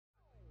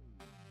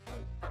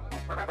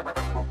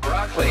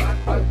broccoli,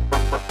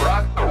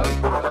 broccoli,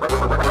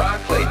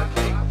 broccoli,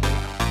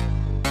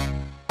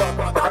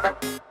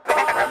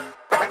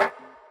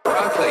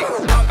 broccoli,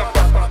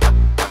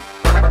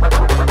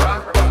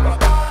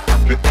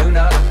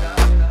 tuna,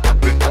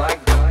 like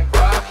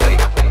broccoli,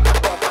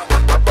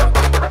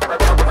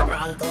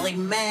 Broccoli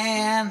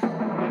man.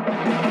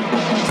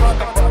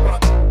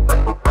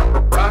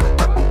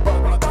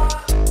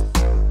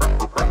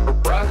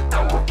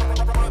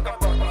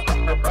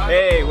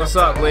 Hey, what's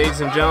up, ladies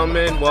and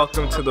gentlemen?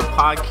 Welcome to the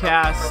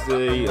podcast.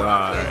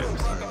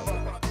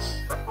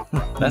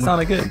 That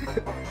sounded good.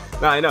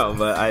 No, I know,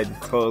 but I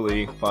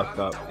totally fucked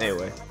up.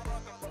 Anyway,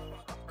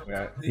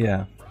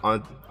 Yeah.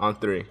 on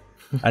three.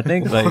 I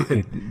think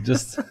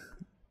just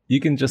you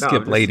can just No,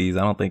 skip just- ladies.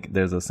 I don't think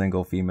there's a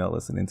single female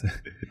listening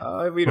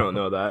to. We don't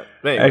know that.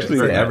 Anyway, Actually,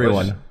 regardless.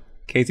 everyone.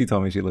 Casey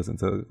told me she listened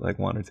to like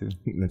one or two.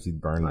 And then she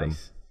burned them.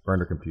 Nice. Burned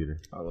her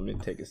computer. Oh, let me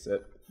take a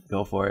sip.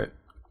 Go for it.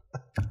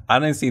 I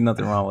didn't see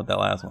nothing wrong with that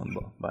last one,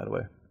 by the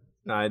way.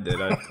 No, I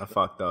did. I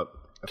fucked up.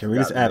 Can we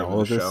just add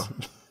all of this?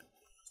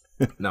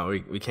 No,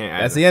 we can't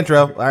add That's it. the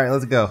intro. All right,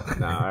 let's go.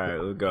 No, all right,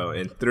 we'll go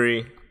in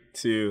 3,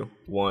 2,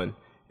 1.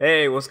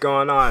 Hey, what's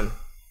going on?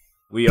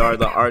 We are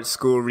the Art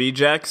School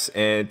Rejects,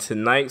 and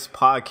tonight's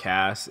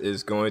podcast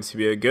is going to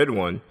be a good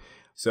one.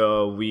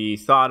 So we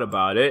thought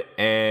about it,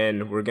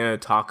 and we're gonna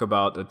talk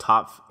about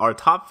our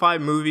top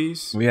 5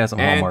 movies We had some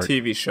and homework.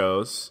 TV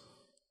shows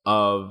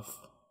of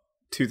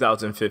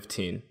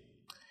 2015.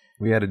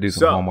 We had to do some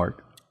So-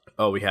 homework.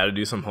 Oh, we had to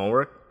do some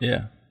homework.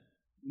 Yeah.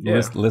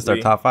 Yeah, List our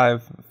we- top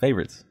 5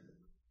 favorites.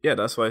 Yeah,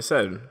 that's what I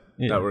said.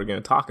 Yeah. That we're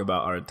gonna talk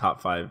about our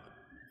top 5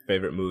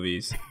 favorite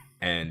movies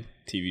and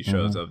TV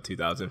shows of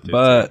 2015.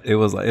 But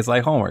it's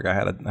like homework. I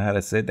had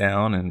to sit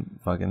down and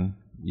fucking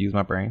use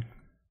my brain.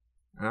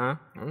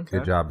 Okay.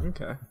 Good job.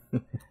 Okay.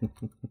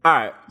 All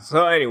right.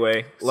 So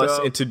anyway, let's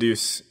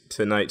introduce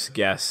tonight's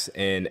guests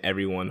and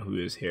everyone who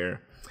is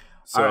here.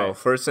 So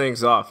first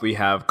things off, we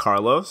have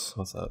Carlos,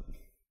 What's up?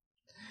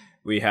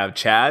 we have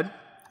Chad,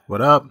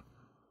 What up?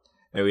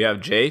 and we have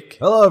Jake,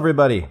 Hello,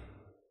 everybody.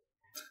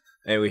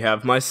 and we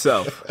have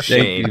myself, Thank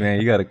Shane. you, man.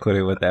 You got to quit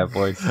it with that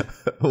voice.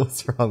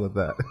 What's wrong with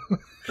that?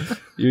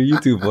 Your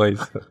YouTube voice.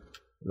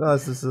 No,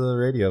 it's just a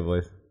radio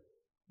voice.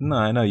 No,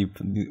 I know you.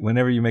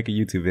 Whenever you make a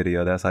YouTube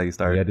video, that's how you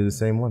start. You gotta do the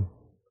same one.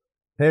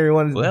 Hey,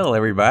 everyone. Well,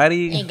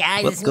 everybody, Hey,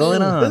 guys, what's it's going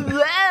me. on?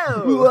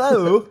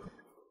 Whoa.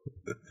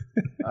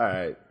 All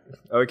right.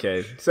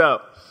 Okay. So,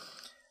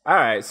 all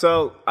right.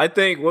 So I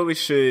think what we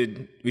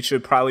should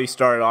probably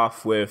start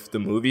off with the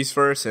movies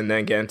first, and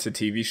then get into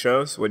TV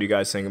shows. What do you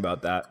guys think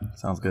about that?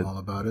 Sounds good. All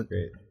about it.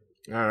 Great.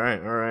 All right.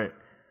 All right.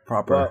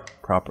 Proper.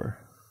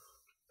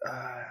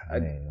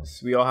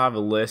 We all have a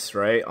list,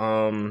 right?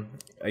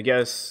 I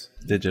guess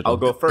Digital. I'll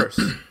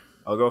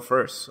go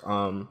first.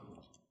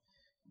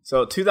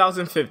 So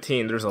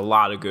 2015, there's a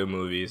lot of good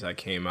movies that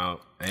came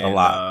out. And, A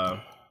lot.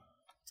 I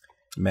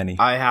Many.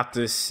 have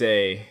to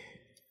say,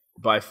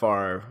 by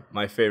far,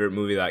 my favorite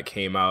movie that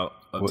came out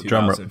of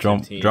Drum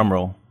 2015.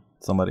 roll.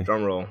 Somebody.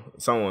 Drum roll.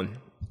 Someone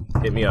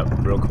hit me up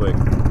real quick.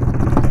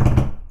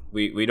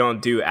 We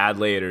don't do ad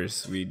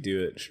laters. We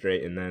do it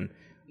straight, and then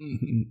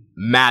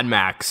Mad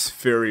Max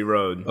Fury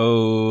Road.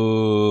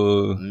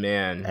 Oh,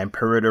 Man.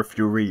 Imperator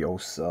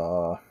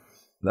Furiosa.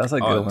 that's a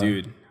good Oh, one.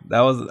 dude.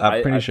 That was.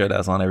 I'm pretty I- sure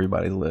that's on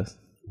everybody's list.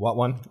 What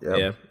one?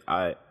 Yeah.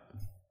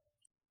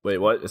 Wait,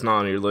 what? It's not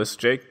on your list,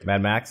 Jake?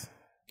 Mad Max?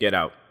 Get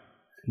out.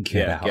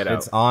 Get out.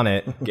 It's on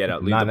it. Get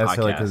out. Leave Not the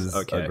necessarily podcast. because it's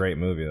Okay. a great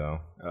movie, though.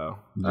 Oh, all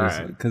Just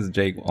right. because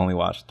Jake only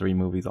watched 3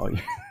 movies all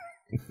year.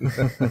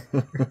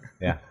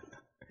 Yeah.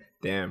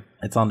 Damn.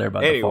 It's on there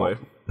by Anyway,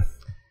 default.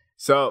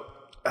 so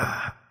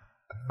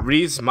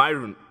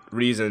my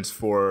reasons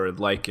for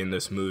liking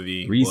this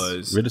movie Reese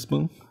was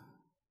Witherspoon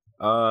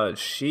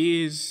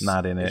she's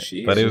not in it,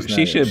 she- but she's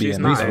she should be she's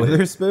in not it. in it.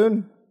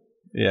 Witherspoon?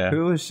 Yeah,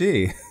 Who was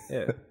she?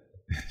 Yeah.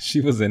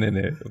 she was in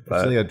it. Was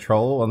But she like a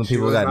troll? One of the She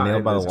people who was got not nailed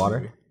in by the this water?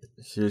 movie.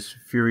 She's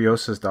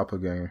Furiosa's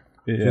doppelganger.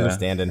 yeah, was a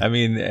stand-in. I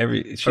mean,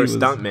 Her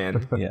stunt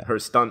man. Yeah. Her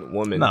stunt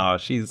woman. No,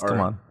 she's come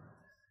Or- on.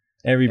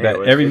 Every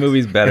Anyway, every it's-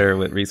 movie's better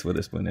with Reese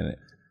Witherspoon in it.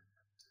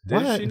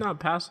 Did What? she not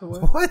pass away?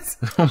 What?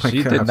 Oh my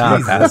She God. did not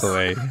Jesus. pass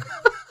away.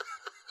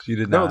 She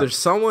did No, not. there's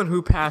someone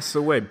who passed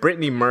away.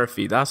 Brittany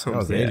Murphy. That's what That I'm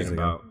was ages thinking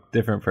ago. about.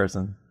 Different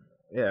person,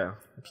 Yeah.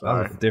 I'm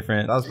sorry.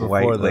 different That was before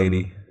white the-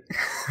 lady.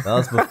 That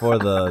was before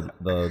the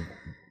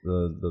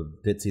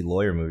ditzy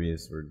lawyer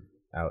movies were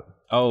out.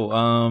 Oh,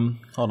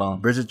 hold on.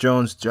 Bridget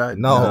Jones' Diary?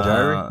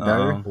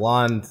 Uh,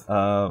 Blonde.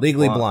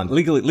 Legally Blonde.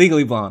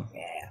 Legally blonde.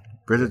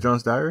 Bridget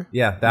Jones' Diary?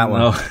 Yeah, that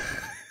one. No.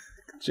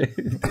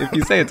 If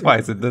you say it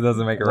twice, it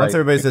doesn't make it right. Once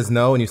everybody says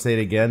no and you say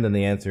it again, then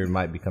the answer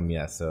might become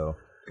yes. So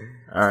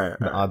All right.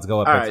 the odds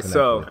go up. All right,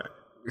 so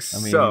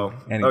exponentially.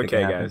 anything okay,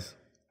 can happen. guys.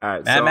 All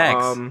right, Mad so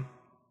Max.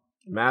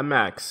 Mad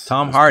Max.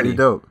 Tom Hardy. Pretty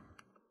dope.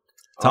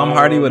 Tom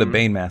Hardy with a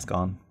Bane mask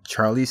on.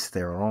 Charlize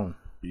Theron.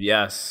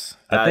 Yes,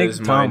 I that think is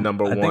my Tom-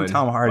 number I one. think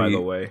Tom Hardy- by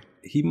the way.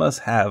 He must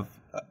have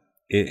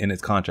it in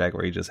his contract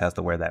where he just has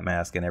to wear that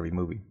mask in every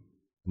movie.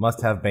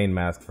 Must have Bane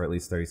mask for at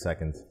least 30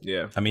 seconds.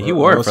 Yeah. I mean, he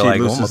wore it Unless for he like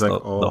loses,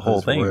 almost all the of whole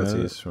his thing.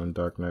 royalties from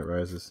Dark Knight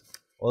Rises.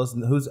 Well,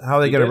 how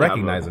are they He going to did have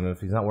recognize a- him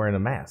if he's not wearing a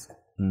mask?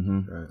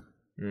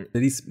 Right.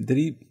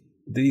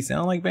 Did he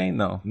sound like Bane?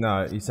 No.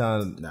 No, you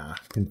sound Nah.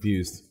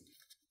 confused.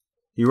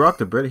 He rocked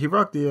the Brit. He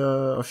rocked the.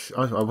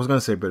 I was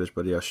gonna say British,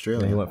 but the Yeah,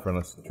 Australian. he went from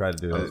us tried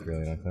to do an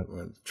Australian accent.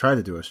 Tried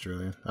to do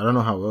Australian. I don't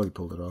know how well he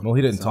pulled it off. Well,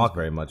 he didn't talk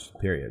very much.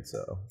 Period.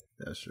 So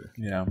That's true.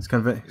 Yeah. It's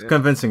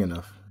convincing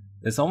enough.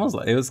 It's almost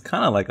like it was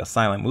kind of like a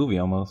silent movie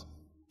almost.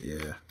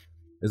 Yeah.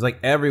 it's like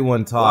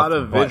everyone A talked. lot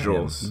of but him.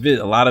 visuals.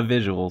 A lot of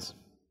visuals.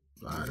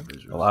 A lot of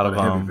visuals. A lot of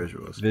heavy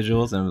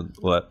visuals. and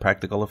what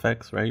practical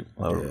effects, right?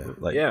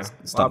 Like Yeah. A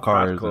lot stunt of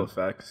cars. practical and-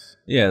 effects.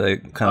 yeah, they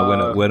kind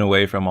of went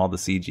away from all the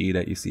CG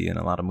that you see in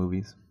a lot of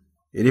movies.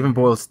 It even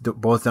boils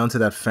down to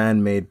that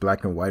fan-made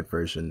black and white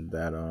version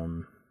that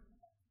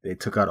they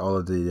took out all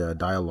of the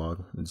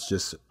dialogue. It's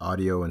just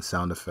audio and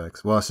sound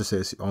effects. Well, I should say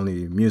it's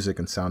only music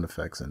and sound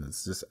effects, and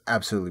it's just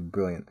absolutely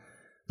brilliant.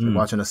 It's like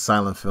watching a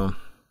silent film,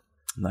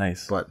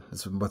 Nice. but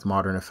it's with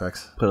modern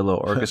effects. Put a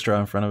little orchestra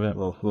in front of it. A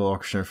little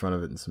orchestra in front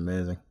of it. It's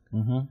amazing.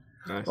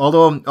 Nice.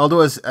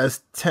 Although as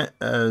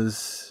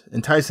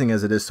enticing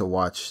as it is to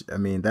watch, I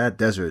mean that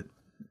desert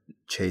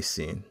chase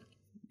scene,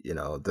 you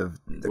know the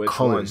Which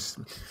colors.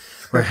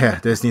 Right, yeah,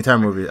 there's the entire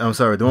movie. I'm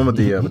sorry, the one with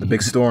the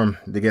big storm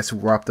that gets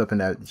wrapped up in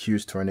that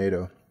huge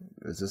tornado.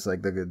 It's just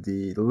like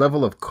the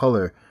level of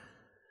color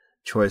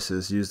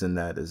choices used in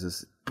that is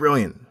just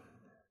brilliant.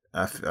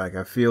 I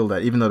feel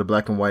that even though the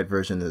black and white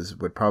version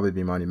would probably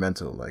be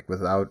monumental, like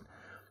without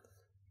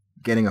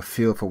getting a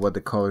feel for what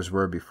the colors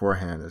were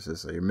beforehand, it's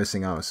just like you're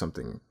missing out on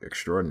something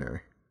extraordinary.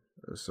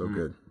 It was so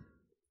good.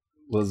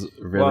 Was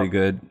really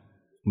good.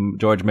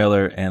 George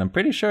Miller, and I'm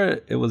pretty sure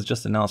it was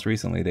just announced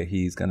recently that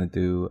he's gonna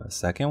do a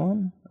second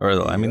one, or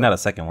I mean, not a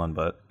second one,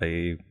 but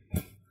a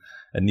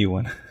new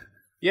one.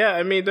 Yeah,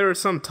 I mean, there were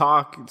some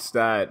talks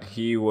that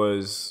he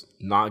was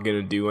not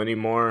gonna do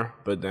anymore,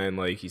 but then,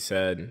 like he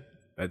said,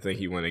 I think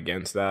he went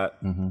against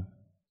that. Mm-hmm.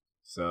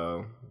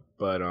 So,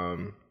 but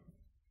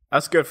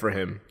that's good for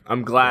him.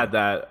 I'm glad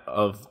that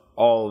of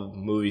all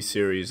movie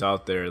series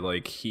out there,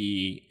 like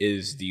he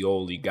is the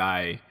only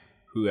guy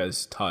who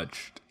has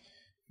touched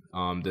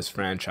this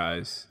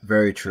franchise.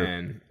 Very true.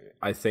 And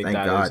I think Thank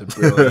that God. is a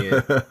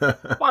brilliant.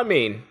 Well, I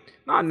mean,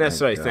 not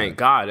necessarily thank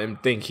God. I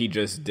think he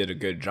just did a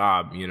good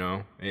job, you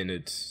know. And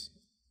it's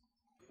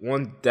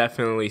one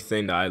definitely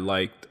thing that I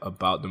liked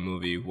about the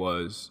movie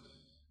was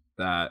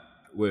that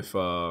with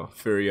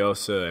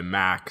Furiosa and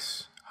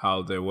Max,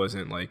 how there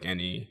wasn't like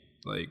any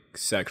like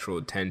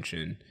sexual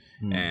tension,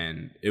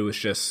 and it was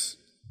just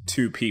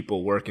two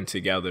people working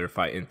together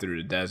fighting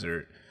through the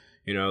desert.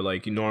 You know,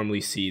 like you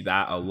normally see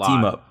that a lot.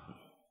 Team up.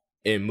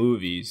 In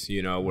movies,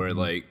 you know, where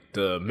like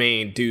the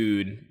main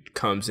dude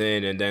comes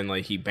in and then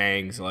like he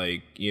bangs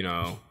like, you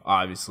know,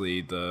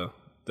 obviously the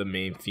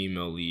main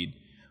female lead,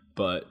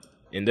 but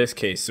in this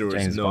case there was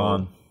James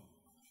Bond.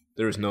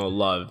 there was no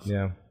love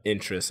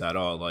interest at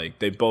all. Like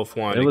they both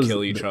wanted to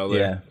kill each other.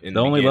 Yeah, in the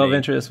only love beginning.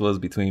 interest was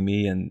between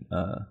me and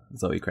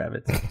Zoe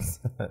Kravitz.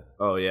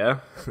 Oh yeah,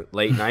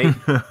 late night.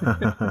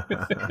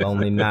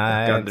 Lonely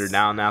nights. Gunned her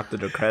down after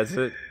the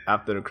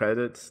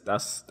credits.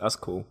 That's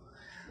cool.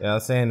 Yeah, I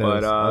was saying it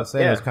But, was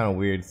yeah. kind of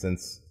weird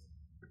since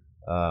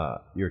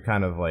you're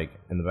kind of like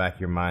in the back of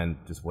your mind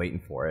just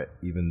waiting for it,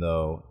 even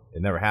though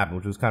it never happened,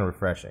 which was kind of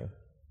refreshing.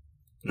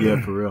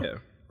 Yeah, for real. Yeah.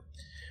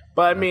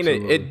 But I mean,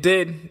 it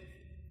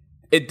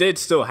did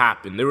still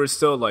happen. There was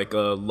still like a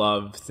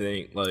love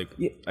thing, like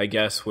I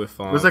guess with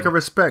It was like a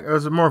respect. It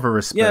was more of a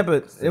respect. Yeah,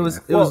 but it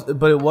was no,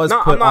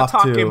 put I'm not off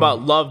talking to,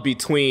 about love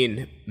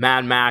between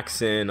Mad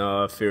Max and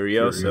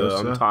Furiosa.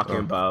 I'm Furiosa? talking Oh.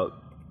 about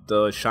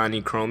the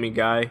shiny chromy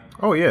guy.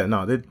 Oh yeah,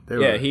 no, they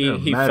Yeah, were,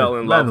 he mad- fell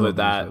in mad love with each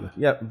that. other.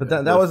 Yeah, but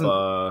that with,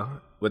 wasn't.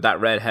 With that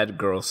redhead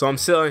girl. So I'm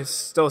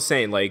still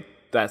saying like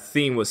that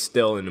theme was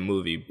still in the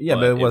movie. Yeah,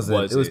 but it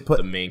wasn't. It was put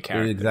the main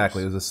character.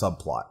 Exactly, it was a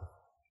subplot.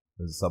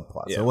 It was a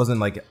subplot. Yeah. So it wasn't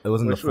like it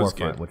wasn't Which the was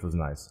forefront, good. which was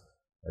nice.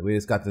 Like, we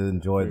just got to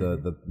enjoy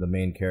the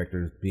main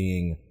characters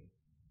being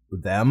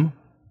them,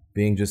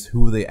 being just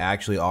who they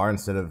actually are,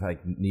 instead of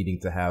like needing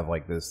to have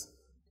like this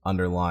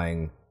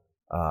underlying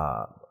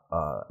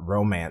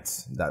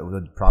romance that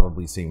would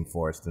probably seem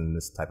forced in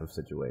this type of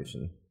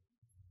situation.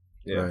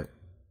 Yeah. Right,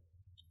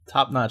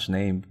 Top-notch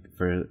name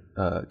for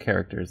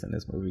characters in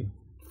this movie.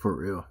 for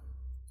real.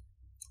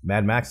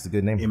 Mad Max is a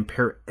good name.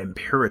 Imperator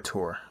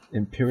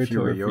Imperator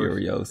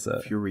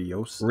Furiosa.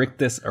 Furiosa.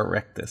 Rictus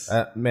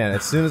Erectus. Man,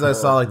 as soon as I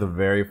saw like the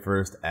very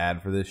first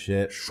ad for this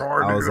shit,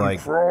 I was like,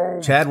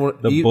 Chad,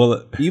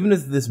 bullet- even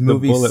if this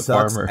movie bullet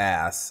sucks farmer.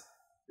 ass,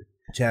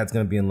 Chad's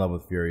gonna be in love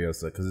with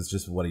Furiosa because it's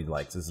just what he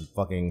likes. This is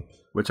fucking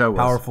Which I was.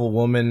 powerful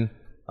woman,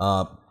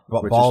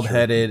 bald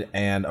headed,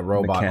 and a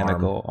robot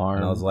Mechanical arm.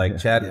 And I was like,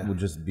 Chad Yeah. would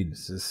just be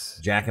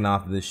Just- jacking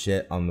off to this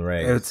shit on the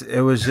regs.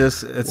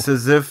 It's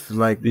as if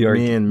like The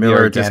me and the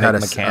Miller just had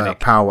organic a mechanic.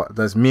 powwow.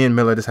 That's me and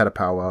Miller just had a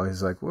powwow.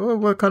 He's like, well,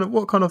 what kind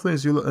of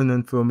things you looking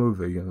in for a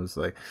movie? And it's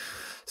like,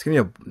 it's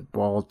gonna be a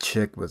bald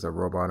chick with a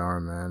robot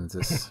arm, man,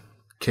 just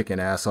kicking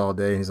ass all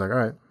day. And he's like, all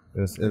right,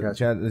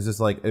 It's just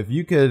like if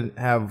you could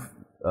have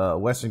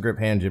Western grip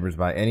hand jibbers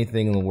by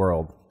anything in the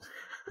world,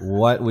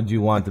 what would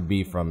you want to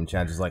be from?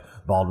 Chad just like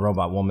bald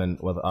woman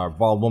with a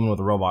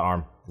robot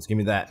arm. Just give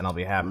me that, and I'll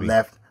be happy.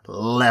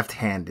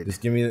 Left-handed.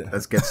 Just give me.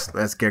 Let's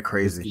get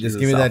crazy. Just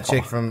give me that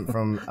chick from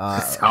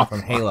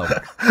Halo.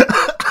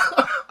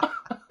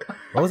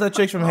 What was that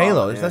chick from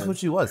Halo? That's what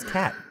she was.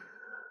 Cat.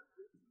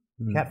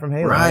 Cat from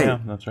Halo. Right. Yeah,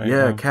 that's right.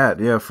 Yeah, Cat.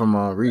 Yeah, from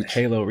Reach.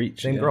 Halo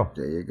Reach. Same girl.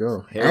 There you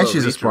go. Halo and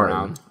she's a Reach Spartan.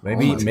 around.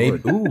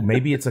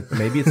 Maybe it's a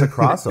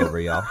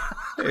crossover, y'all.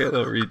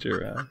 Halo Reach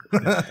around.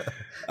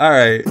 All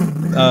right.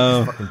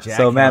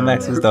 So Mad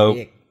Max is dope.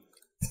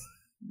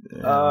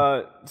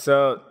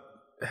 So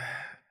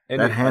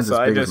That hand's so as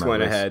I big as just my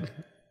went wrist. ahead.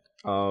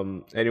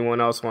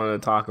 Anyone else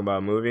want to talk about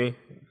a movie?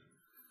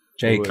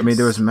 Jake. I mean,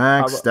 there was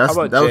Max. How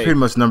about That was Jake? pretty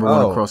much number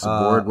one Oh, across the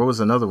board. What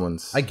was another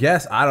ones? I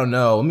guess I don't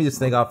know. Let me just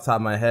think off the top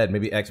of my head.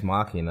 Maybe Ex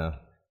Machina.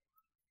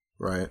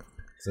 Right.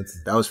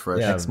 Since That was fresh.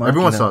 Yeah, Ex Machina.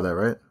 Everyone saw that,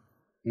 right?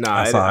 No,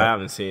 I I saw it.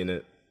 haven't seen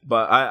it,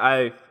 but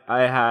I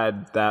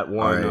had that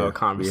one Oh, yeah. We had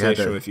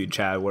conversation that- with you,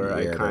 Chad, where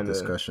I that kind of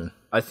discussion.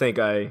 I think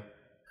I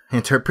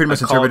Pretty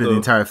much I called interpreted the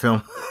entire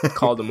film.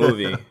 called the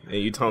movie, and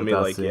you told me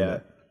Without like, seeing yeah,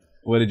 it.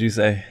 What did you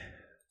say?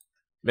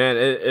 man,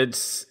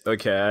 it's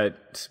okay. I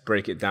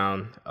break it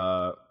down.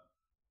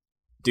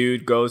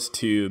 Dude goes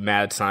to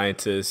mad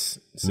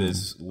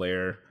scientist's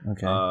lair.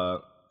 Okay.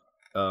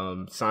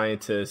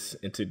 Scientist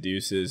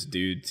introduces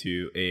dude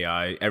to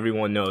AI.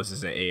 Everyone knows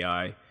it's an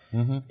AI.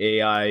 Mm-hmm.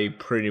 AI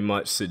pretty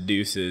much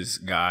seduces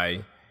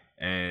guy,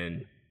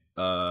 and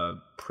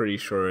pretty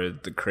sure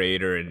the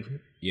creator and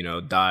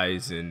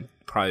dies, and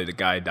probably the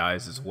guy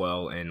dies as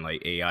well. And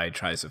like AI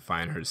tries to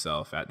find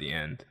herself at the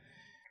end,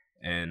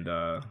 and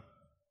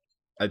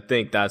I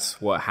think that's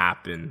what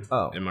happened.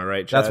 Oh, am I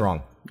right, Chad? that's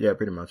wrong. Yeah,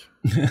 pretty much.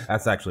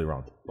 That's actually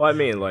wrong. Well, I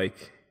mean,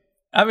 like,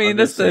 I mean, I'm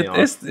it's just saying,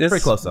 it's Pretty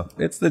close though.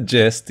 It's the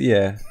gist.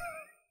 Yeah.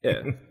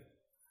 yeah.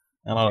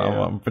 I don't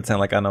know. I'm pretend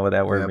like I know what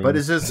that word Yeah,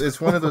 means. but it's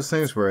one of those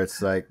things where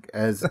it's like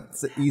It's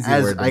an easy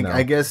word to know.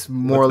 I guess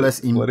more or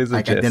less what is a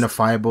like gist?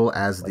 identifiable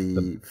as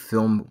the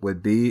film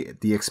would be,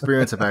 the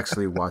experience of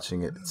actually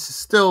watching it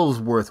still is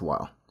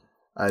worthwhile.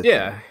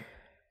 Yeah.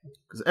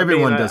 Because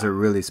everyone I mean, does a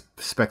really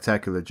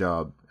spectacular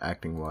job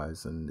acting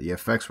wise, and the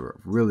effects were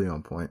really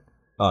on point.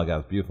 Oh god,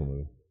 it's a beautiful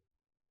movie.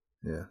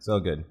 Yeah. So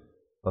good.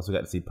 Plus we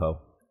got to see Poe.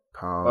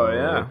 Poe. Oh,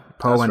 yeah.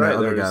 Poe That's and right, the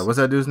other guy. there's- What's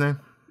that dude's name?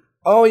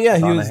 Oh yeah,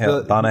 he Donna was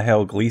Hale, the. Donna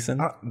Hale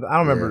Gleason, I don't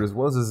remember Yeah. his.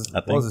 What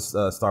was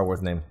his Star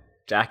Wars name?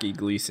 Jackie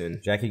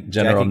Gleason. General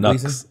Jackie Nux,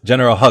 Gleason?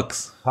 General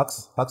Hux.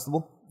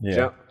 Huxtable. Yeah.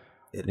 Ja-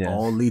 It Yeah.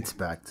 all leads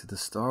back to the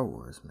Star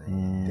Wars,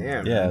 man.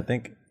 Damn. Yeah, I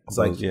think It's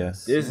so. like- Yeah.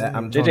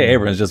 I'm J.J. telling you.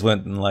 Abrams just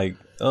went and like,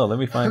 oh, let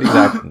me find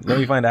let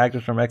me find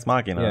actors from Ex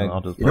Machina. Yeah. And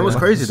I'll just You know what's put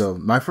crazy though?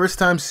 My first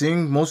time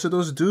seeing most of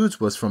those dudes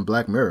was from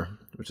Black Mirror,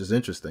 which is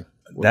interesting.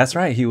 them. That's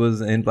right. He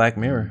was in Black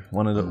Mirror,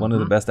 one of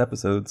the best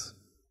episodes.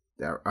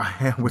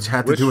 Which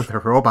had to do with a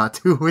robot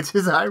too, which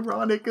is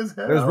ironic as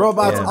hell. There's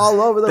robots Yeah. all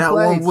over the That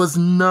place. one was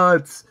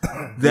nuts.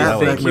 That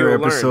think Black you Mirror will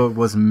learn. episode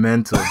was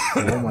mental.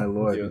 Oh my You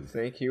lord.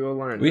 think you will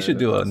learn. We that. should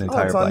do an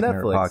entire it's on Black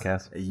Mirror Netflix.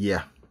 podcast.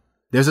 Yeah.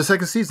 There's a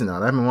second season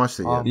out. I haven't watched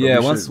it yet. but Yeah,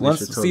 we once should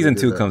totally season do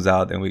 2 that. comes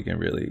out, then we can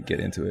really get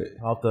into it.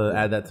 I'll have to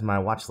add that to my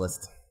watch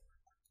list.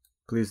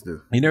 Please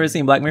do. You never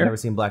seen Black I've Mirror? never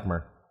seen Black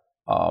Mirror.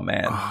 Oh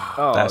man,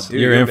 Oh, dude,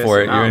 you're in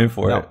for it. missing You're out. in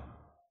for No. it.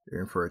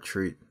 You're in for a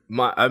treat.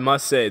 I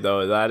must say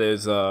though, that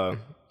is a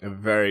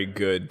very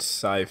good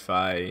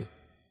sci-fi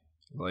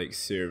like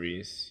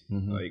series.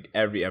 Mm-hmm. Like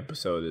every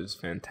episode is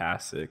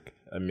fantastic.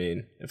 I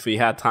mean, if we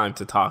had time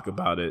to talk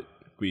about it,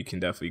 we can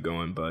definitely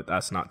go in. But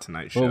that's not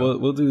tonight's show. Well,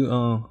 we'll do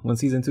when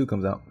season 2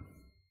 comes out.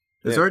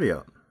 It's already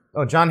out.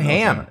 Oh, John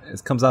Hamm.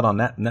 It comes out on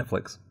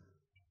Netflix.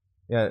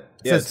 Yeah, it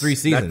yeah, says 3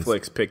 seasons.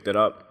 Netflix picked it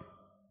up.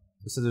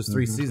 It says there's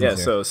 3 seasons. Yeah, here.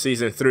 so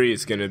season 3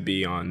 is gonna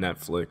be on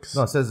Netflix.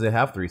 No, it says they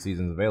have 3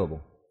 seasons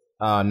available.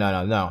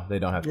 No, they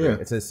don't have 3. Yeah.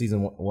 It says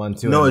season 1,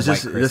 2. No, and it's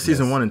just White it's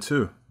season Christmas. 1 and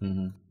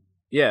 2.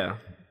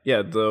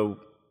 Yeah.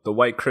 The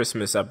White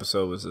Christmas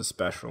episode was a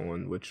special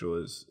one, which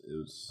was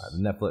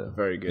Netflix.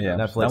 very good. Yeah.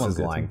 that Netflix one's is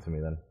good lying too. to me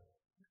then.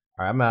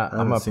 All right, I'm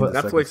gonna seen put. the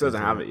Netflix second doesn't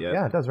season. have it yet.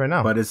 Yeah, it does right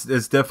now. But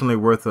it's definitely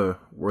worth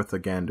a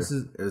gander. This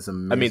is- It's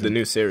amazing. I mean, the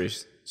new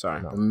series.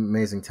 Sorry.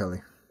 amazing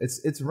telly.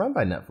 It's run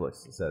by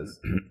Netflix. It says.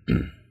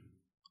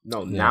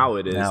 No, now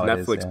it is. now it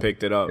is, Netflix yeah.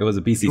 picked it up. It was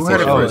a BC Who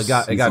had it Oh, first?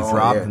 it got Oh,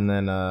 dropped yeah. and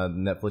then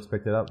Netflix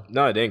picked it up.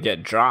 No, it didn't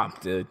get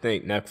dropped. I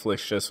think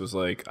Netflix just was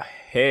like,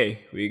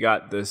 hey, we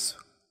got this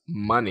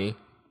money,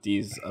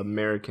 these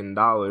American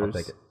dollars.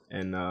 take it.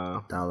 And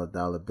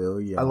Dollar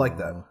bill. Yeah, I like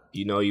that.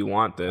 you know you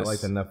want I this. like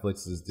that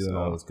Netflix is doing So-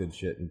 all this good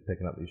shit and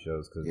picking up these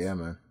shows because Yeah,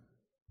 man.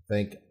 I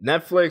think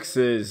Netflix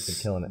is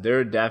They're killing it.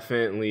 They're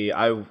definitely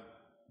I'm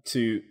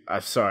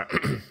sorry.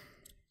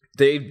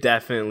 They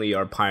definitely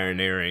are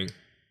pioneering.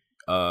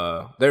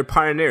 They're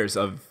pioneers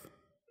of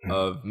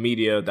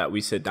media that we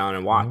sit down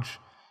and watch.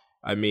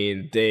 I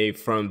mean, they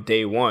from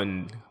day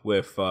one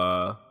with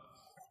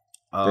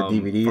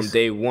DVDs. From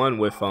day one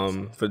with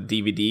for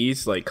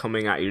DVDs like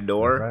coming at your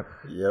door. right?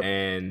 Yep.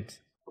 And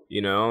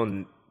you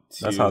know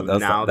to That's how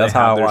now that's they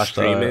have how I their watched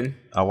streaming.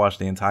 I watched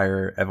the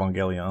entire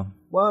Evangelion.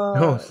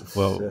 What?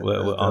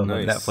 Well, on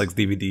the nice. Netflix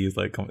DVDs,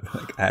 like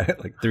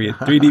three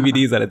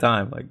DVDs at a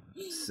time. Like,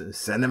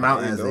 Send them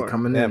out as they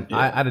coming in.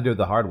 I had to do it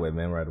the hard way,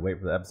 man. Where I had to wait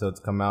for the episodes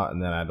to come out,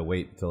 and then I had to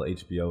wait until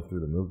HBO threw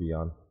the movie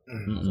on.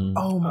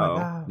 Oh my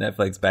god!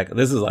 Netflix back.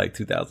 This is like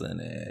 2000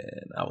 and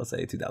I would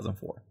say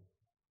 2004.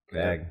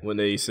 Bag. When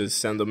they used to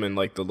send them in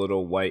like the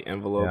little white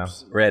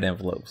envelopes, Red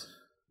envelopes.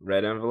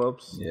 red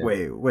envelopes. Yeah.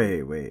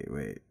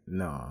 Wait.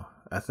 No,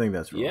 I think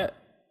that's wrong.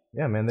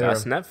 Yeah, man.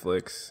 That's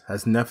Netflix.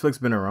 Has Netflix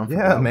been around for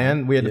Yeah, that long?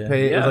 man. We had to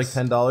pay. It was Yes.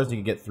 like $10. You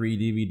could get 3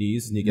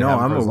 DVDs, and you could No, have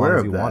them I'm for as long aware as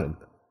of you that. wanted.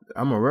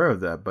 I'm aware of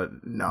that, but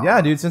no.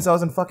 Yeah, dude. Since I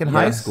was in fucking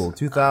high Yes. school,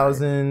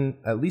 2000,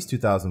 at least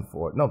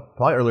 2004. No,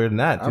 probably earlier than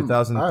that.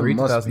 2003, I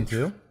must be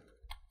 2002.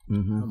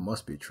 I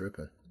must be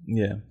tripping.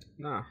 Yeah.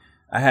 Nah.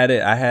 I had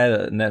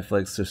a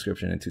Netflix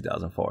subscription in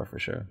 2004 for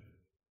sure.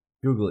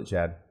 Google it,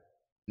 Chad.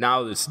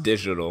 Now it's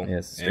digital. Yeah,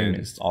 it's streaming. and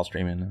It's all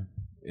streaming now.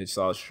 It's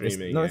all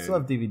streaming. No, they and- still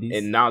have DVDs.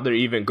 And now they're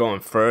even going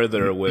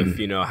further with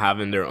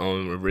having their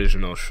own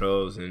original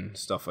shows and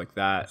stuff like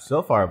that.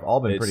 So far, have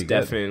all been It's pretty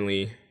good.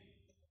 definitely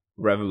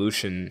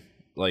revolution.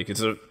 Like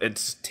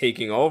it's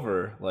taking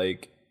over.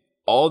 Like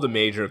all the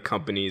major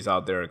companies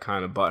out there are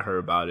kind of butthurt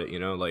about it.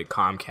 Like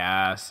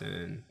Comcast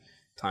and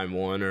Time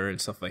Warner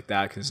and stuff like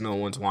that, because no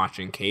one's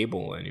watching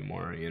cable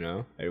anymore.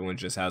 Everyone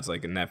just has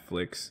like a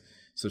Netflix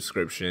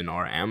subscription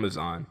or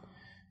Amazon.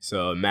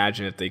 So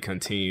imagine if they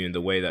continue in the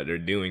way that they're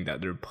doing,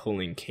 that they're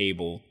pulling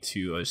cable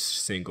to a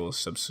single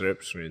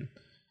subscription.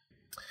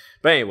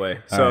 But anyway,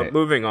 so right.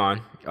 moving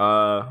on.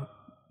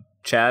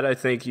 Chad, I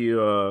think you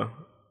want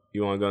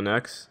to go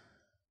next?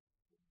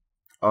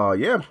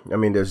 Yeah. I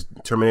mean, there's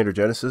Terminator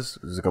Genesis.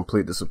 It was a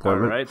complete All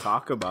disappointment. right,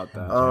 talk about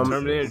that.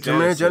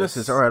 Terminator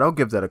Genesis. All right, I'll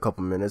give that a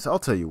couple minutes. I'll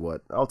tell you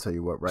what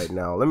right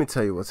now. Let me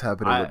tell you what's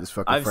happening with this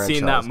fucking I've franchise.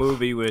 seen that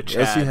movie with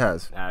Chad. Yes, he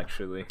has.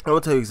 Actually. I will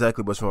tell you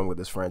exactly what's wrong with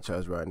this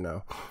franchise right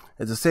now.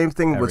 It's the same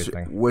thing,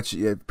 which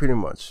yeah, pretty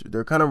much.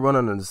 They're kind of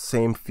running on the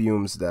same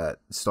fumes that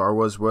Star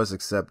Wars was,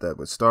 except that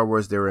with Star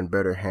Wars, they're in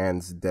better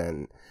hands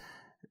than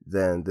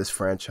this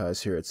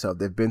franchise here itself.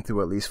 They've been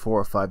through at least 4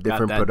 or 5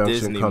 different that production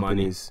Disney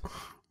companies.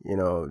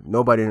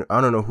 Nobody,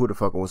 I don't know who the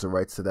fuck owns the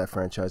rights to that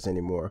franchise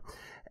anymore.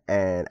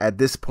 And at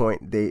this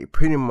point, they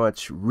pretty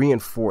much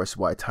reinforce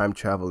why time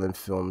travel in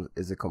film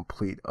is a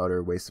complete,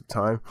 utter waste of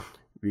time.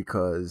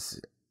 Because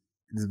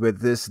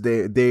with this,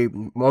 they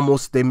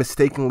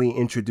mistakenly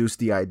introduced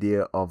the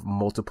idea of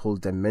multiple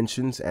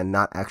dimensions and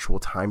not actual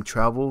time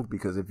travel.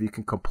 Because if you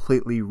can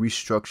completely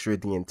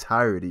restructure the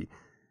entirety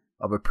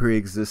of a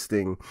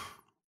pre-existing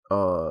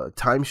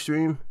time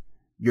stream,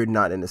 you're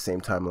not in the same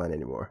timeline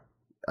anymore,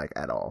 like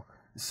at all.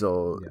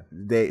 So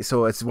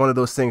so it's one of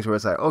those things where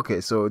it's like, okay,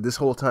 so this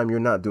whole time you're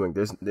not doing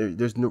there's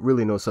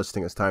really no such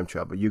thing as time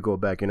travel. You go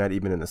back, you're not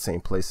even in the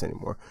same place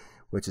anymore,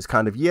 which is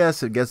kind of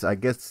I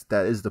guess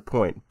that is the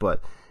point.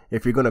 But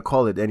if you're gonna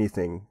call it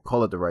anything,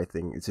 call it the right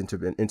thing. It's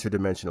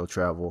interdimensional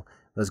travel.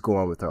 Let's go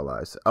on with our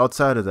lives.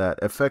 Outside of that,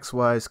 effects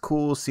wise,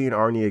 cool. Seeing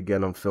Arnie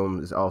again on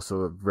film is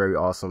also very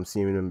awesome.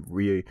 Seeing him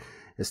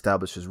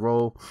re-establish his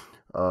role.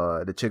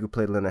 The chick who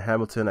played Linda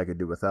Hamilton, I could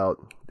do without.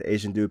 The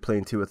Asian dude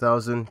playing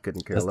T-1000,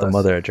 couldn't care That's less. the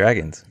mother of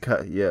dragons.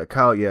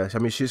 Kyle, yeah. I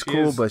mean, she's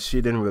cool, but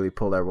she didn't really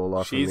pull that role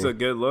off. She's a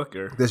good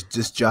looker.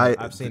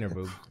 I've seen her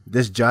boob.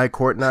 This Jai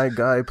Courtney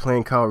guy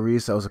playing Kyle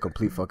Reese, that was a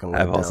complete fucking letdown.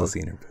 I've also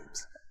seen her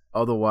boobs.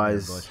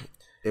 Otherwise,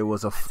 it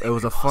was a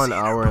fun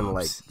hour and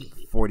like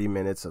 40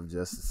 minutes of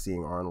just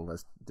seeing Arnold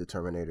as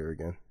the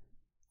again.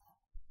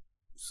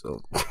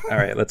 So, All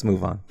right, let's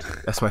move on.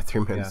 that's my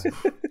 3 minutes.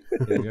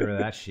 Get rid of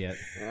that shit.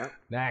 Yeah.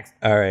 Next.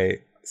 All right,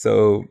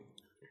 so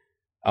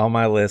on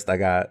my list, I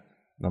got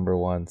number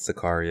 1,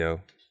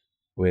 Sicario,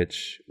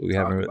 which we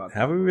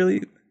haven't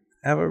really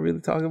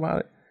talked about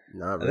it.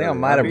 Not I think really. I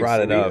might have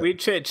brought it up. We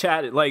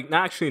chit-chatted. Like,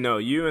 actually, no.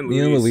 You and Me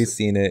and Luis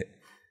seen it.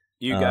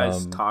 You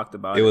guys talked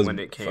about It it was when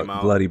it came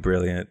out. bloody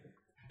brilliant.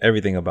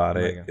 Everything about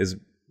it is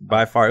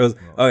by far. It was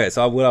okay.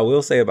 So what I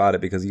will say about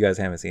it, because you guys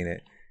haven't seen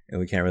it and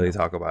we can't really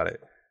talk about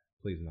it.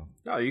 Please no.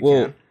 No, you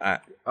Well,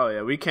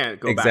 can. We can't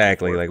go back and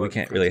exactly. forth, Like we but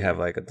can't really have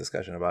like a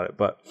discussion about it.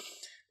 But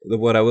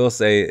what I will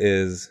say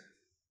is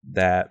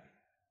that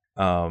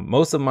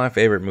most of my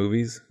favorite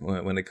movies,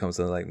 when it comes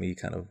to like me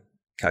kind of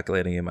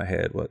calculating in my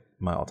head what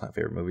my all-time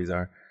favorite movies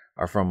are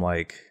from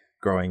like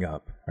growing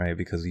up, right?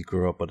 Because you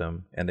grew up with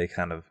them and they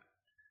kind of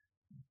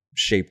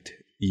shaped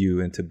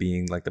you into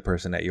being like the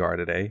person that you are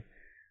today.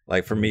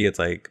 Like for me, it's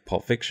like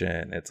Pulp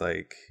Fiction. It's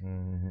like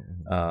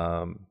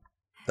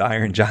The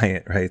Iron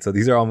Giant, right? So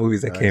these are all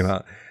movies that came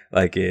out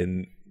like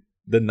in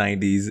the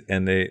 90s,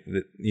 and they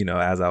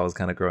as I was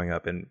kind of growing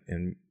up, and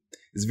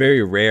it's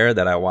very rare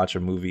that I watch a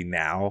movie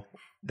now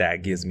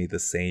that gives me the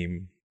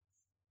same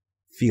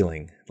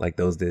feeling like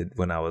those did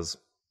when I was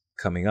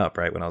coming up,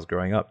 right? When I was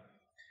growing up.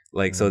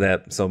 Like,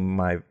 so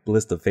my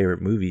list of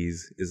favorite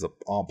movies is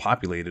all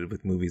populated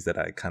with movies that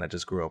I kind of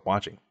just grew up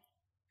watching.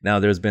 Now,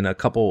 there's been a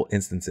couple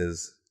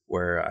instances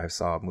where I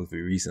saw a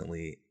movie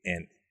recently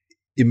and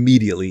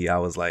immediately I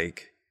was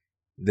like,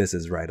 this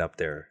is right up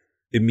there.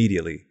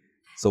 Immediately.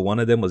 So one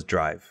of them was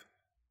Drive,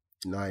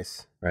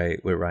 Nice.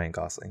 right, with Ryan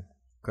Gosling.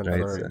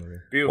 Confirmed. Right, so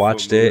Beautiful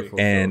watched movie. it,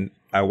 and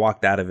I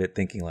walked out of it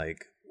thinking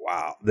like,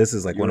 wow, this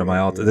is like one of my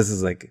remember, this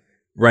is like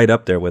right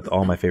up there with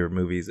all my favorite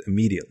movies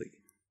immediately.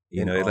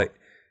 You In know, awe. like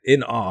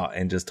in awe,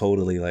 and just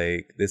totally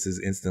like this is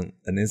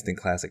an instant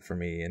classic for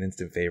me, an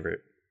instant favorite.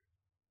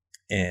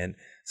 And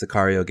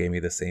Sicario gave me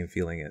the same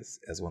feeling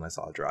as when I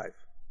saw Drive.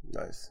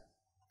 Nice.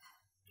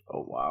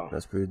 Oh wow.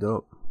 That's pretty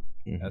dope.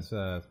 That's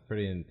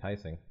pretty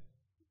enticing.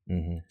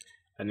 Mm-hmm.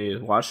 I need to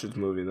watch this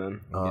movie then.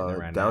 I'm getting it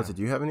right Downs, now. did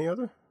you have any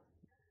other?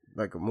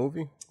 Like a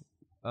movie?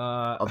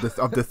 Uh, Of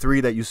the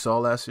three that you saw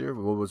last year,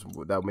 what was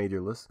that made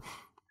your list?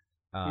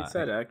 He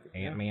said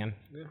Ant-Man.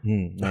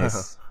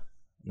 Nice,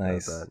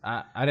 nice.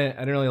 I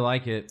didn't really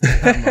like it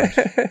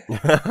that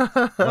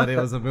much, but it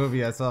was a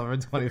movie I saw for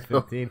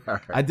 2015.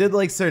 I did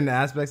like certain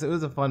aspects. It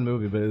was a fun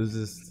movie, but it was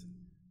just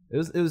it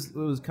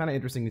was kind of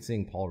interesting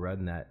seeing Paul Rudd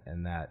in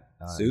that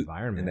Suit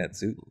environment. in that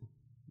suit.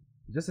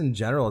 Just in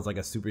general, it's like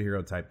a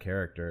superhero type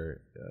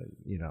character.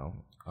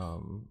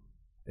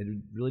 It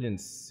really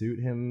didn't suit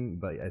him,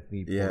 but I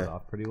think he pulled it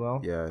off pretty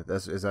well. Yeah,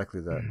 that's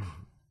exactly that.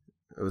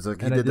 It was like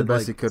he And I did the did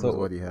best like- he could So- with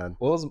what he had.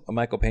 What was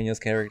Michael Pena's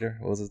character?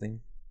 What was his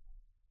name?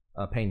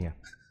 Pena.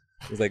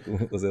 It was like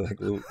was it like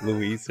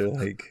Luis or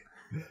like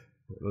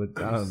I don't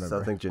remember.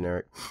 Something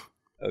generic.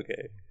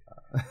 okay.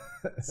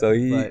 So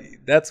But-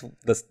 that's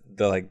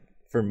the like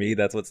for me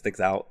that's what sticks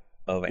out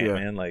of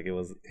Ant-Man. Like it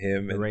was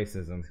him The and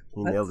racism.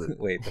 He nailed it.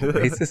 Wait, the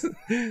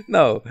racist?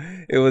 No,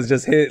 it was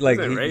just his. Like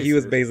Wasn't he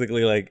was racist.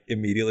 basically like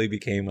immediately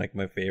became like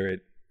my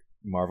favorite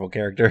Marvel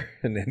character,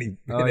 and then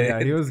Oh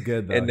yeah, he was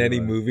good though. in any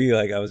was. movie.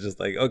 Like I was just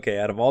like, okay,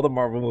 out of all the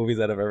Marvel movies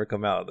that have ever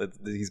come out,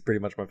 he's pretty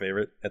much my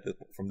favorite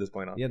from this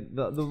point on. Yeah,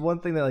 the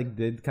one thing that like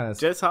did kind of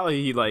Just how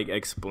he like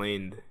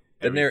explained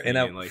And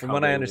like, from how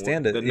what I they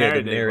understand, want- the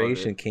narrative of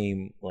narration it.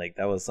 came like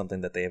that was something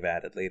that they have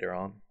added later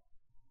on.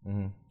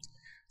 Mhm.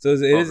 So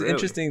it is really?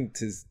 interesting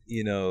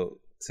to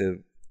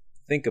to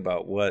think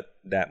about what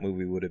that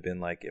movie would have been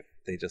like if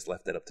they just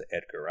left it up to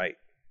Edgar Wright.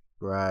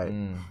 Right.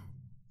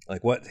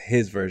 Like what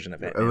his version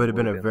of It Ant-Man would have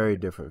been a like. very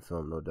different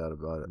film, no doubt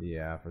about it.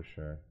 Yeah, for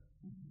sure.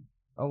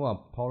 Oh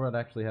well, Paul Rudd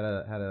actually had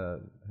a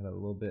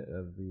little bit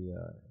of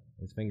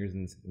his fingers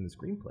in the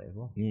screenplay as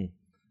well.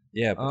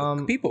 Yeah,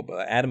 but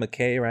but Adam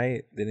McKay,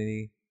 right? Didn't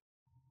he?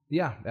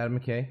 Yeah, Adam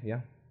McKay.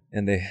 Yeah.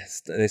 And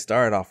they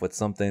started off with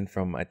something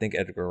from I think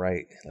Edgar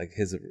Wright, like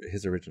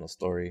his original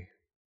story,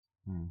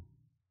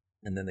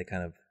 and then they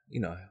kind of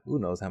who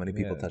knows how many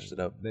people touched it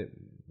up. They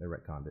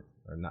retconned it,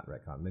 or not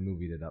retconned. They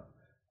movied it up.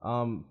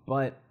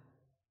 But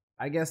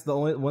I guess the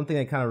only one thing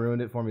that kind of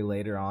ruined it for me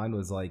later on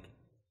was like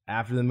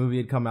after the movie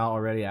had come out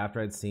already, after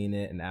I'd seen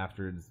it, and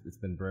after it's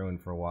been brewing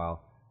for a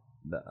while.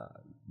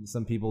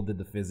 Some people did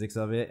the physics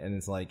of it, and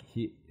it's like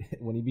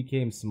when he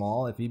became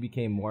small, if he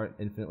became more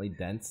infinitely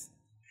dense.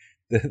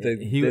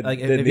 He like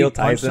if Neil he punched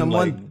Tyson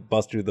someone, like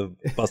bust through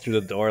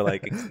the door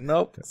like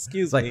nope,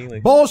 excuse it's me, like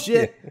like,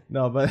 bullshit. Yeah.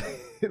 No,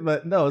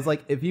 but no, it's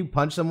like if you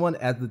punch someone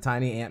as the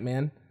tiny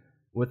Ant-Man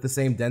with the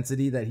same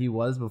density that he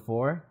was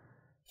before,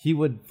 he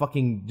would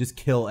fucking just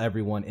kill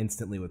everyone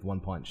instantly with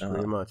one punch.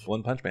 Pretty much.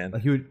 One Punch Man.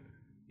 Like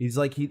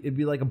it'd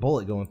be like a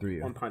bullet going through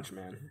you. One Punch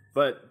Man.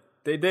 But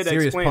they did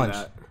Serious explain punch.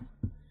 that.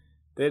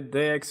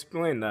 They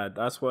explained that.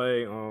 That's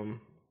why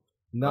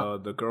No,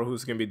 the girl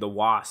who's gonna be the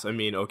Wasp. I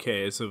mean,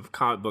 okay, it's a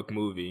comic book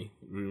movie.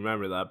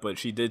 Remember that, but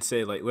she did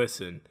say like,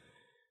 listen,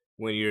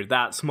 when you're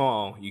that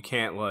small, you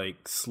can't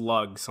like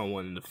slug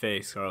someone in the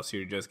face, or else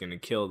you're just gonna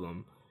kill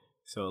them.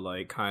 So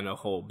like, kind of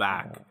hold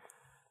back.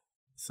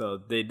 So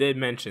they did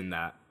mention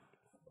that.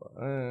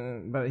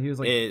 but he was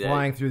like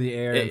flying through the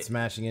air and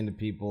smashing into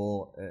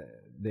people.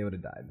 They would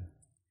have died.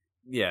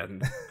 Yeah,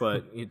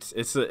 but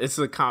it's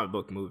a comic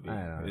book movie.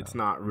 I know. It's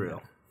not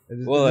real.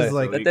 Well,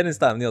 like that didn't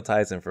stop Neil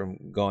Tyson from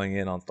going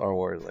in on Star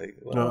Wars. Like,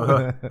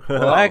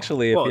 well,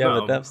 actually, if Well, you have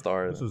no. a Death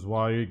Star, this is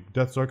why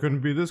Death Star couldn't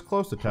be this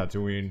close to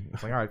Tatooine.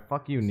 It's like, all right,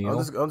 fuck you, Neil.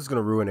 I'm just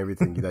gonna ruin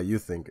everything that you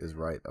think is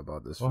right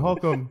about this Well, film.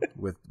 how come?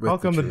 With How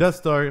come the truth. Death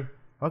Star?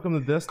 How come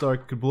the Death Star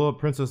could blow up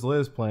Princess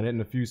Leia's planet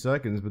in a few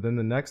seconds, but then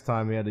the next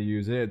time he had to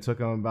use it took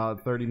him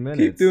about 30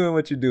 minutes? keep doing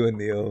what you're doing,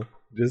 Neil.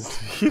 Just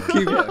keep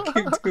doing what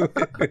you're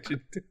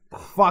doing.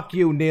 Fuck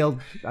you, Neil.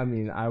 I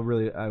mean, I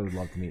would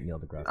love to meet Neil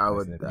deGrasse I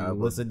would- Tyson if I you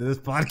would. listen to this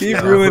podcast.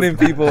 Keep ruining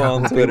people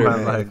on would be Twitter, my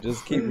man. life.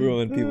 Just keep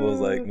ruining people's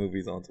like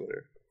movies on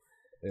Twitter.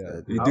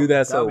 Yeah. You do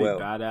that so That'd be well.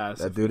 Badass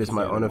That if dude he is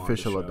my came on the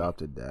unofficial show.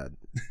 adopted dad.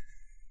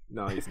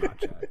 No, he's not,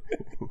 Chad.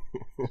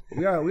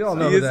 We all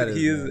know He who is. that is.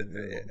 He is.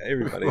 man.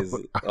 Everybody's.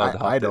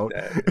 I don't.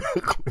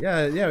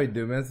 Yeah, we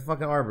do, man. It's a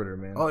fucking arbiter,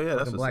 man. Oh yeah,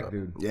 that's Fucking what's black up.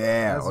 dude.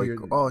 Yeah. That's Oh, your-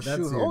 oh that's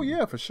shoot. your- Oh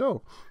yeah, for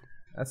sure.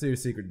 That's your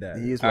secret dad.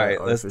 He is All my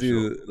right, let's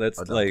unofficial let's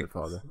adopted like.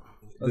 father.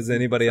 Does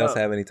anybody else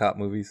have any top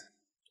movies?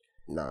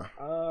 Nah.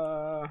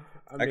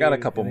 I got a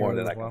couple more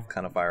anyone that I as well? can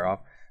kind of fire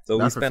off. So we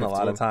Not for spent a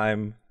lot of 15.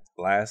 time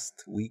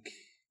last week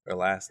or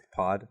last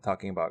pod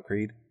talking about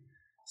Creed.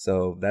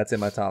 So that's in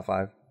my top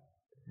 5.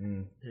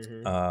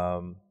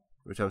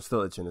 Which I'm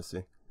still itching to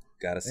see.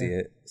 Gotta see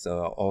it.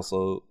 So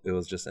also, it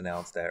was just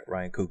announced that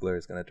Ryan Coogler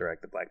is going to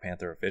direct the Black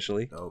Panther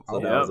officially. Oh,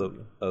 So yeah. that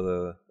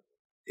was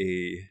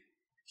a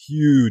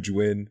huge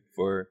win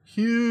for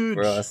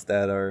us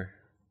that are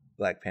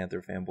Black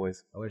Panther fanboys.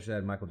 I wish I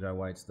had Michael Jai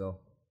White still.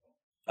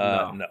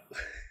 No.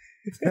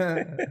 He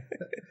would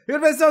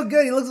have been so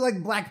good. He looks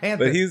like Black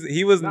Panther. But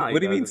he was. No, he what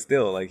do you mean doesn't.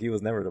 still? Like he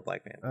was never the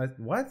Black Panther.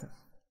 What?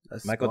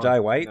 That's Michael Spawn. Jai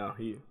White. No,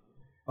 he.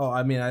 Oh,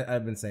 I mean,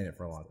 I've been saying it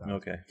for a long time.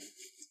 Okay,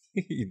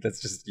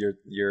 that's just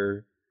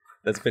your.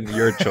 That's been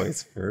your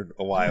choice for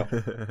a while.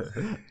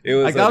 It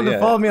was. I got him to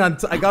follow me on.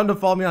 I got him to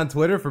follow me on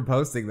Twitter for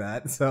posting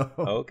that. So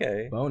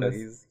Okay, Bonus.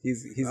 So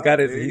he's got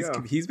his. there you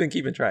go. He's been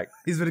keeping track.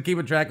 he's been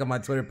keeping track of my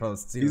Twitter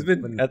posts. He's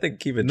been, I think,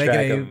 keeping making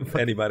track a- of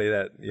anybody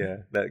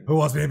that Who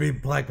wants me to be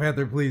Black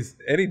Panther, please?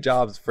 any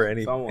jobs for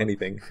Someone.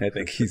 anything. I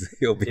think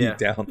he'll be Yeah.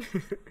 down.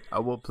 I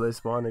will play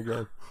Spawn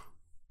again.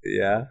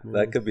 Yeah,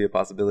 that could be a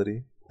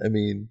possibility. I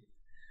mean,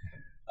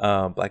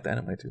 Black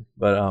Dynamite too.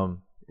 But Oh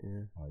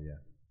yeah.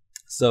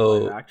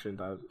 so Action,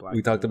 that Black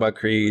we talked Panther, about they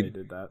Creed.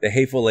 did that. The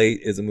Hateful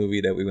Eight is a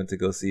movie that we went to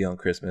go see on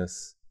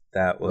Christmas.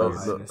 That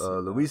was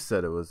Luis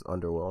said it was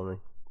underwhelming.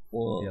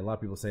 well, Yeah, a lot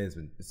of people say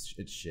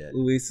it's shit.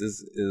 Luis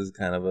is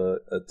kind of a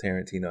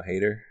Tarantino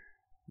hater,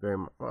 Very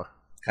much.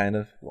 kind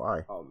of.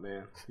 Why? Oh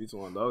man, he's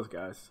one of those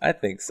guys. I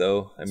think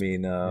so. I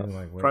mean,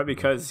 Probably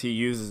because he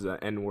uses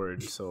the N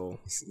word. So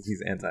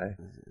he's anti.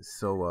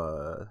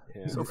 So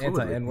Yeah. so Anti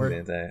fluid. N He's word.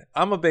 anti.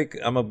 I'm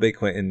a big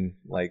Quentin,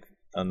 like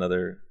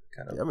another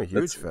kind of. Yeah, I'm a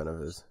huge fan of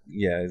his.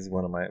 Yeah, he's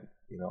one of my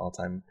all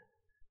time.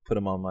 Put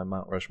him on my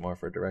Mount Rushmore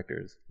for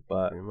directors.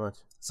 But Pretty much.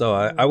 so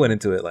I went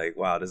into it like,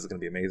 wow, this is gonna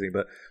be amazing.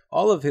 But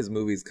all of his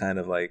movies, kind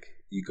of like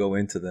you go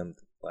into them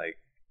like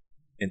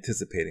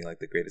anticipating like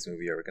the greatest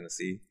movie you're ever gonna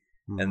see,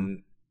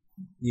 and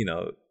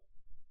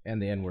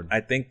And the N word.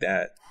 I think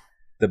that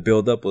the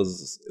buildup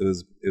was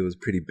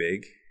pretty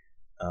big,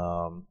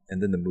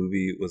 and then the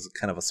movie was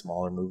kind of a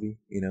smaller movie.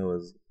 It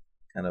was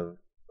kind of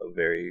a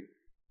very,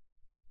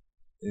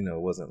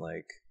 it wasn't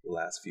like the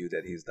last few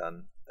that he's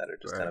done that are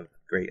just kind of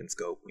great in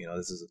scope.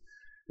 This is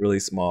really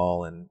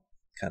small and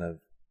kind of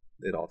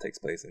it all takes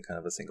place in kind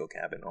of a single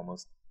cabin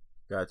almost.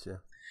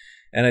 Gotcha.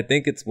 And I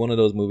think it's one of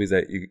those movies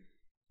that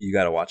you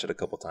got to watch it a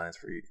couple times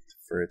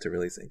for it to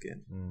really sink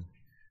in.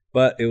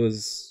 But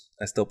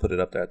I still put it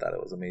up there. I thought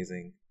it was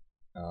amazing.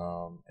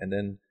 And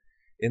then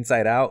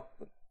Inside Out,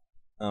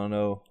 I don't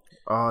know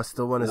Oh, I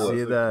still want to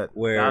see that.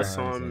 where that's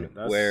on.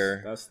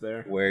 That's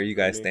there. where you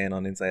guys stand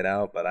on Inside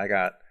Out, but I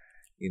got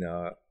Did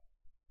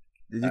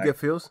you get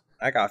feels?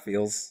 I got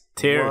feels.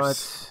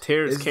 Tears.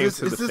 Tears came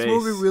to the Is this face.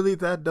 movie really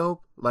that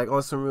dope? Like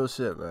on some real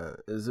shit, man.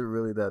 Is it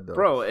really that dope?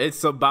 Bro,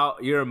 it's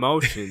about your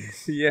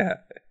emotions. Yeah.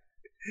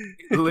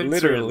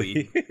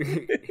 Literally.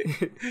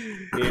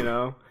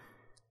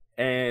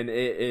 And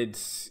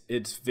it's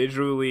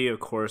visually, of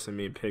course, I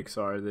mean,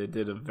 Pixar, they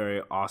did a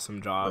very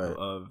awesome job Right.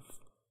 of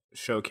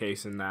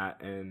showcasing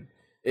that. And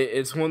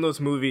it's one of those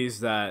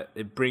movies that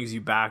it brings you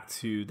back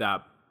to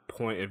that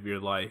point of your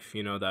life,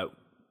 that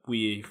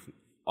we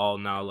all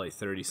now like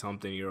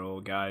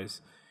 30-something-year-old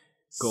guys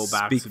go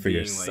back Speak to for being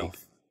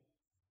yourself.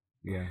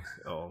 Yeah.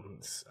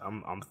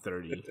 I'm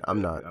 30.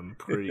 I'm not. I'm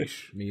pretty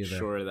Me either.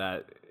 sure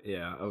that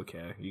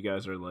okay. You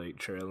guys are like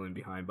trailing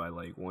behind by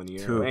like 1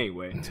 year. Two.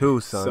 Anyway, Two,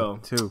 son.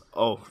 So, Two.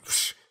 oh, I'm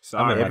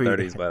sorry. in my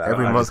 30s, but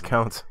every I month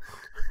counts.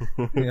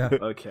 Yeah.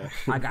 Okay.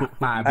 I got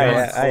 5 I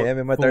months. am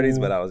in my 30s,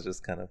 but I was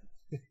just kind of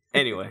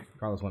Anyway,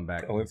 Carlos went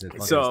back. Oh, He said,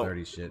 fuck so this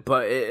 30 shit.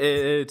 but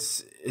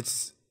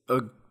it's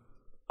a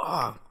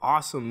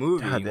awesome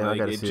movie. God damn, I like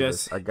gotta it see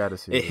just this. I gotta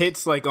see it this.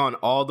 hits like on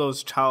all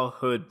those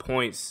childhood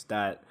points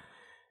that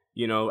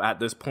at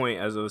this point,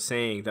 as I was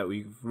saying, that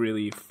we've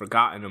really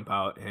forgotten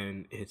about,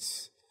 and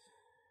it's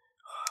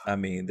I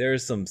mean,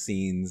 there's some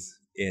scenes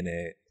in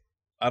it.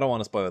 I don't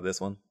want to spoil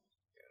this one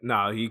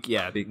neither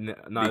do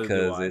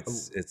because I.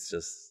 it's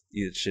just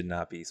it should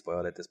not be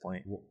spoiled at this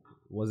point.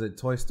 Was it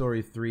Toy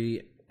Story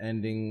 3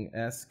 ending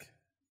esque?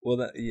 Well,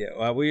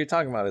 what you're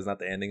talking about is not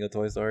the ending of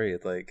Toy Story.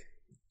 It's like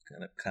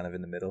kind of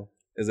in the middle.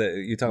 Is it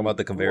you talking about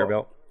the conveyor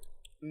belt?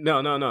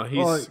 No. Well,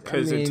 He's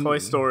because in Toy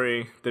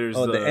Story, there's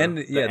Oh, the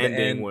end. Yeah, the ending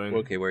end. when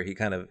Okay, where he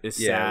kind of it's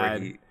yeah,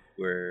 sad.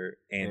 where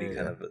Andy Yeah.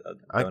 kind of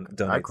I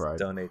donates cried.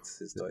 donates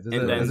his toy. Does, And it,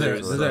 then does, it,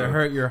 there's, does it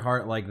hurt your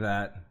heart like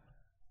that?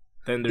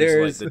 then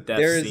there's like the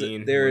death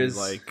scene. there when, is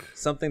like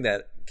something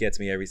that gets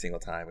me every single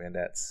time, and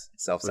that's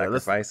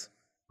self-sacrifice.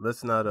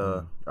 Let's not.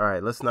 All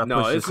right. Let's not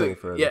no, push it's this any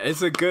further.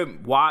 it's a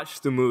good watch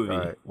the movie.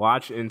 Alright.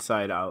 Watch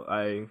Inside Out.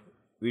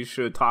 We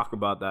should talk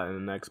about that in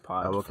the next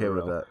pod. I'm okay for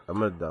with real. that. I'm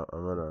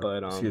gonna.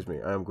 But, excuse me.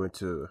 I am going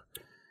to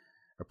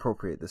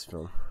appropriate this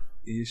film.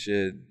 You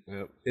should.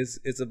 Yep.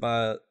 It's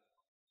about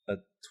a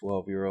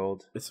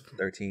 12-year-old, It's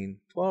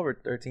 12 or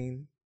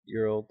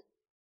 13-year-old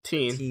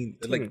teen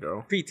like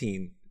girl,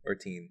 preteen or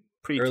teen,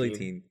 Preteen. early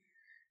teen,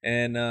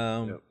 and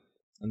and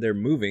they're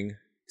moving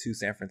to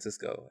San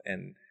Francisco,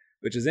 and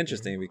which is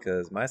interesting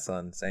because my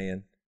son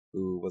Sayan,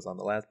 who was on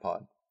the last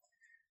pod,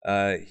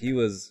 he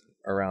was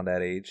around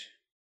that age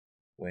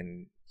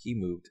when he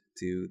moved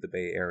to the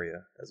Bay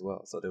Area as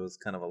well. So there was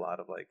kind of a lot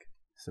of like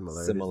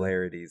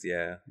similarities,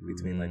 yeah,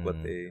 between like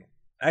what they.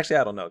 Actually,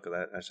 I don't know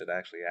because I should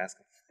actually ask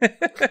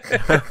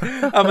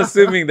him. I'm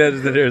assuming that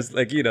there's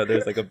like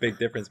there's like a big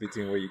difference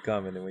between where you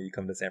come and then when you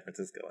come to San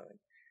Francisco. And, like,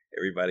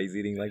 everybody's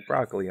eating like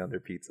broccoli on their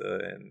pizza,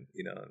 and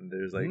and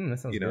there's like that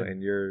sounds good.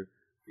 and you're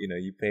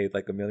you paid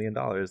like $1 million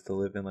to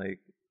live in like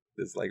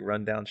this like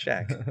rundown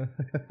shack.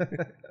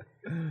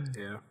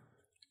 Yeah.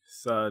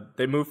 So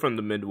they moved from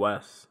the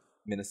Midwest,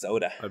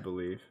 Minnesota. I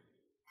believe.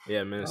 Yeah,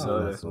 Oh,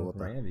 Minnesota. that's where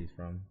Brandy's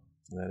from.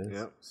 That is.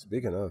 Yep.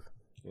 Speaking of,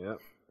 Yep.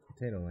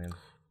 Potato Land.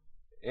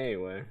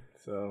 Anyway,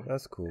 so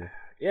that's cool.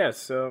 yeah,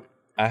 so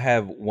I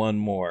have one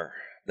more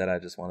that I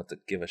just wanted to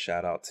give a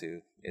shout out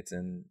to. It's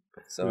in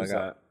who's I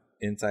got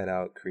Inside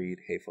Out, Creed,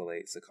 Hateful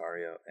Eight,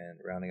 Sicario, and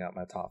rounding out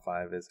my top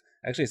 5 is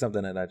actually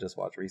something that I just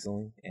watched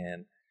recently,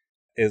 and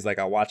is like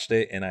I watched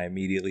it and I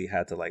immediately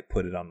had to like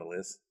put it on the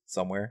list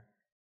somewhere.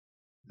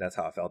 That's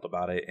how I felt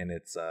about it, and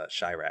it's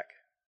Chirac.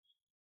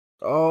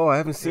 Oh, I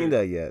haven't seen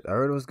that yet. I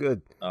heard it was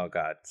good. Oh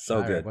God, so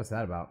All right, good, what's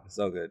that about?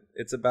 so good.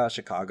 It's about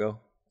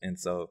Chicago, and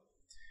so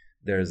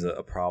there's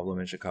a problem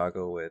in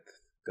Chicago with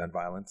gun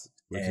violence,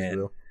 Which is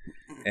real.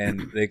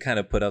 and they kind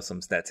of put up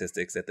some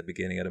statistics at the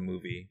beginning of the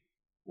movie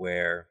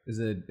where Is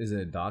it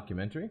a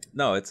documentary?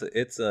 no, it's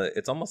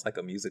almost like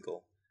a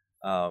musical.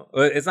 Well,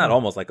 it's not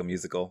almost like a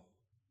musical.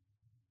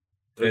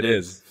 It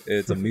is.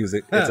 It's a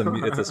music.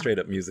 It's a straight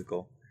up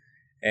musical.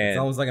 And It's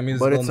almost like a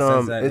musical. But in it's the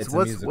sense that it's a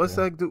what's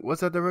musical.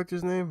 what's that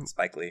director's name?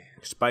 Spike Lee.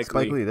 Spike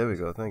Spike Lee. Lee. There we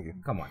go. Thank you.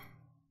 Come on.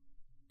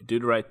 Do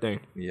the right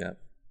thing. Yeah,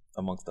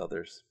 amongst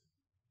others.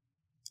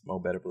 Mo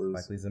Better Blues.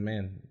 Spike Lee's a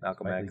man.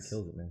 Malcolm Spike Lee X.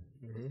 kills it,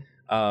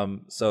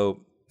 man. So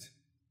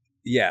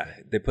yeah,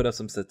 they put up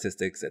some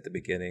statistics at the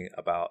beginning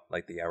about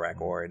like the Iraq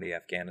War and the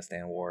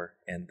Afghanistan War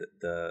and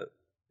the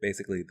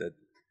basically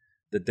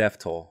the death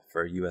toll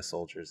for U.S.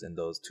 soldiers in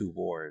those two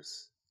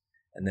wars,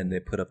 and then they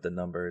put up the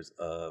numbers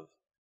of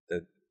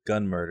the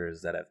gun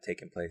murders that have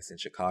taken place in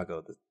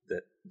Chicago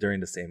that during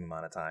the same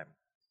amount of time,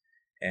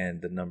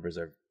 and the numbers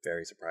are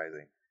very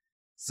surprising.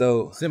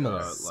 So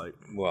Similar.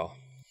 well,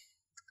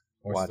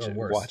 Or watch it,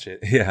 worse. watch it,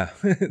 yeah.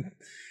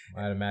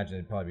 I'd imagine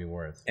it'd probably be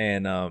worse.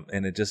 and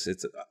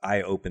it's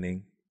eye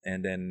opening,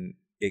 and then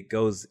it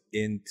goes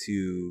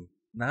into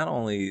not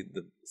only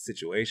the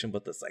situation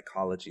but the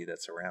psychology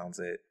that surrounds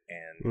it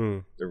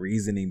and the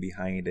reasoning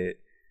behind it,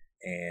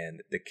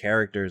 and the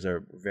characters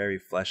are very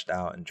fleshed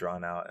out and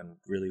drawn out and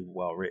really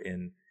well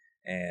written,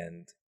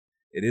 and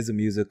it is a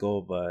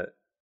musical, but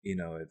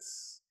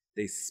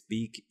they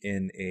speak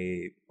in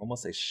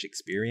almost a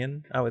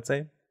Shakespearean, I would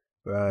say,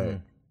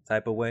 Right.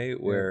 type of way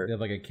where They have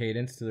like a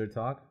cadence to their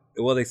talk.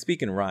 well, they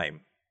speak in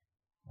rhyme,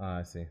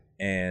 I see.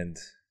 and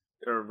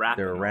They're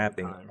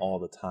rapping. all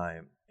the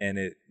time, and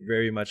it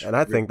very much. And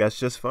I think that's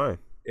just fine.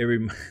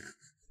 it.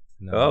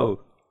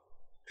 No.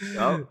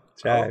 Oh,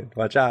 Chad,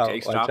 watch out!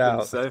 Jake's watch dropping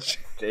out! the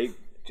cipher.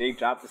 Jake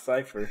dropped the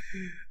cipher.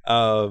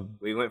 Um,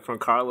 We went from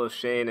Carlos,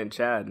 Shane, and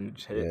Chad,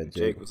 and Yeah,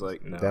 Jake was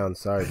like, "No, Down.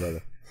 Sorry,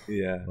 brother.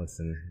 yeah,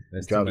 Listen,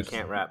 there's Drop too you much.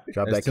 can't rap."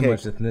 Drop There's that too cake.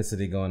 much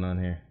ethnicity going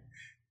on here.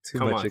 too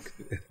Come much on.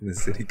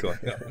 ethnicity going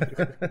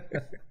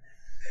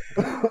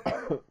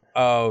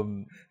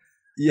on.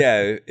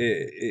 Yeah,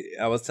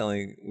 I was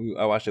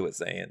I watched it with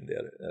Zayn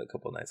a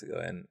couple of nights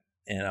ago,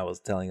 and I was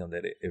telling him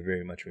that it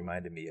very much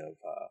reminded me of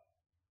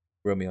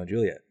Romeo and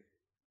Juliet.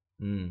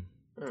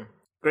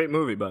 Great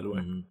movie, by the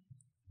way.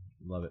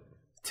 Love it.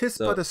 Tis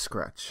So- but a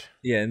scratch.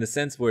 Yeah, in the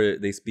sense where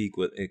they speak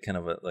with it, kind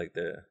of like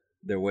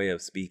their way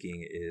of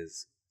speaking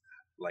is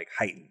like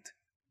heightened.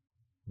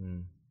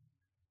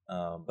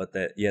 But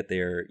that yet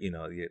they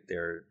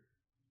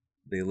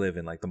live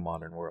in like the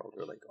modern world,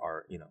 or like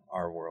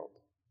our world,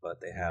 but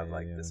they have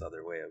this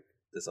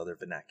other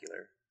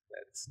vernacular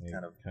that's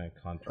kind of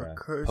contrast.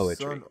 Curse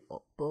poetry. on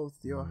both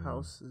your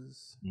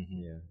houses.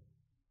 Yeah.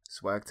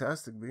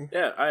 Swagtastic, B.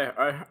 Yeah,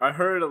 I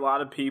heard a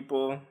lot of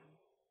people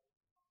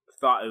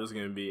thought it was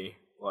gonna be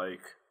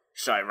like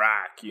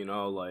Chirac,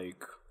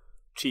 like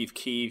Chief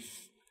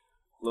Keef,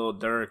 Lil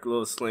Durk,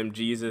 Lil Slim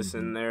Jesus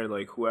in there,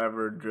 like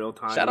whoever drill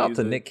time. Shout out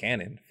to music. Nick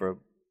Cannon for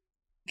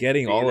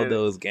getting Being all of in it.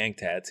 those gang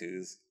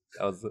tattoos.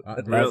 That was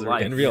real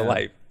life, in real yeah.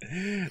 life.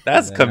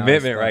 That's And then now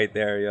commitment it's right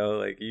there, yo.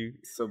 Like you,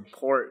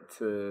 Support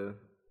to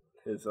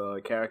his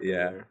character.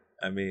 yeah. there.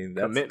 I mean,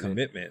 that's Commitment.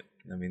 commitment.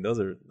 I mean,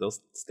 those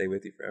stay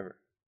with you forever.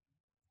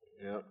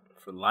 Yep,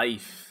 for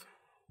life.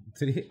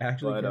 Did he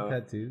actually But,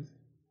 get tattoos?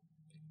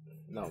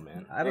 No,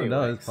 man. I don't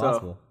know. It's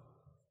possible.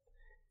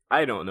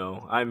 I don't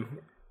know.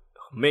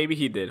 Maybe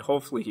he did.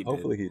 Hopefully he did.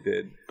 Hopefully he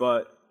did.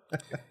 But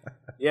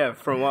yeah,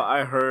 from what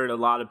I heard, a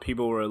lot of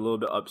people were a little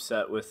bit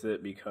upset with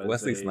it because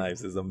Wesley they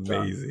Snipes is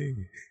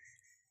amazing.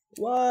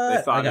 What?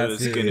 They thought I it got was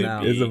serious gonna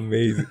now. be- It's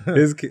amazing.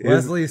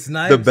 Wesley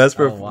Snipes. the best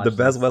I'll watch the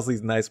best this. Wesley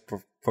Snipes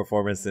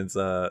performance since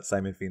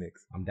Simon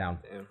Phoenix. I'm down.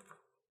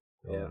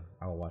 Yeah,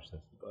 I will watch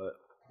this.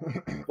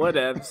 but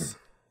whatevs.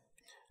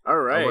 All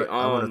right.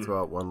 I want to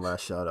throw out one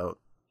last shout out.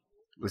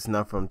 It's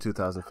not from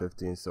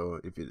 2015, so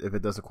if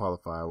it doesn't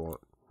qualify, I won't.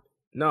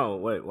 No,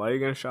 wait. Why are you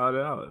gonna shout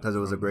it out? Because it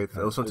was a great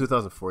film. It was from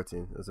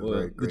 2014. It was a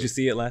very great. Did you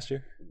see it last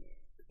year?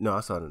 No, I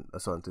saw it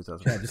in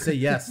 2000. Yeah, just say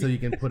yes so you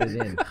can put it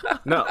in.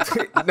 No,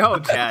 no,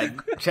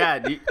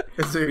 Chad.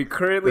 We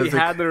currently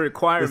had the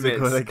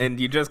requirements, and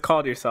you just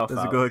called yourself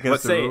out. go against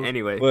Let's the say rules? it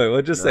anyway. Wait,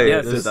 we'll just say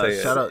Yes, it. it Just does.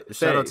 say Shout it. out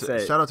Say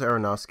it. to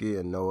Aronofsky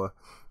and Noah,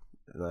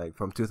 like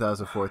from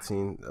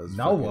 2014. That was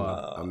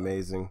Noah. fucking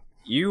amazing.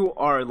 You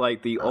are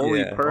like the only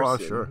Yeah.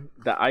 person sure.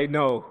 that I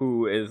know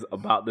who is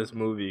about this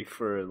movie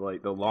for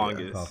like the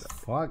longest. The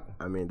fuck?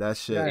 I mean, that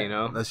shit, Yeah. You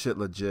know? that shit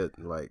legit,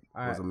 like,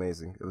 was Alright.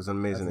 amazing. It was an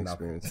amazing That's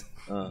enough. experience.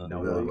 No, It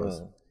really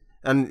was.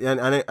 And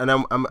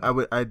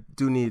I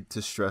do need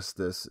to stress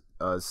this.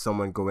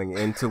 Someone going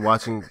into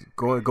watch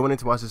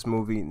this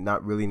movie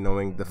not really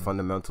knowing the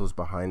fundamentals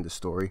behind the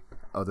story,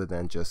 other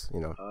than just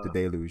the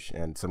deluge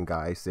and some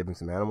guy saving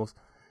some animals.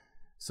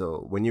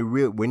 So when you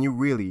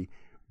really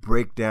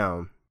break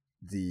down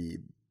the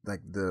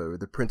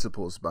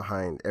principles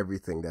behind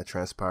everything that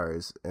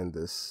transpires in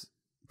this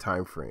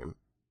time frame,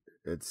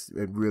 it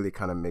really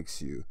kind of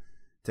makes you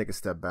take a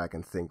step back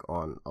and think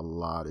on a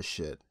lot of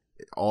shit.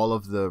 All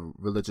of the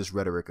religious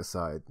rhetoric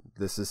aside,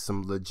 this is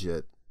some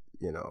legit,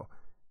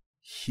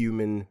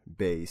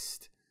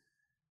 human-based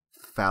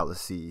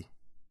fallacy,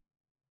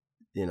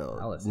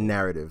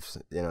 narratives.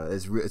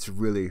 It's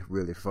really,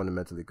 really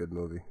fundamentally good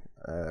movie.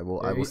 I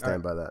will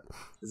stand by that.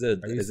 Is it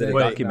a saying-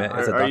 document?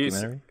 Is it a are you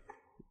documentary?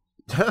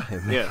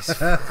 Yes.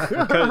 it's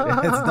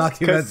a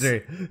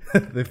documentary.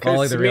 They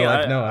follow the To real me,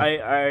 life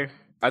Noah.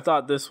 I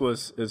thought this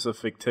is a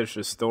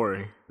fictitious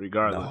story,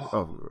 regardless.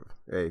 Oh,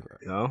 hey,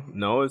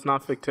 No, it's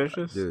not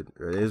fictitious. dude,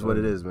 it is what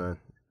it is, man.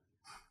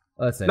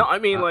 Listen. No, I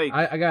mean, like-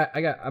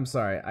 I'm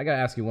sorry. I gotta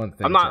ask you one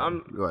thing. I'm not.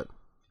 Chad. What?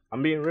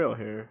 I'm being real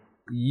here.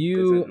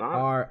 You Is it not?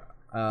 are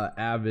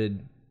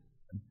avid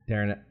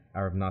Darren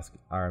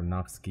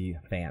Aronofsky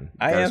fan.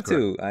 I That is am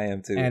too. I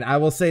am too. And I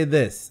will say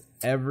this: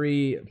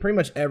 pretty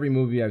much every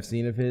movie I've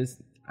seen of his,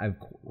 I've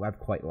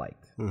quite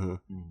liked. Mm-hmm.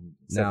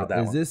 Except Now, for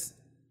that one.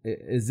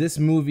 is this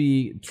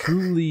movie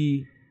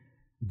truly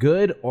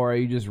good, or are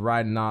you just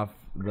riding off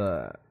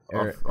the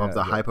Of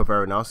the hype of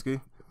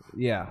Aronofsky?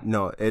 Yeah,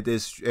 No, it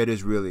is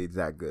really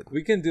that good.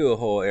 We can do a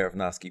whole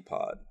Aronofsky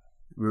pod.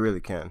 We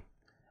really can.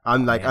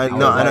 I'm like, man,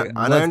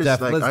 I let's understand.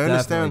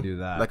 definitely do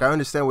that. Like, I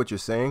understand what you're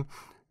saying.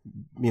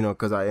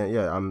 Because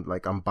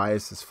I'm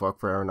biased as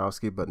fuck for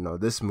Aronofsky, but no,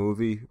 this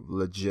movie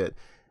legit,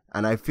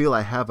 and I feel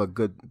I have a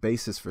good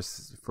basis for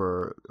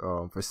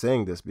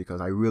saying this because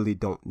I really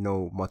don't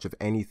know much of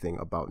anything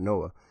about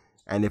Noah,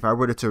 and if I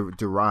were to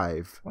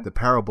derive the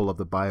parable of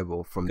the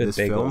Bible from Good this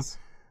bagels. film,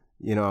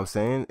 you know what I'm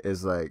saying,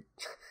 is like,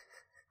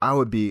 I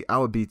would be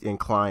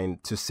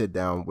inclined to sit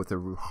down with a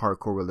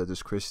hardcore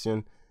religious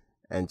Christian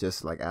and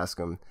just like ask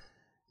him,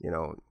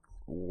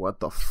 what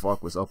the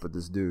fuck was up with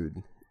this dude?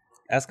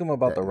 Ask him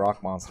about the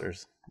rock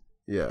monsters,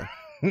 Yeah.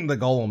 the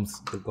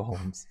golems. the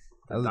golems.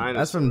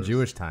 That's from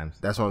Jewish times.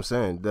 That's what I'm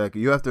saying. Like,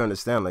 you have to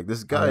understand, like,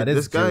 this guy, That is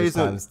this guy Jewish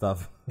time isn't,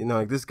 stuff.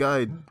 like, this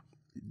guy,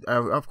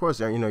 of course,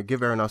 give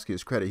Aronofsky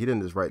his credit. He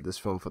didn't just write this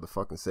film for the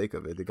fucking sake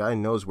of it. The guy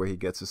knows where he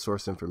gets his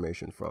source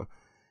information from.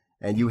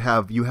 And you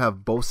have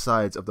both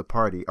sides of the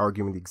party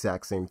arguing the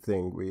exact same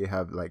thing, where you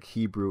have like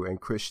Hebrew and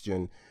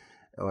Christian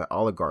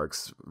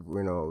oligarchs,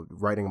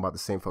 writing about the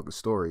same fucking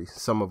story,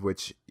 some of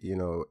which,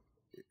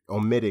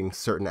 omitting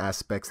certain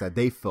aspects that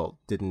they felt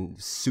didn't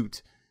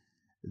suit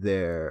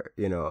their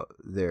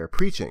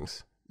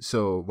preachings.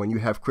 So when you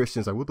have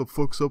Christians like, what the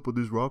fuck's up with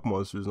these rock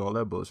monsters and all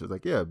that bullshit,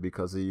 like, yeah,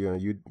 because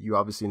you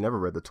obviously never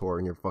read the Torah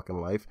in your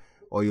fucking life,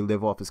 or you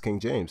live off as King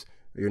James.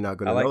 You're not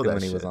gonna I liked know it that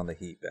when he shit. was on the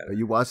Heat. Better.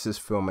 You watch this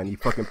film and he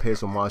fucking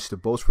pays homage to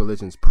both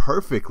religions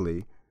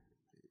perfectly.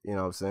 You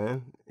know what I'm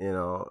saying?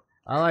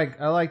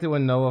 I liked it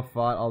when Noah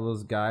fought all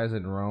those guys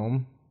in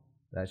Rome.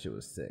 That shit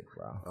was sick,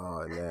 bro.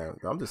 Oh man,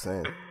 I'm just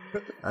saying.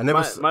 I never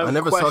My saw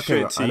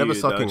question to King you,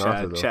 though,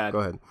 Arthur though. Chad. Go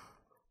ahead.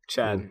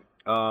 Chad.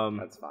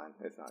 That's fine.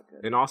 It's not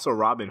good. And also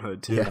Robin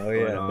Hood too. Yeah. Oh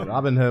yeah,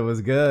 Robin Hood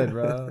was good,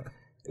 bro.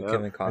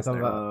 Kevin Costner.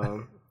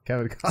 about-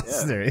 Kevin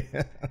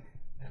Costner.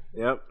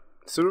 Yep.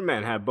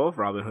 Superman had both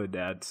Robin Hood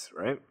dads,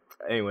 right?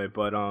 Anyway,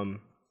 but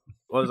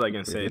what was I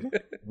gonna say?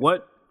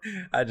 What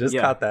I just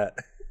Yeah. caught that.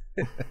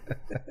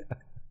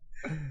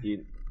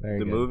 the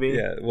good. movie?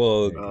 Yeah.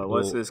 Well,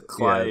 What's this?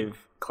 Clive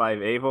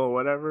Ava or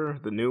whatever,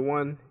 the new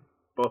one.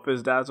 Both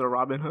his dads are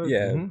Robin Hood.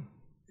 Yeah. Mm-hmm.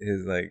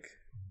 His like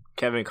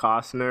Kevin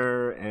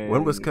Costner and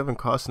When was Kevin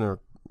Costner?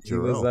 he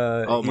was.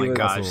 Jor-El? Oh he my was,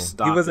 gosh!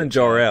 Stop He wasn't it, Chad.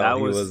 Jor-El. That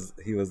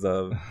He was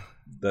the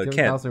Kevin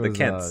Kent. Costner The was,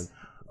 Kents.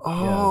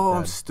 Oh,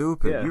 I'm Dad.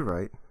 stupid. Yeah. You're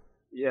right.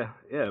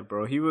 Yeah,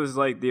 bro. He was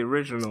like the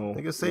original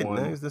Niggas say one.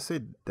 niggas say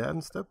dad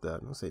and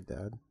stepdad. Don't say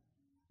dad.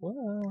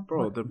 Well,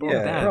 Bro, they're both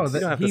yeah, dads. Bro, you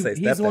don't have to say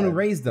he's the one who stepdad.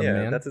 raised them, yeah,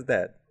 man. That's his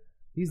dad.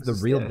 He's the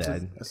real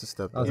dad. That's a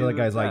stepdad. Oh, so that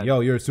guy's like, dad. yo,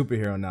 you're a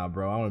superhero now,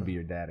 bro. I want to be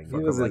your dad again. He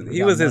got was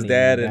his money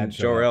dad, your and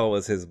showed up. Jor-El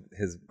was his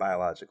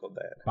biological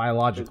dad. His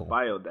Biological.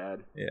 bio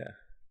dad. Yeah.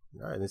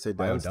 All right, they say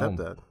dad and Biodome.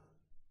 stepdad.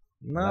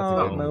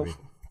 No, good no, movie.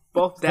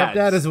 Both dads.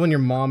 Stepdad is when your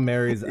mom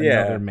marries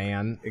Yeah. another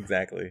man.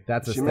 exactly.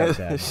 That's a She may,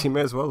 stepdad. she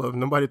may as well have.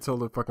 Nobody told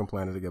the fucking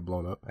planet to get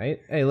blown up. Right?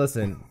 Hey,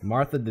 listen,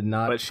 Martha did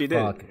not But she did.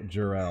 fuck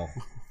Jor-El.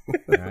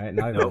 All right,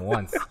 not even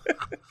once.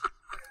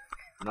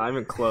 Not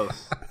even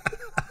close.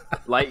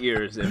 Light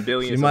years and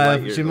billions She of might light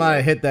have, years. she away. might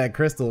have hit that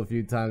crystal a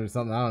few times or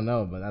something. I don't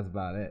know, but that's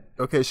about it.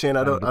 Okay, Shane,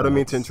 I don't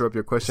mean to interrupt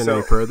your question So-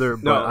 any further,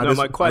 but No, I no, just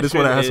my I just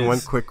want to question ask one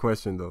is- quick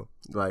question though.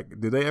 Like,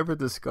 do they ever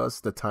discuss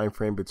the time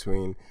frame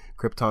between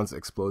Krypton's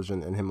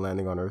explosion and him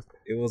landing on Earth?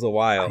 It was a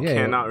while. Yeah,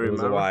 Cannot it was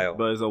remember. a while.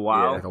 But it's a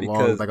while. Like a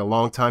Because-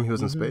 long time he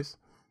was in space.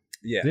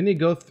 Yeah. Didn't he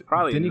go?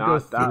 Probably didn't he go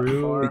not that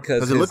through? far.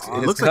 Because Because his, it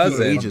his looks like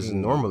cousin, he ages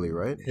normally,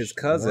 right? his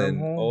cousin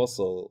Wormhole?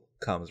 also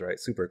comes, right?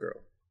 Supergirl.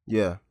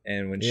 Yeah.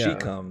 And when Yeah. she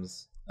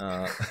comes,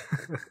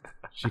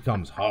 She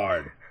comes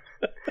hard.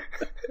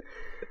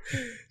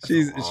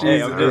 she's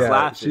Hey, I'm just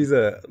laughing. she's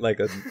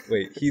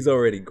wait, he's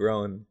already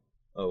grown.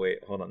 Oh wait,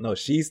 hold on. No,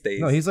 she stays.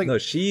 No,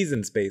 she's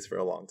in space for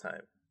a long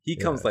time. He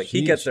Yeah, comes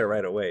he gets there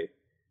right away.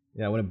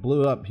 Yeah, when it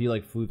blew up, he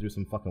like flew through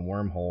some fucking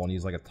wormhole, and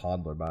he's like a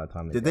toddler by the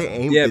time. Did they got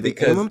him. aim? Yeah, did they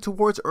because- aim him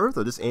towards Earth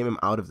or just aim him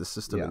out of the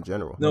system Yeah. in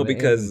general? No, they aimed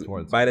because him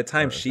towards by the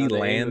time Earth. she No, they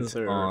aimed lands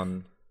him to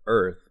on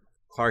Earth,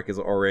 Clark is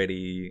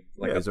already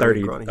like Yeah, a he's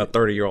already 30 grown. a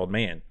 30-year-old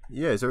man.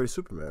 Yeah, he's already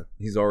Superman.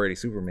 He's already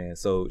Superman.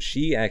 So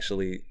she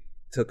actually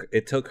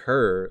took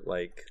her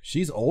like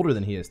She's older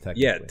than he is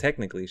technically. yeah,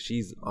 technically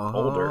she's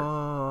older.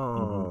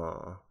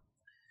 Oh,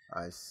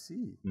 I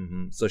see.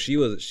 So she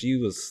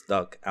was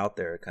stuck out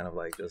there, kind of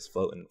like just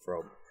floating for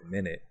a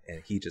minute,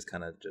 and he just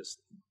kind of just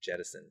got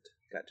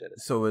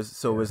jettisoned. So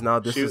is now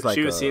this she, is like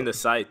she was a- seeing the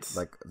sights.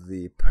 like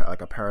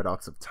like a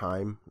paradox of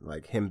time,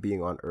 like him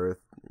being on Earth,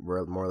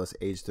 where more or less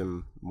aged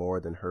him more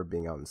than her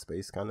being out in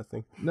space, kind of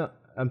thing. No,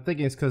 I'm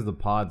thinking it's because the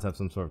pods have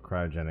some sort of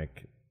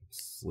cryogenic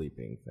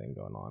sleeping thing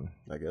going on.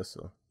 I guess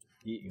so.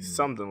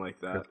 Something like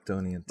that.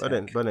 Kryptonian But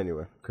tech. but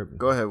anyway, Krypton.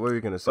 go ahead. What were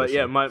you gonna say? But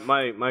yeah,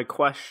 Sean? my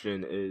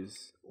question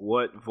is,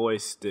 what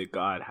voice did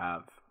God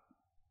have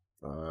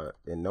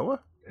in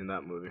Noah, in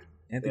that movie?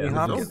 Anthony Yeah,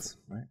 Hopkins,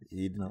 right?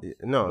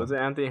 no, Was it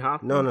Anthony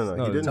Hopkins? no, No,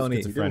 he didn't. Tony.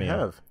 He didn't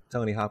have.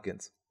 Tony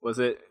Hopkins. Was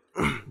it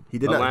He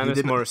did not. He Alanis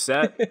did not,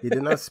 Morissette? he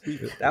did not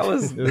speak. That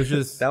was It was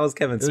just that was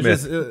Kevin it was Smith.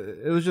 just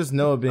it was just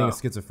Noah being Oh.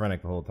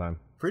 schizophrenic the whole time.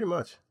 Pretty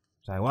much.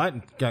 It's like,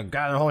 what?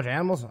 Got a whole bunch of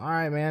animals? All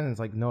right, man. And it's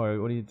like, no,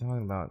 what are you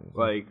talking about? It's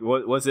Like,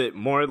 what was it?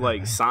 More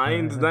like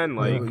signs then?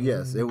 Like,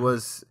 Yes, it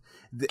was.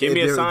 Give me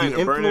a sign,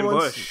 a burning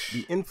influence- bush.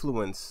 The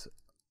influence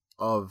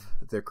of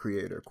their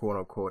creator, quote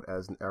unquote,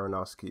 as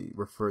Aronofsky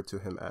referred to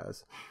him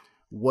as,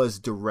 was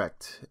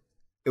direct.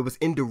 It was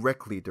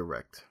indirectly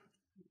direct.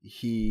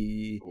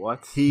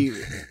 What?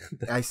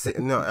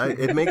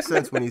 It makes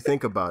sense when you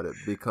think about it,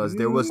 because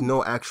there was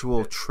no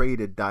actual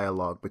traded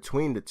dialogue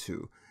between the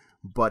two,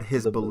 but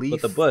his belief.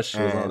 But the bush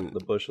was on and-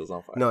 the bush was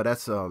on fire. No,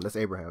 that's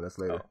Abraham. That's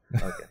later.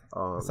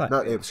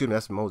 Okay. Excuse me,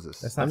 that's Moses.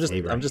 That's I'm not just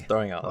Abraham. I'm just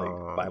throwing out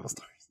like Bible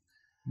stories.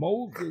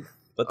 Moses.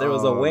 But there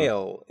was a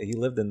whale. He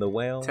lived in the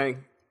whale. Tank.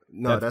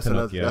 No, That's that's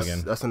another. Pinocchio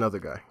again. That's another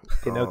guy.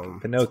 Pinocchio.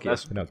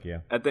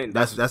 Pinocchio. I think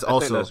That's I think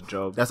also that's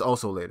Job. That's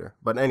also later.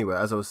 But anyway,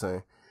 as I was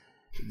saying,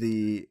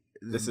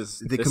 This is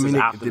the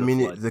after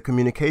the flood. the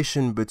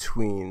communication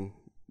between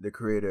the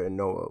creator and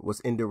Noah was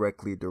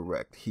indirectly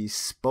direct. He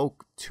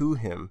spoke to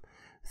him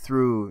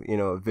through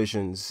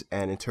visions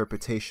and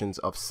interpretations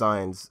of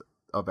signs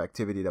of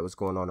activity that was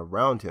going on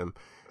around him,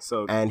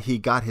 So and he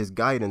got his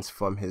guidance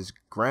from his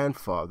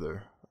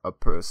grandfather,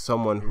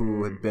 someone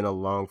who had been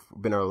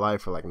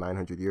alive for like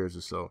 900 years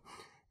or so,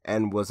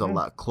 and was a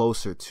lot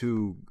closer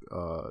to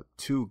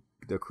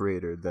the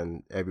creator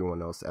than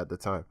everyone else at the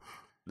time.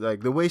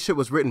 Like the way shit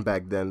was written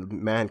back then,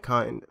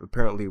 mankind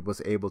apparently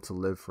was able to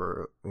live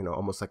for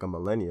almost like a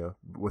millennia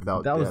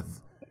without That was-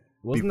 death.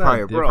 Wasn't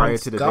prior- that different? prior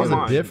to the That was Come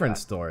a on. different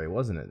story,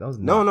 wasn't it? That was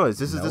No, not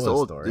this is just Noah's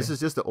old. story. This is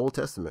just the Old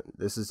Testament.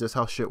 This is just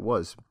how shit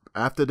was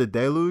after the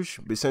deluge.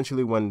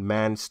 Essentially, when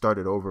man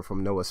started over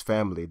from Noah's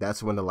family,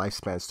 that's when the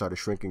lifespan started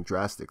shrinking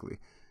drastically.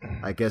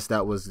 I guess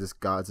that was just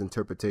God's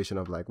interpretation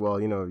of like, well,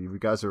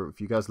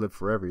 if you guys live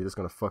forever, you're just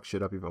gonna fuck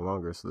shit up even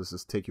longer. So let's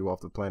just take you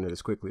off the planet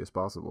as quickly as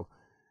possible.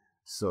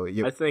 So I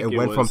think it it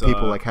went was, from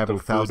people like the having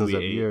food thousands we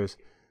of ate. years.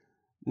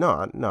 No,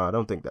 I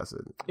don't think that's it.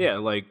 yeah,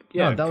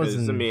 that was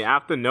because I in- mean,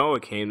 after Noah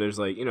came, there's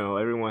like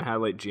everyone had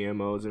like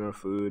GMOs in their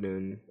food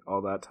and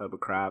all that type of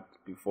crap.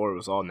 Before it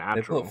was all They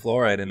natural. put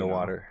fluoride in the you know.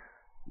 water.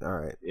 All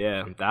right.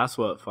 Yeah, that's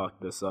what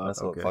fucked this up.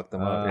 That's what Okay. fucked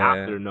them up.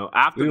 After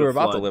we the were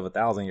about to flood. live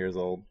 1,000 years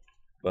old,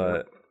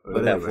 but But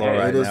with that anyway,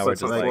 fluoride, it is now we're like just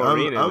some like,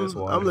 chlorine in this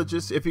water. I'm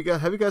legit. Have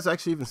you guys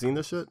actually even seen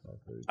this shit?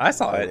 I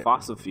saw it.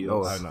 Fossil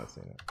fuels. I've not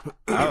seen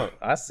it.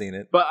 I've seen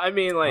it. But I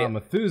mean, like,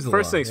 Methuselah,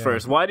 first things yeah.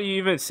 first. Why do you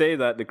even say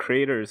that the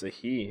creator is a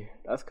he?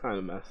 That's kind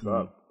of messed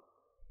up.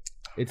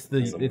 It's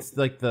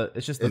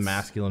it's just the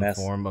masculine Mas-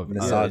 form of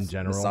misog- in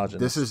general.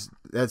 misogynist.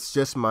 That's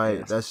just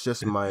my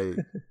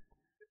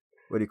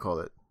what do you call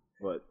it?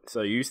 But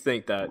so you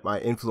think that My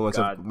influence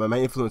God. of my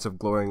influence of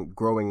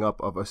growing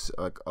up of us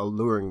like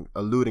alluding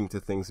to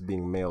things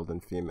being male than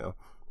female.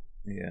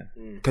 Yeah.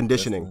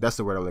 Conditioning. That's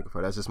the word I'm looking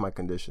for. That's just my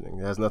conditioning.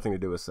 It has nothing to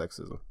do with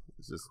sexism.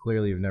 It's just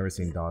Clearly, you've never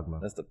seen Dogma.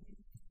 That's the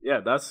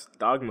that's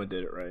Dogma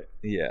did it right.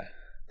 yeah.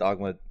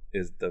 Dogma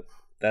is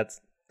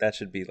that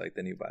should be like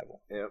the new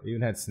Bible. Yep. It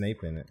even had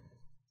Snape in it.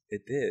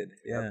 It did.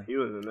 Yeah. He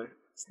was in there.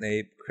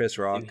 Snape, Chris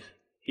Rock.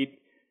 He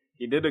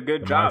He did a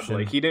good The job. Martian.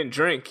 Like, he didn't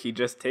drink. He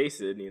just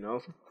tasted,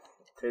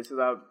 Tasted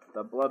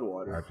that blood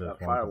water, I just that want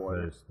fire to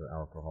water. taste the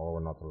alcohol.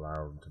 We're not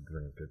allowed to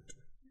drink it.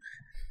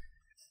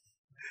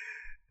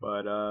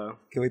 But,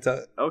 Can we talk?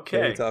 okay.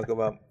 Can we talk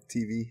about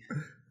TV?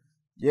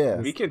 Yeah.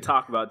 We can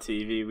talk about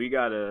TV. We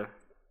gotta...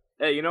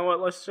 Hey, you know what?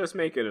 Let's just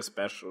make it a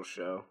special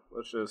show.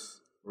 Let's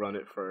just run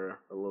it for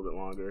a little bit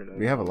longer.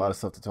 We have a lot of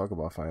stuff to talk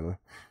about finally.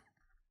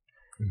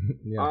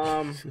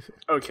 Yeah.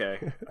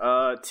 Okay.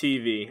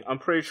 TV. I'm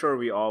pretty sure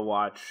we all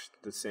watch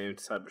the same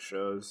type of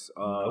shows.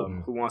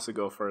 Who wants to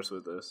go first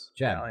with this?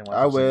 Chad.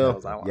 I will.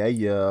 Yeah.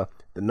 Yeah.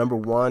 The number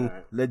one,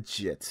 Alright.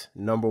 legit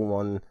number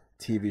one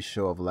TV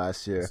show of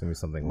last year. Send me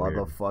something weird.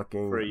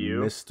 Motherfucking For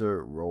you?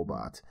 Mr.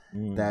 Robot.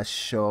 That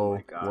show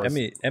God. was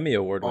Emmy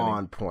award winning.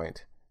 on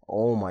point.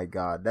 Oh my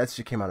god, that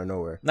shit came out of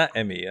nowhere. Not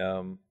Emmy.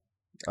 Golden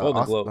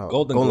Os- Globe. no,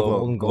 Golden Golden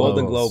Globe. Globe.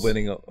 Golden Globes. Globe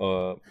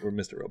winning.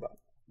 Mr. Robot.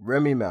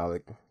 Remy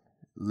Malik,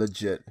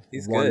 legit.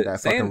 He's won good. that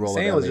fucking Sam, role.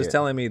 Sam of was just Elliot.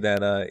 telling me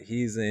that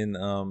he's in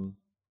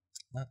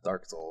not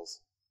Dark Souls.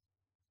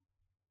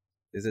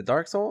 Is it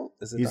Dark Soul?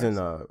 Is it He's Dark in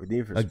Soul?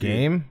 Need for A Speed.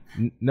 game?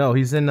 No,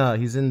 he's in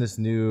this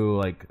new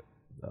like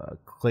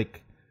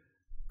click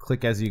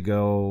as you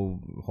go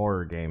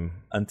horror game.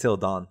 Until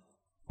Dawn.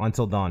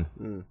 Until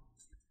Dawn.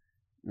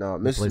 No,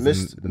 plays the main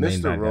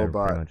Mr. bad guy, pretty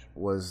Robot much.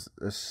 was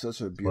such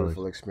a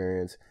beautiful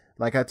experience.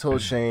 Like I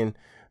told Shane,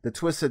 the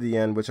twist at the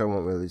end, which I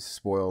won't really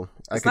spoil.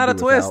 It's not a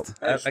twist.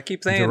 I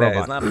keep saying that. robot.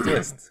 It's not a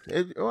twist.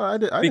 I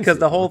didn't Because see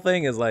the it. whole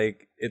thing is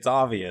like, it's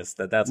obvious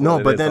that that's No,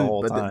 what it but is then, the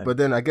whole but, time. then, but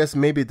then I guess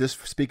maybe this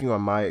speaking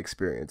on my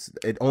experience,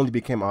 it only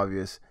became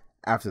obvious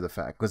after the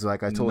fact. Because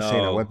like I told Shane,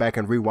 I No. went back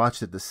and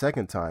rewatched it the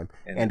second time,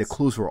 And and the it's-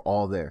 clues were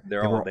all there.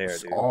 They're They all were there,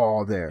 dude.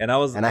 all there. And I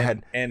was, and I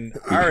had and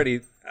I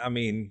already, I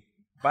mean,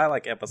 by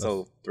like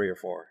episode 3 or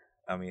 4,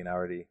 I mean, I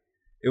already,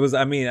 it was,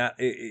 I mean,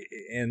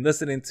 and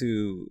listening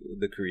to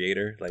the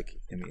creator, like,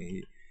 I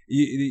mean,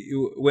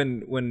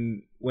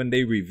 when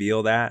they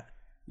reveal that,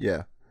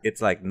 yeah.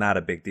 it's like not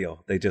a big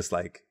deal. They just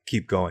like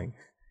keep going,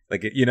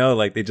 like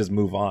like they just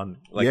move on,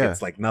 like Yeah.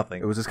 it's like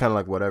nothing. It was just kind of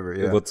like whatever.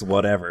 Yeah. It's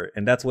whatever,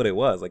 and that's what it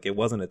was. Like it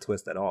wasn't a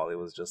twist at all. It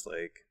was just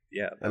like,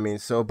 yeah. I mean,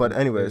 so but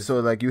anyway, so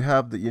like you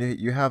have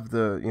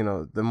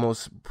the the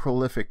most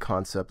prolific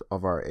concept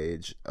of our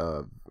age,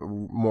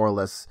 more or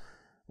less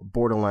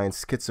borderline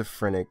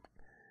schizophrenic,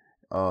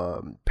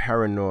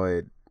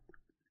 paranoid,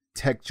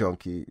 tech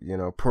junkie,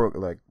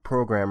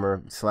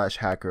 programmer /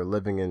 hacker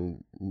living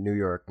in New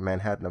York,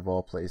 Manhattan of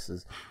all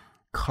places,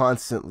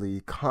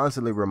 constantly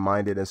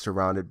reminded and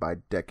surrounded by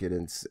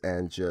decadence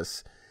and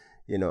just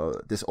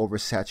this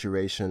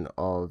oversaturation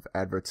of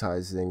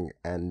advertising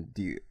and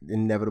the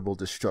inevitable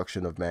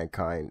destruction of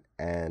mankind.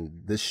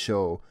 And this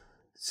show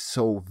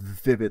so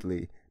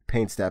vividly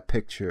paints that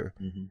picture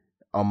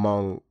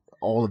among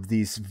all of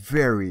these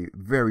very,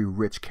 very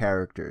rich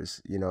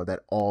characters, that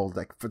all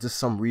like for just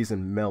some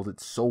reason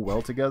melded so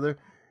well together.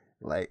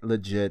 Like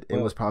legit, it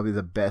was probably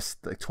the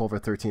best 12 or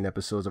 13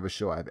 episodes of a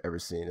show I've ever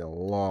seen in a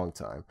long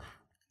time.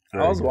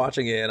 I was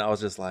watching it and I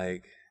was just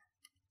like,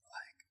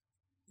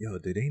 yo,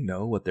 do they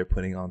know what they're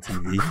putting on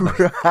TV?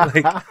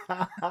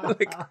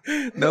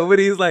 like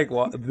nobody's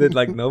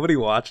nobody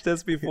watched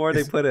this before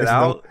they put it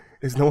out.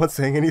 Is no one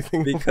saying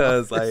anything?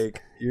 Because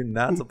like you're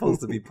not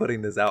supposed to be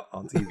putting this out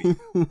on TV.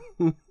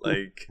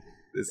 Like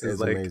this is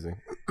It's like amazing.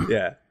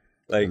 Yeah.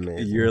 Like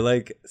Amazing. you're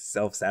like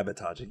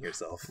self-sabotaging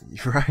yourself.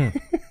 Right.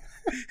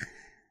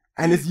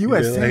 And it's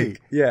USA.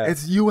 like, yeah.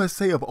 It's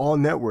USA of all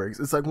networks.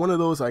 It's like one of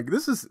those like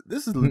this is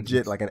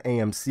legit like an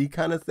AMC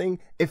kind of thing,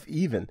 if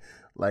even.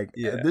 Like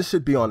this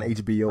should be on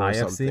HBO or IFC?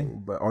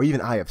 something, or even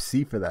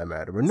IFC for that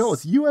matter. But no,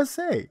 it's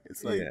USA.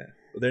 It's like Yeah.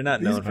 They're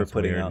not known for That's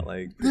putting weird. out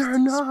like They're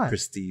not.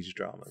 prestige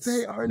dramas.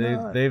 they are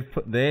not.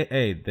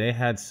 They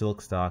had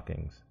silk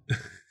stockings.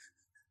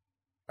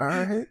 All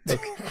right.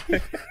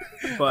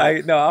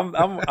 But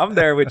I'm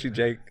there with you,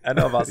 Jake. I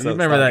know about You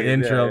remember that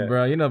self-stockings. intro, Yeah, yeah.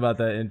 bro? You know about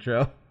that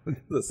intro?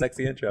 The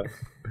sexy intro.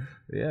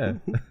 Yeah,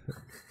 Nah,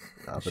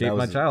 but shaped that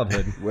my was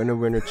childhood.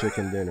 Winner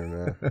chicken dinner,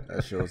 man.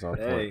 That show's on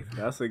hey, point.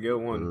 that's a good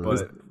one.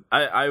 But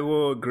I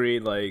will agree,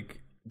 like,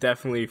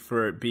 definitely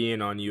for it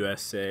being on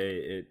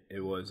USA,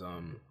 it was,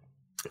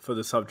 for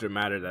the subject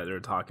matter that they're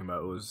talking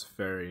about, it was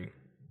very,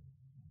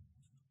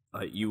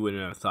 like, you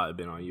wouldn't have thought it'd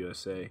been on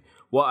USA.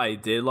 What I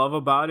did love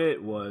about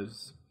it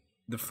was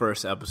the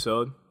first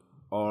episode,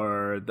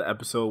 or the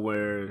episode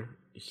where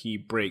he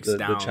breaks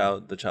down.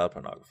 The child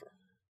pornographer.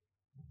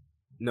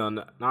 No,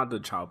 not the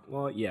child.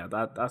 Well, yeah,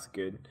 that's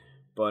good,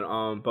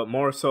 but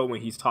more so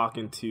when he's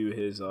talking to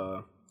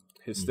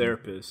his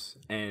therapist,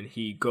 and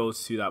he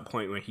goes to that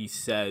point where he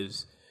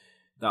says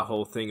that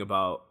whole thing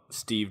about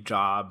Steve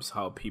Jobs,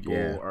 how people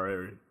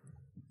are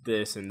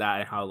this and that,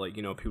 and how like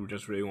people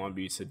just really want to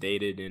be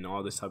sedated and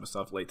all this type of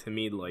stuff. Like to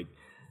me, like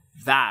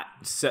that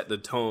set the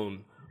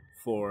tone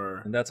for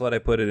And that's why I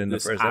put it in the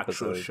this first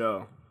actual episode.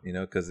 show.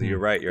 Because you're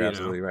right. You're You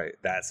absolutely right.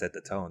 That set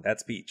the tone. That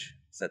speech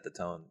set the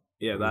tone.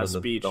 Yeah, that For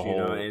speech, the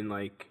whole, and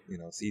like.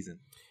 season.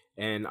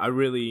 And I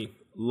really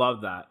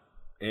love that.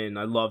 And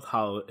I loved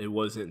how it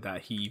wasn't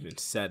that he even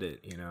said it,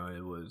 it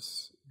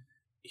was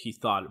he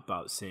thought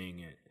about saying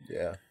it,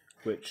 Yeah.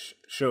 which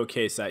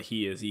showcased that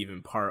he is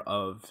even part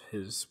of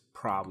his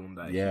problem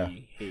that Yeah.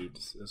 he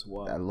hates as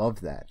well. I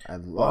love that. I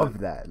love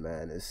that,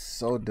 man. It's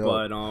so dope.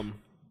 But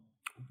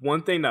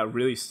one thing that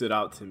really stood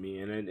out to me,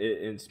 and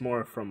it's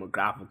more from a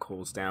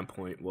graphical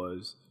standpoint,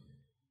 was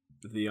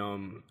the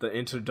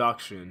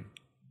introduction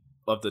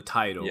of the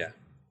title. Yeah.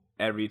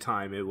 Every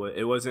time it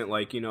wasn't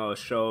like, a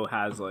show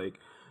has like,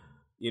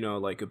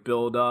 like a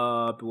build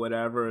up,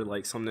 whatever,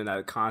 like something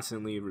that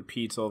constantly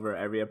repeats over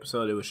every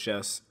episode. It was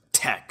just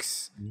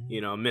text,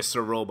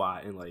 Mr.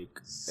 Robot, and like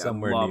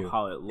Somewhere I love new.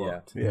 how it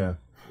looked. Yeah.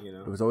 You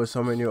know, It was always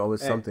something new,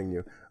 always something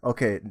new.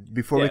 Okay,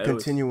 before Yeah, we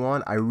continue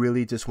on, I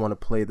really just want to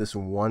play this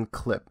one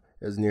clip.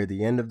 It was near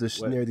the end of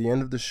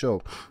the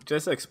show.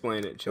 just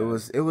explain it, Chad.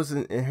 It was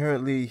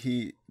inherently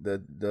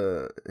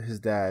his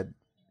dad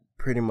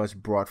pretty much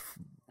brought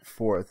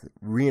forth,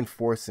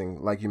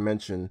 reinforcing, like you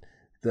mentioned,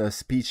 the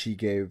speech he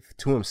gave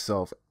to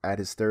himself at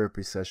his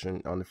therapy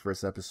session on the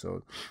first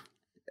episode.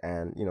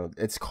 And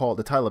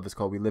the title of it's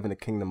called "We Live in a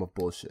Kingdom of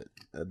Bullshit."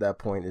 At that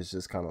point, it's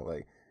just kind of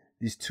like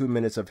these 2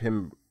 minutes of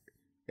him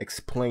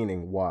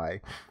explaining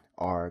why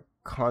our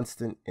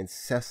constant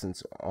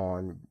insistence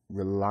on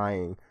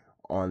relying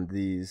on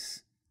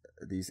these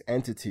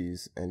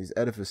entities and these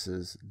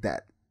edifices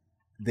that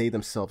they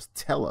themselves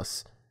tell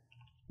us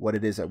what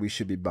it is that we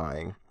should be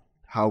buying,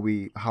 how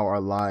our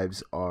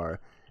lives are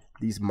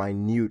these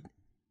minute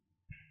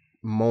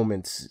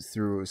moments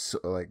through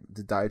like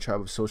the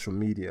diatribe of social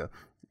media,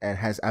 and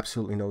has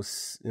absolutely no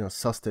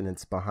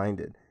sustenance behind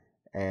it.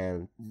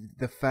 And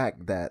the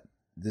fact that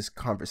this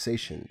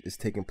conversation is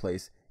taking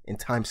place in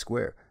Times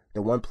Square,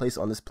 the one place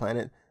on this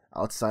planet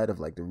outside of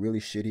like the really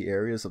shitty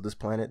areas of this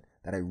planet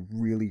that I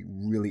really,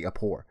 really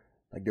abhor.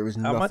 Like there is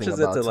nothing. How much is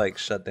about it to like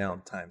shut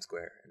down Times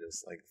Square and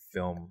just like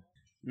film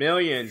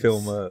Millions.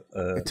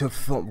 to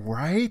film,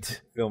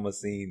 right? film a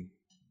scene?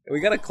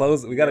 We gotta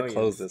close. We gotta Millions.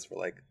 close this for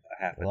like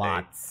a half a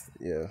Lots.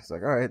 Yeah, it's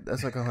like, all right,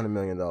 that's like $100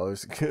 million,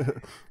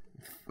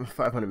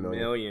 $500 million.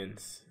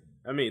 Millions.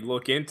 I mean,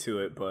 look into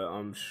it, but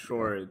I'm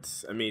sure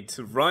it's. I mean,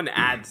 to run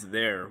ads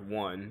there,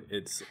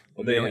 it's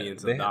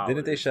millions of dollars.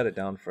 Didn't they shut it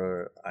down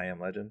for I Am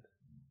Legend?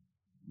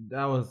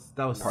 That was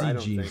I don't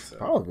CG. think so.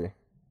 Probably.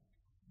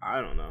 I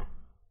don't know.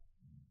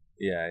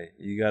 Yeah,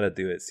 you gotta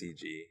do it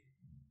CG.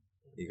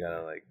 You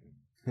gotta like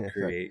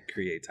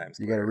create Times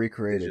Square. You got to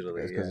recreate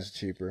digitally, it because yeah. it's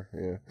cheaper.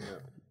 Yeah.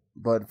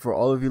 But for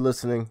all of you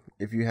listening,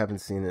 if you haven't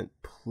seen it,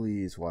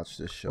 please watch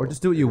this show. Or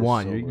just do what you It is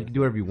want. so You worth can do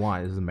whatever you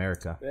want. This is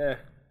America. Yeah, it.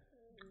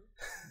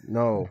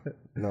 No.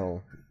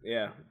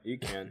 yeah, you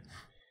can.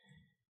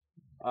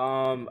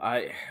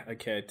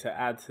 To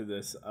add to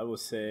this, I will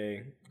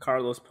say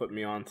Carlos put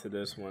me onto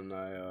this when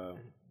I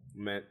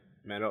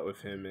met up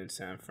with him in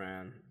San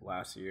Fran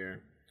last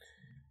year.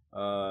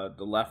 The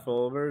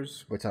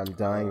Leftovers. Which I'm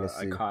dying to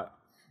see. I caught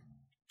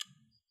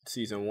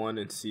season 1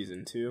 and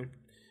season 2.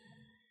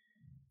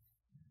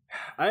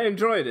 I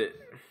enjoyed it,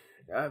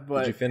 but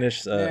Did you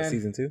finish man,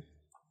 season 2?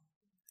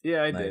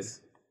 Yeah, I Nice.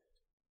 did.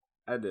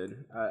 I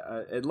did.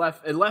 It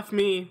left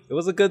me. It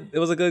was a good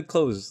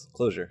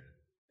closure.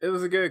 It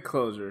was a good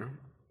closure,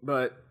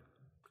 but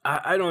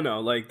I don't know.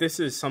 Like, this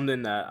is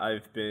something that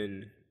I've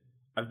been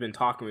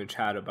talking with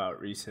Chad about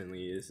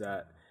recently. Is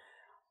that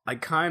I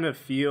kind of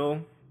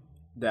feel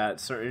that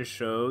certain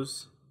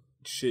shows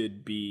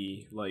should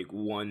be like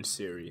one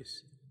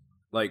series,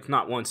 like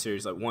not one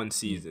series, like one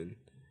season,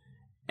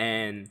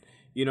 and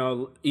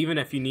even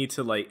if you need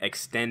to like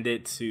extend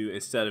it to,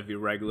 instead of your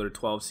regular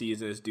 12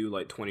 seasons, do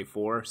like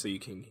 24, so you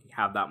can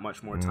have that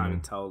much more time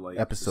to tell like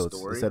Episodes. the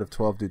story. Instead of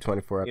 12, do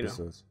 24 You know.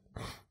 episodes.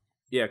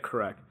 Yeah,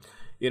 correct.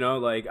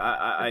 Like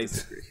I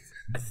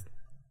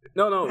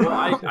no. Well,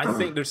 I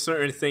think there's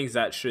certain things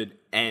that should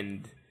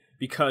end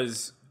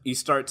because you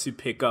start to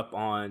pick up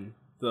on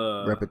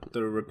the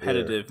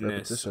repetitiveness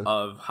repetition.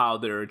 of how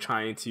they're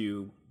trying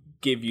to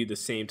give you the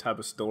same type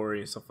of story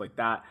and stuff like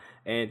that.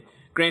 And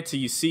granted,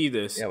 you see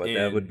this. Yeah, but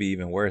that would be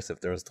even worse if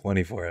there was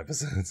 24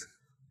 episodes.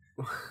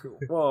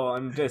 Well,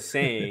 I'm just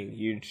saying,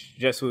 you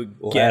just would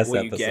get Last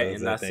what you episodes, get,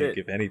 and that's I think,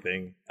 it. if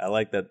anything. I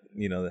like that,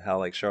 how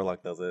like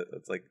Sherlock does it.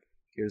 It's like,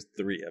 here's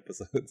 3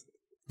 episodes.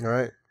 All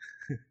right.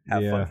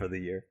 Have Yeah. fun for the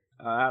year.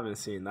 I haven't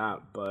seen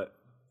that, but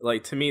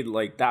like to me,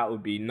 like that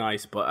would be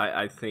nice. But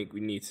I think we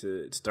need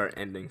to start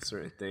ending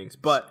certain things.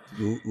 But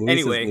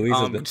anyway, Luis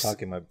has been just-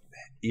 talking my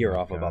ear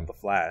off about The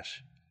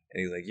Flash.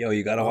 And he's like, yo,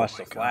 you gotta watch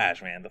The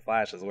Flash, man. The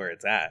Flash is where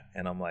it's at.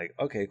 And I'm like,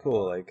 okay,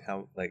 cool. Like,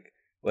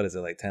 what is it,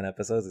 like 10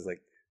 episodes? He's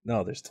like,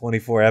 no, there's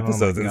 24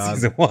 episodes in God.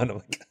 season 1. I'm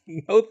like,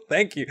 no,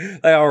 thank you.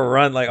 Like, I'll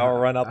run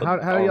out the,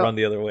 I'll run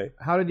the other way.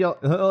 How did y'all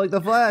like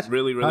the Flash?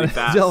 Really, How did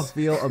fast. y'all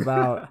feel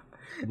about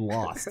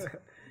Lost?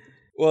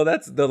 Well,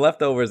 that's the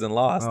Leftovers and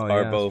Lost Oh, are yeah,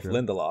 that's both true.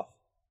 Lindelof.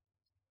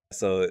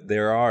 So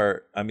there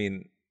are,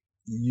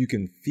 you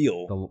can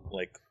feel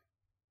like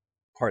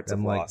parts of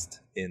Them, like- Lost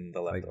in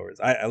the like- Leftovers.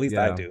 At least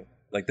I yeah. do.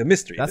 Like the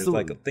mystery. That's There's the-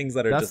 like things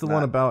that are that's just the not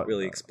one about-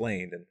 really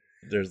explained. And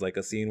there's like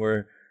a scene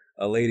where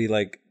a lady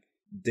like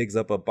digs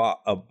up a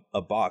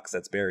box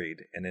that's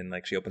buried, and then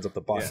like she opens up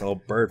the box and a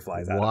little bird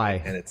flies out. Why?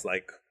 Of it, and it's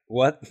like,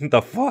 what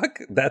the fuck?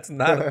 That's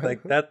not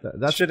like that.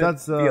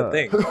 Shouldn't be a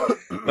thing.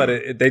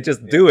 But they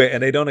just do it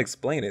and they don't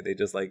explain it. They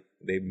just like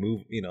they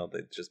move.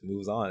 That just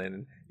moves on,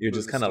 and you're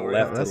just kind of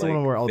left That's to the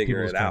one where all figure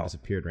people it just kind of out.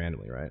 disappeared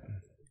randomly, right?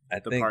 I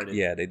think Departed.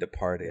 yeah, they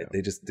departed.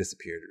 They just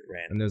disappeared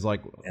randomly. And there's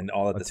like And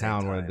all at a the same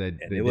town time. where they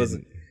and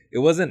it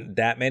wasn't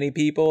that many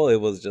people. It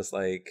was just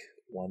like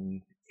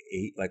one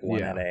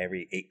Yeah. out of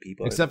every 8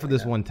 people. except for something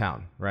this like that. one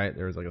town, right?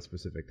 There was like a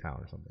specific town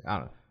or something. I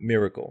don't know.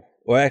 Miracle.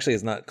 Well, actually,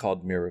 it's not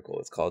called Miracle.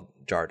 It's called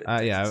Jardin.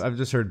 Yeah, Texas. I've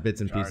just heard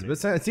bits and pieces,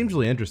 but it seems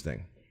really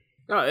interesting.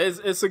 No,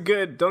 it's a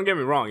good. Don't get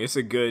me wrong. It's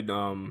a good.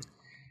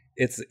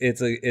 It's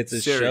a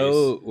Series.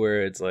 show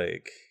where it's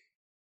like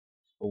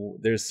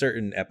there's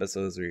certain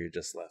episodes where you're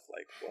just left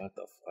like, what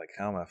the like,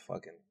 how am I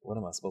fucking? What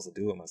am I supposed to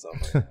do with myself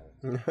right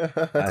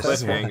now? I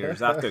just want-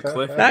 Cliffhangers after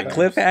cliffhangers. Not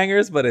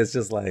cliffhangers, but it's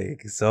just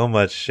like so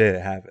much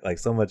shit happen, like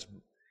so much,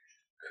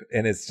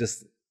 and it's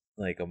just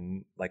like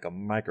a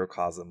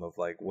microcosm of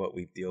like what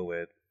we deal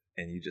with,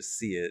 and you just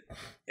see it,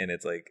 and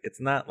it's like it's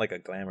not like a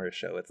glamorous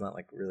show. It's not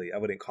like really, I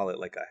wouldn't call it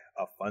like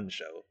a fun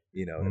show.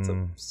 It's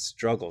a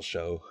struggle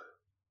show,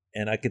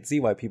 and I could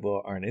see why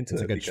people aren't into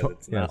It's it like a because chore.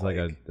 it's not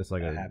It's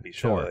like a happy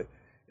chore. show. Like,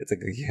 it's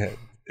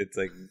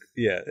like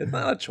it's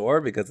not a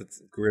chore because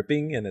it's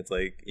gripping, and it's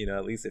like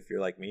at least if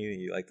you're like me and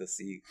you like to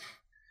see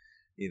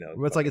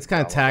Well, it's like it's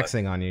kind of drama, but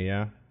taxing on you,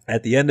 yeah.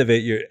 at the end of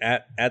it you're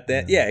at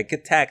that it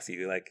could tax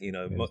you like it's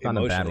not emotionally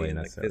in a bad way and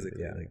like necessarily,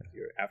 physically yeah, like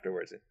you're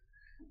afterwards,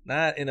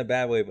 not in a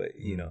bad way, but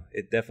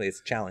it definitely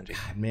is challenging.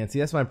 Man, see,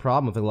 that's my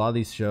problem with a lot of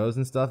these shows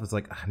and stuff. It's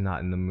like I'm not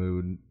in the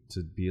mood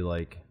to be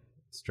like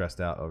stressed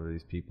out over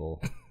these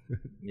people.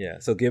 Yeah,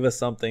 so give us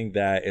something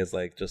that is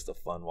like just a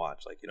fun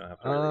watch, like you don't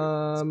have to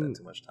really spend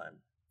too much time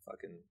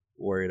fucking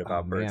worried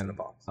about birds in a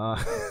box.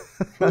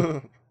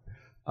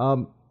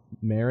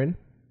 Marin.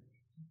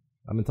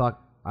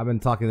 I've been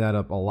talking that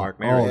up a lot. Mark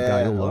Maron. Oh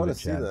god, you'll I love wanna it,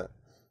 see Chad. that.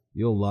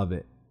 You'll love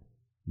it.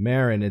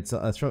 Marin, it's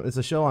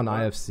a show on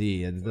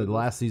IFC. And the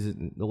last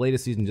season, the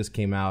latest season just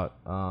came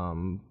out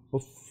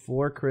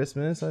before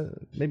Christmas,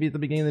 maybe at the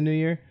beginning of the new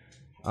year.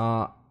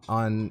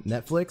 On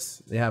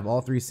Netflix, they have all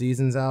 3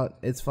 seasons out.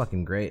 It's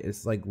fucking great.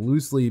 It's like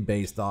loosely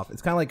based off.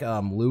 It's kind of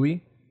like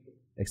Louis,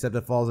 except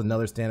it follows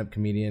another stand-up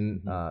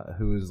comedian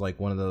who's like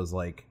one of those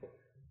like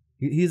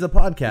he's a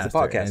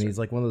podcaster, and he's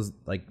like one of those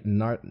like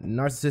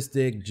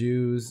narcissistic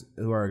Jews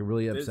who are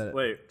really upset.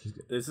 Wait,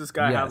 does this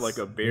guy have like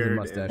a beard?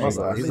 He's a and-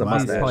 mustache. He's a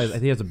mustache. I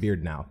think he has a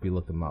beard now. If you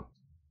look him up,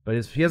 but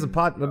he has a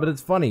but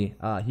it's funny.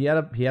 He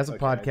has a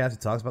podcast. He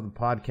talks about the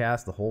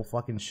podcast, the whole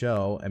fucking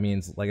show. I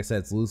mean, like I said,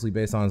 it's loosely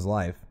based on his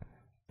life.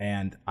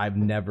 And I've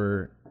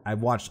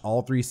watched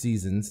all 3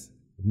 seasons,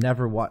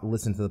 never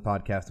listened to the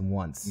podcast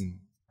once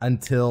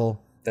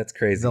until That's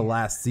crazy. the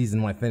last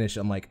season when I finished.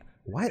 I'm like,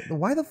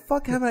 why the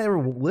fuck haven't I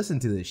ever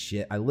listened to this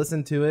shit? I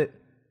listened to it,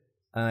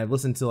 and I've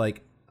listened to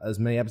like as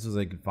many episodes as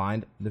I could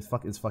find. It's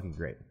fucking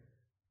great.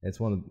 It's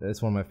one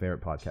of my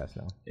favorite podcasts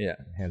now, Yeah.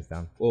 hands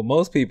down. Well,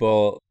 most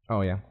people, Oh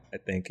yeah, I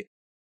think,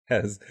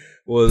 has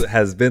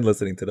been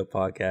listening to the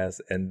podcast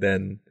and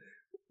then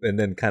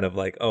kind of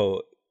like,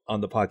 oh, on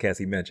the podcast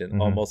he mentioned,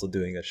 oh, I'm also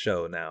doing a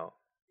show now.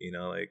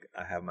 Like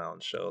I have my own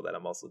show that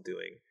I'm also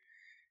doing.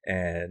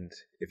 And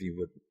if you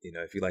would,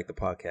 if you like the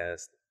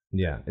podcast,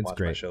 yeah, it's watch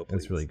my great. show,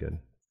 It's please. really good.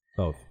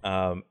 Both.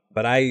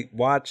 But I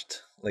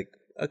watched like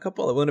a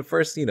couple when it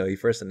first, he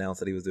first announced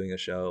that he was doing a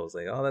show. I was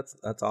like, oh,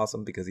 that's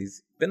awesome because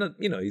he's been a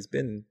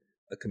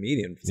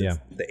comedian since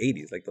the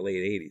 80s, like the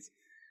late 80s.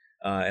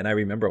 And I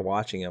remember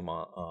watching him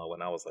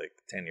when I was like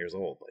 10 years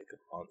old. Like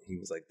he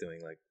was like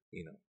doing like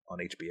on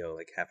HBO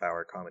like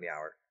half-hour comedy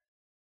hour.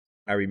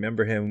 I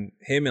remember him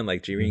and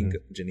like Janine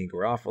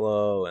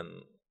Garofalo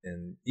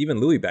and even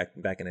Louis back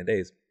in the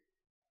days.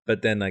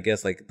 But then I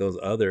guess like those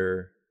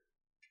other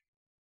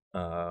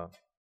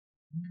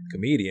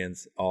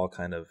comedians all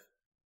kind of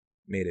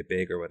made it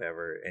big or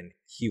whatever, and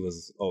he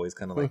was always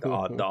kind of like the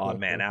odd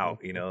man out,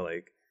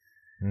 like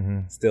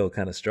still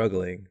kind of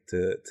struggling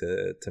to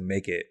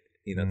make it,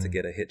 to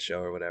get a hit show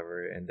or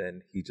whatever. And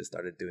then he just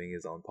started doing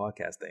his own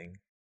podcast thing,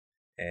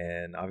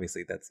 and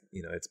obviously that's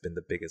it's been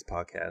the biggest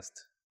podcast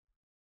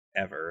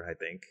ever. I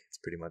think it's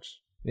pretty much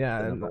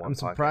Yeah, the number one I'm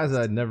surprised podcast.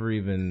 that I'd never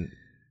even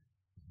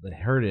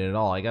heard it at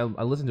all. Like I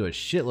listened to a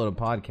shitload of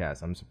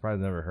podcasts. I'm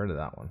surprised I never heard of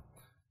that one.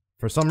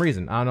 For some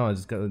reason, I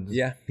don't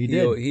know. He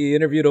did. He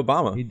interviewed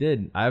Obama. He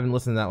did. I haven't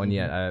listened to that one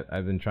yet.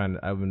 I've been trying to.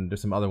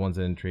 There's some other ones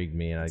that intrigued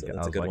me, and I That's a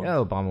was good like, one.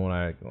 oh, Obama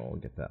one. We'll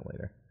get that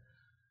later.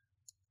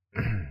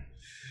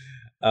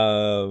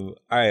 All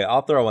right,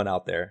 I'll throw one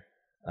out there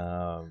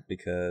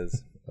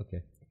because Okay.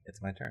 it's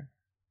my turn.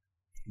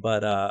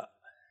 But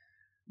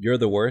You're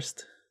the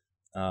Worst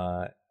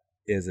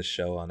is a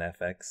show on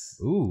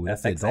FX. Ooh,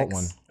 that's the adult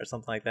one. or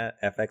something like that.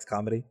 FX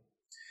comedy.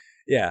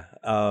 Yeah.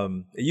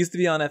 It used to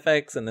be on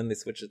FX, and then they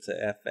switched it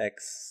to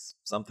FX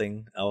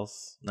something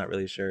else. Not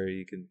really sure.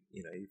 You can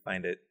you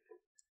find it.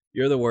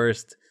 You're the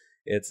Worst.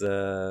 It's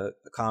a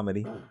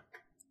comedy,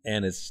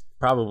 and it's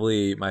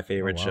probably my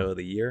favorite wow. show of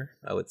the year,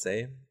 I would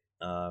say.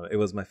 It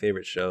was my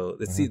favorite show.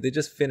 They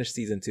just finished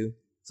season 2,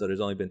 so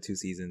there's only been 2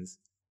 seasons.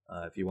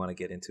 If you want to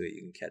get into it,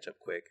 you can catch up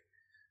quick.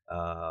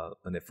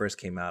 When it first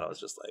came out, I was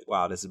just like,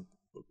 wow, this is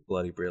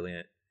bloody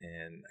brilliant.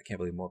 And I can't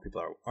believe more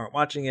people aren't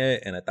watching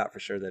it. And I thought for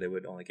sure that it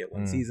would only get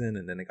one season,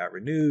 and then it got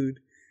renewed,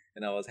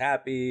 and I was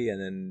happy.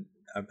 And then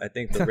I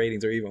think the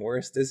ratings are even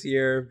worse this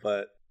year,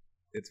 but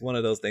it's one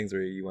of those things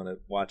where you want to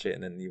watch it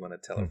and then you want to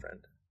tell a friend.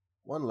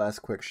 One last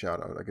quick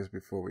shout out, I guess,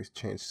 before we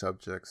change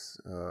subjects.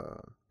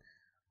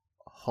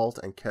 Halt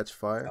and Catch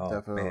Fire,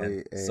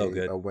 definitely so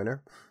good. a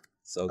winner.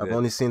 So good. I've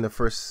only seen the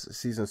first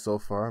season so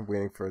far. I'm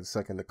waiting for the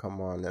second to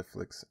come on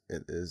Netflix.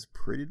 It is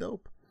pretty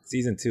dope.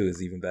 Season 2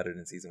 is even better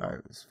than season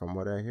 1. From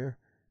what I hear,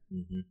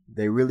 Mm-hmm.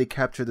 they really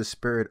capture the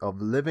spirit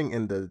of living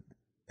in the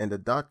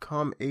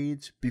 .com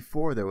age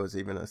before there was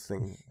even a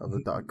thing of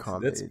the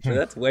 .com age.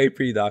 That's way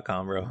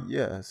pre.com, bro.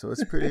 Yeah, so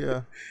it's pretty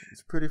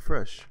it's pretty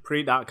fresh.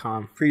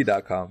 Pre.com.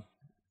 Pre.com.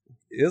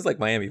 It was like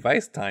Miami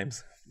Vice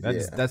times.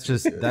 That's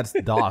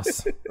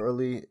DOS.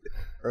 early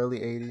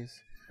 80s.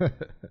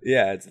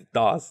 Yeah, it's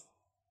DOS.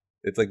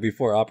 It's like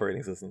before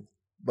operating systems.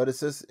 But it's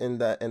just in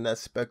that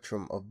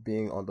spectrum of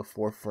being on the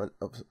forefront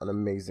of an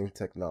amazing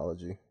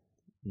technology.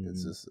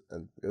 It's just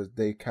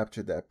they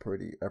captured that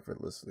pretty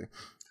effortlessly.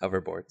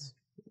 Hoverboards.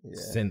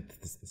 Yeah.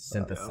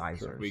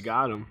 Synthesizers. We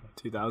got them.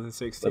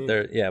 2016.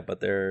 But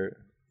they're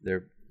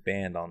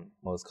banned on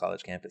most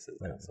college campuses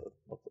now. So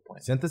what's the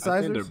point? I think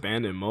Synthesizers? they're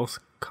banned in most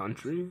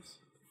countries.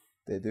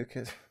 They do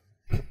catch.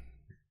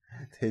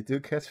 They do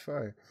catch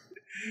fire.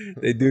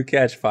 They do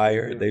catch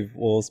fire. They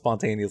will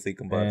spontaneously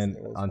combust. And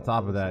on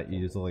top of that, you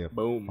just look like a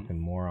Boom. fucking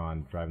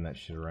moron driving that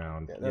shit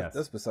around. Yeah,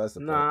 that's besides the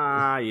point.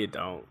 Nah, you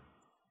don't.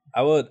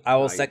 I will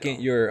you second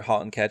don't. your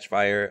halt and catch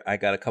fire. I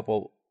got a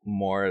couple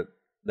more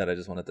that I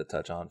just wanted to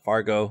touch on.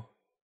 Fargo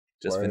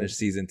just Word. finished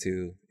season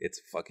 2.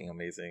 It's fucking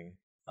amazing.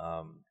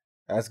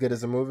 As good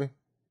as a movie?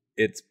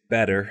 It's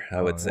better,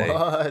 I would say.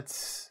 What?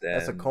 That's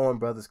a Then- Coen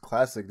Brothers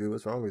classic, dude.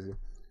 What's wrong with you?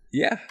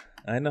 Yeah,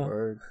 I know.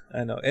 Word.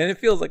 I know. And it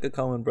feels like a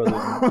Coen Brothers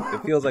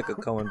it feels like a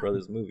Coen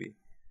Brothers movie.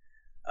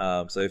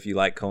 So if you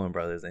like Coen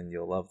Brothers, then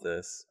you'll love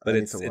this. But I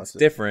need it's to watch it's it.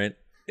 different.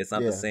 It's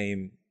not Yeah. the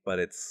same, but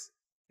it's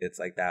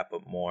like that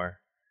but more.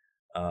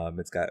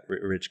 It's got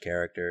rich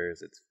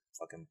characters. It's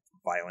fucking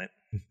violent.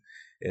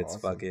 It's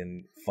Awesome.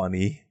 fucking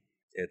funny.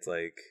 It's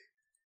like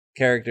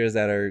characters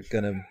that are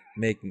going to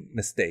make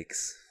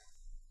mistakes,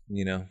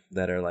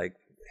 that are like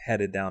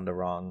headed down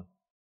the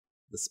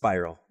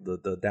spiral,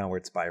 the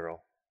downward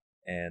spiral.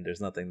 And there's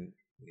nothing,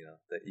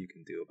 that you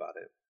can do about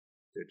it.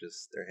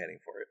 They're heading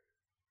for it.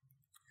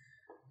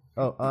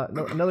 Oh,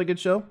 another good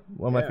show.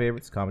 One of my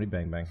favorites, Comedy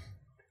Bang Bang.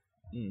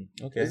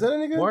 Okay. Is that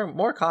any good?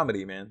 More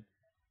comedy, man.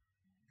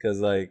 Because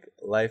like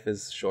life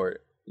is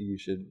short. You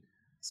should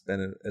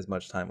spend as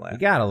much time laughing.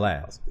 You gotta as you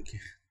laugh. possibly can.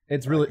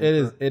 It's really,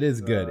 it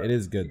is good. It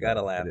is good. You gotta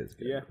though. laugh. It is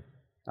good. Yeah.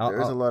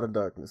 There's a lot of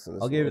darkness in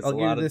this. I'll give It's a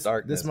lot of this.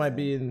 darkness, This might man.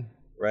 be in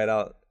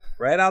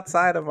Right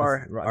outside of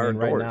our right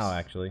doors. now,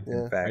 actually.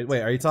 Yeah. In fact,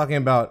 Wait, are you talking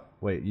about?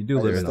 Wait, you do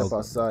I live just in step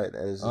Oakland. outside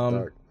and it's just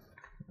dark.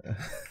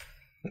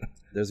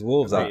 there's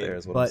wolves out Wait, there.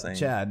 Is what I'm But saying.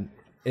 Chad,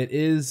 it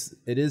is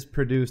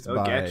produced They'll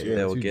by get you.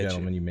 They will two get you.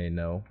 gentlemen you may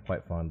know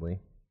quite fondly.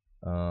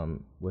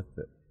 With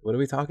the What are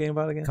we talking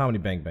about again? Comedy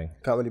Bang Bang.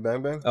 Comedy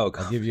Bang Bang? Oh,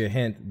 I'll give you a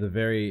hint. The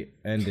very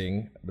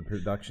ending, the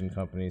production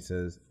company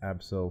says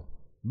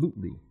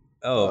absolutely.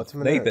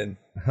 Tim and Eric. Nathan.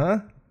 Huh?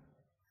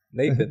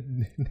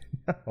 Nathan.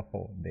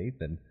 No,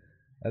 Nathan.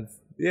 That's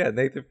Yeah,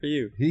 Nathan for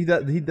you. he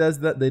does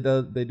that.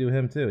 They do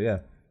him too. Yeah.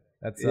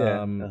 That's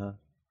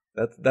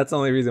That's the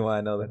only reason why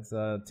I know that.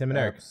 that's Tim and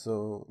Eric.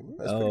 So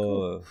that's pretty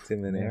cool. Oh,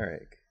 Tim and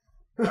Eric.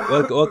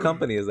 What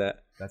company is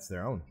that? That's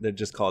their own. They're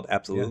just called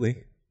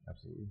Absolutely.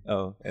 Absolutely.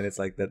 Oh, and it's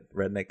like that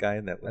redneck guy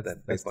in that with That's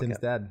that baseball Tim's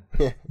cap.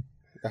 dad.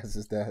 That's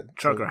his dad.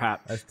 Trucker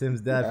hat. That's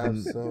Tim's dad from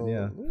Absolutely.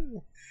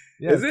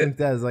 yeah. Is it? Tim's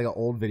dad is like an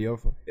old video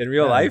from In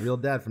real life? Real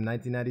dad from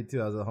 1992.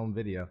 That was a home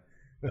video.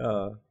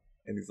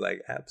 And he's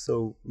like,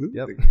 absolutely.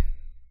 Yep.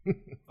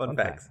 Fun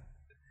facts.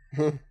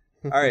 All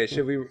right,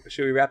 should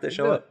we wrap this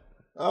show up?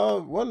 I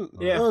want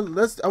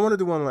to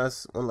do one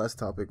last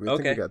topic. I think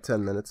Okay. we got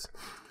 10 minutes.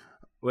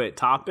 Wait,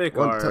 topic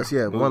One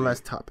or one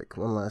last topic.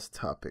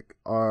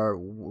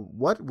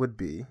 What would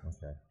be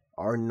Okay.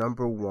 our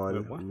number one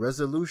Wait, what?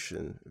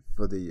 resolution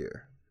for the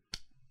year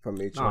from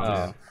each of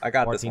us? I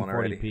got this one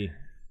already. 1440p.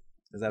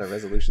 Is that a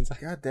resolution site?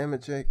 God damn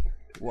it, Jake!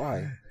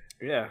 Why?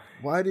 Yeah.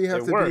 Why do you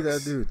have It to works. be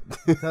that dude?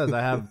 Because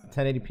I have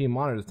 1080p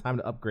monitors. It's time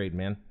to upgrade,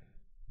 man.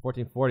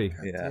 1440.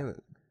 Yeah. Damn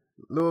it,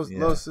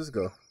 Louis,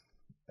 Cisco.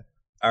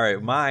 All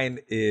right, mine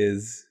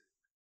is,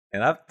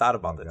 and I've thought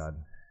about Oh, this.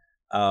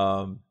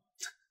 God.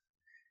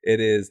 It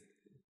is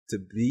to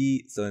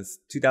be, so in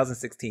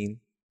 2016,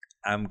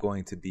 I'm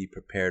going to be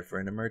prepared for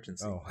an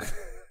emergency. Oh.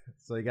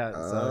 So you got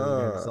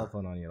your cell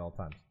phone on you at all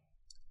times.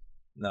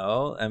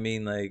 No, I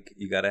mean, like,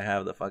 you got to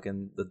have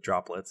the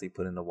droplets you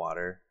put in the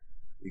water.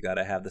 You got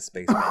to have the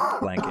space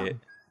blanket.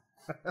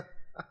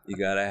 You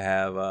got to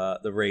have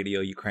the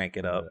radio, you crank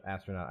it up.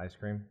 Astronaut ice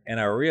cream. And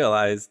I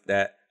realized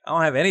that I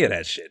don't have any of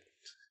that shit.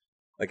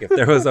 Like, if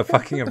there was a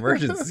fucking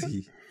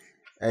emergency,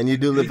 And you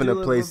do live in do a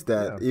live place with-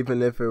 that, yeah.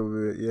 even if it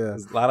were,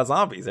 There's a lot of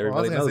zombies. Well, I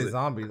was Everybody gonna knows say it.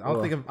 zombies.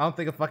 I don't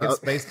think a fucking I-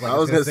 space I blanket.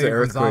 was gonna say save you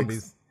from earthquakes.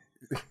 zombies.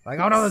 Like,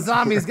 oh no, the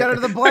zombies! Get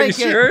under the Are you blanket.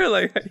 sure?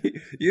 Like,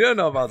 you don't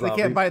know about They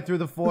zombies. can't bite through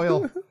the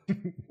foil.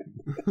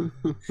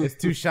 It's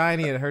too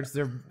shiny. It hurts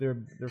their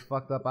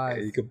fucked up Yeah,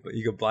 eyes.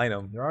 you could blind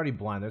them. They're already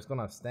blind. They're just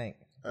gonna stink.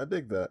 I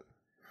dig that.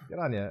 Good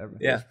on you.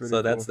 Yeah, pretty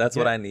so that's cool.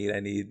 what I need. I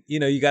need,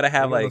 you gotta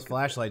have One of like those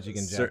flashlights you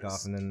can jack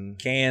off, and then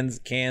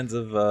cans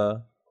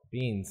of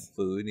beans.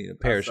 food, That's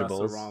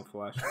perishables. the wrong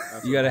flash.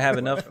 That's You the gotta wong have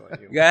enough.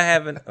 flashlight. You gotta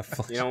have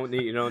You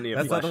don't need.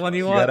 That's a not the one you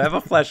You want. gotta have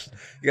a flash.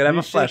 You gotta have You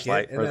a shake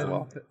flashlight it, and first of then,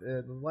 all.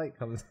 the light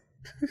comes.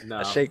 No,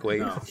 A shake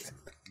weight. No.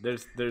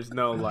 There's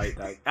no light.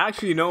 That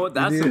actually, you know what?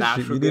 That's you an need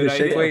actual a shake good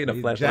idea. weight and a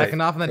You flashlight.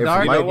 jacking off in the If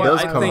dark. You know light what? does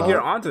I come think out.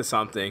 you're onto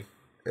something.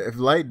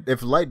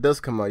 If light does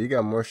come out, you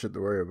got more shit to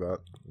worry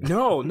about.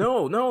 No.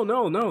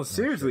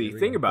 Seriously,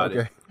 think about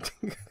Okay.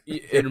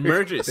 it. An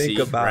emergency,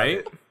 Think about right?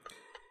 it.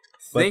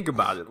 Think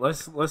about it.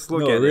 Let's look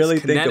No, at really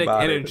this think kinetic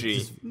about it.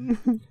 energy.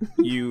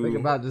 You Think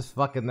about just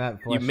fucking that.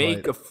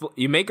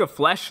 you make a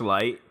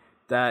flashlight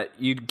that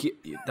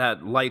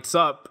that lights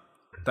up,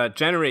 that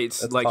generates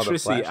That's called a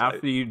electricity flashlight.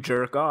 after you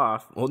jerk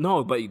off. Well,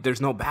 no, but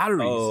there's no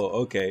batteries.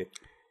 Oh, okay.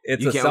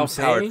 It's You a get what I'm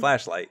self-powered saying?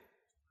 flashlight.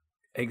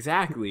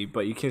 Exactly,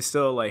 but you can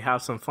still like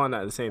have some fun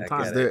at the same I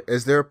time. get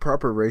Is there a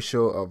proper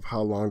ratio of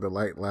how long the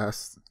light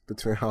lasts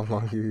between how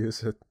long you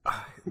use it?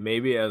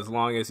 Maybe as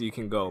long as you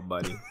can go,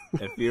 buddy.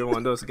 If you're one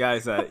of those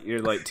guys that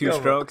you're like two Yo,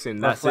 strokes and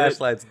My that's it.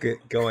 flashlight's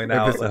going If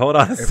out. it's- Like, hold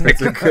on a If it's a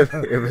second. good,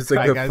 if it's a All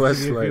right, good guys, give me a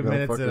few flashlight, I'm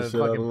minutes fucking to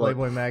shit out fucking of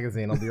Playboy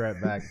magazine. I'll be right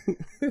back.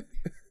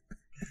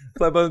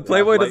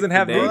 Playboy like doesn't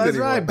have the news days. That's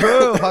anymore. right,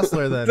 bro.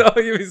 Hustler then. No,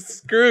 you'd be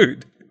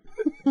screwed.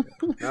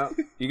 No,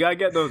 you gotta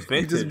get those You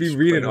vintage. just be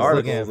reading Playboy.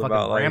 articles Looking at fucking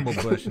about like bramble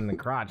bush in the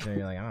crotch, and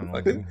you're like, I don't know.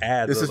 fucking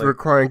ads. This of, is like,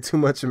 requiring too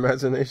much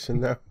imagination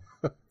now.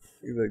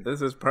 he's like,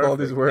 This is All perfect.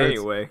 these words.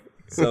 Anyway,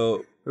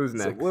 so who's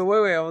so- next?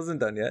 wait, I wasn't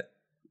done yet.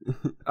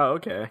 Oh,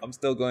 okay. I'm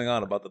still going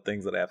on about the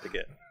things that I have to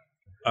get.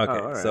 Okay,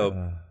 all right.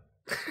 so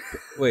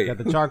wait, You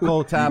got the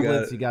charcoal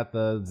tablets. You got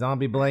the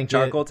zombie blanket.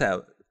 charcoal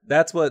tab.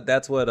 That's what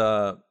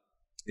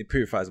it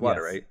purifies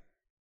water, Yes. right?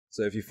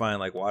 So if you find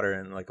like water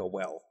in like a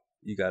well,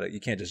 you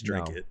can't just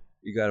drink No. it.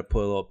 You gotta put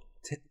a little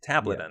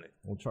tablet Yeah. on it.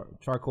 Well,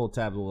 charcoal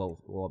tabs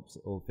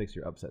will fix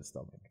your upset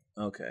stomach.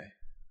 Okay.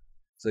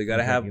 So you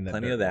gotta have Drinking that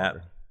plenty dirt of that.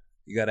 water.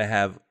 You gotta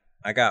have.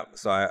 I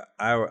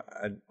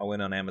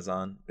went on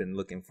Amazon. Been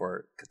looking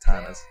for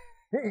katanas.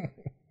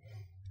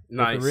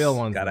 Nice. The real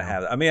ones. Gotta now.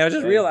 have. I mean, I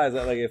just realized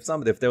that like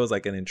if there was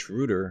like an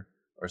intruder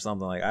or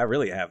something, like I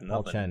really have Paul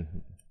nothing. Chen.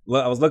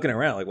 Well, I was looking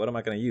around, like what am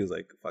I gonna use?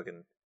 Like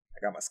fucking, I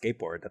got my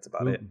skateboard. That's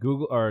about it.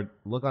 Google or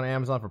look on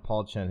Amazon for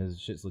Paul Chen. His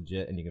shit's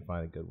legit, and you can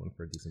find a good one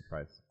for a decent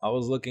price. I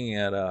was looking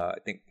at I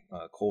think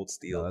Cold No,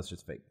 Steel. that's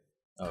just fake.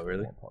 Oh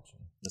really? Paul Chen.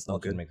 That's Paul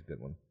not Chen good. makes a good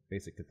one.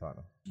 Basic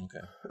katana.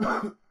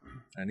 Okay.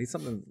 I need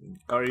something.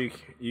 Or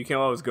you can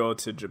always go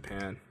to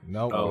Japan.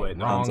 No. Oh, wait,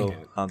 no. wrong.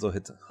 Hanzo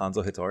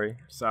Hitori.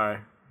 Sorry.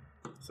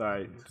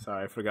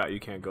 I forgot you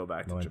can't go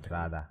back to No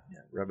Japan. entrada. Yeah,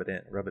 rub it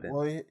in.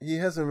 Well, he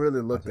hasn't really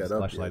looked That's that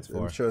what up yet. flashlight's I'm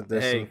for. sure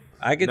there's Hey,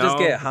 I could No, just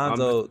get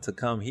Hanzo to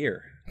come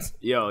here.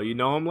 yo, you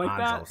know him like Hanzo,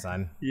 that?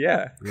 son.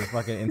 Yeah. You're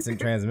fucking instant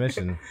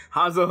transmission.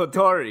 Hanzo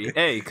Hattori.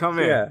 Hey, come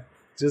here. Yeah.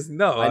 Just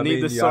no. I need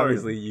mean, the sword.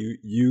 obviously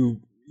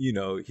you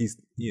know he's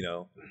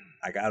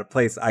I got a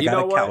place. I You got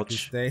know a what?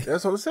 couch. Stay.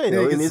 That's what I'm saying. Yeah,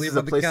 All you he can needs sleep is a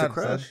on the place to couch,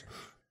 crash.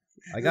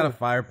 son. I got a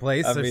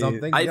fireplace I or mean,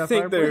 something. You I got a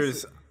think fireplace?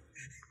 there's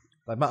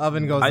like my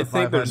oven goes. I to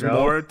think there's 500.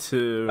 more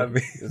to I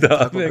mean, There's the a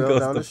Taco oven Bell goes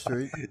down to the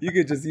street. You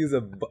could just use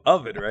a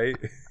oven, right?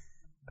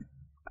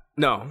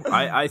 No,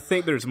 I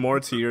think there's more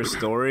to your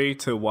story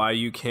to why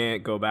you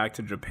can't go back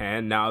to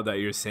Japan now that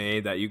you're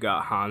saying that you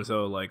got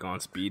Hanzo like on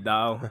speed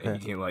dial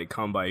and he can like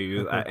come by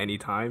you at any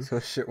time. So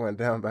shit went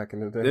down back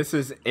in the day. This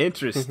is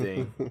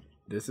interesting.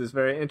 This is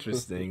very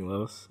interesting,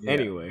 Los. Yeah.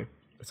 Anyway,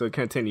 so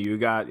continue.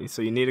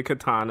 You need a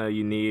katana,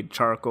 you need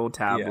charcoal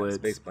Yeah, tablets,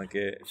 space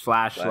blanket,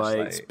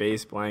 flashlight,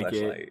 space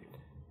blanket,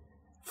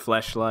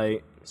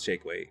 flashlight.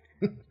 shake weight.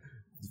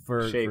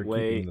 for shape keeping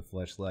weight. the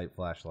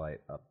flashlight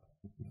up.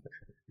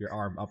 Your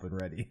arm up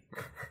and ready.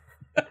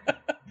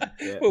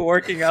 Yeah. We're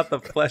working out the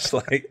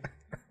flashlight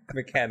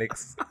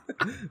mechanics.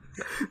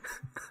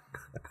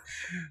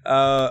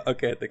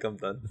 Okay, I think I'm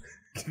done.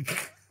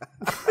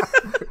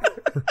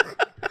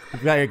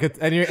 You got your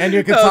and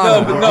your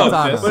katana. No, your no,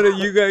 katana. but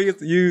you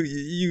guys,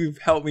 you've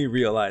helped me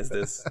realize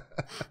this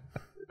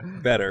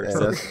better. Yeah,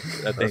 So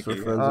that's thank what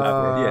you. friends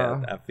are for.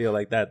 Yeah, I feel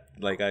like that.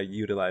 Like I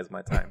utilize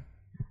my time.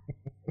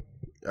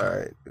 All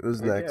right,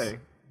 who's next? Okay,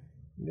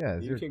 Yeah,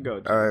 it's you your- can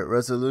go. All right,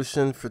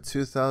 resolution for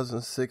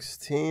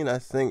 2016. I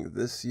think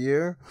this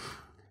year,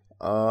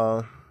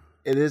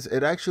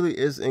 it actually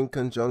is in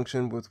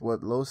conjunction with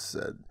what Los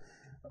said,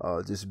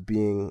 just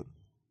being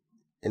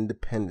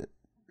independent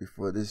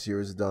before this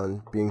year is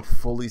done, being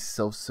fully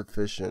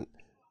self-sufficient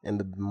in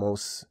the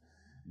most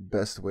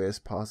best way as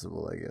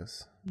possible, I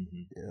guess.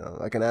 You know,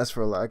 I can ask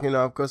for a lot. You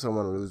know, of course, I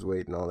want to lose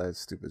weight and all that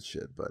stupid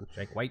shit, but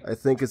Jake White. I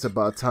think it's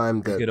about time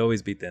You that could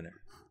always be thinner.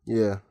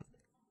 yeah.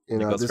 You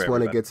know, I goes just for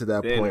want to everybody. get to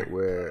that Dinner. point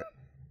where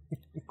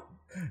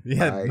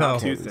Yeah, no,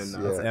 too thin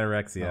now. It's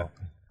anorexia.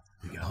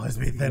 You can always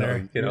be thinner.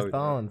 You Here's know,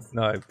 stones.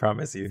 no, I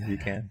promise you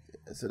can.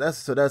 So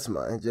that's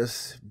mine.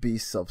 Just be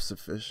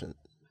self-sufficient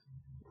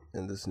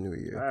in this new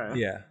year. All right.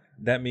 Yeah,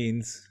 that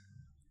means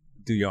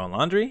do your own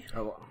laundry,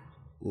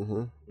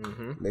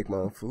 Make my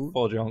own food,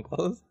 fold your own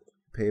clothes,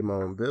 pay my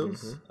own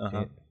bills.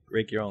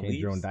 rake your own Change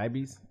leaves. your own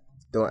diabetes.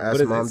 Don't But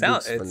ask mom. it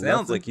sounds for sounds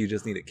nothing. like you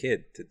just need a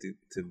kid to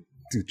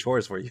do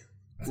chores for you.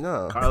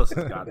 No. Carlos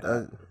has got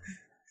that.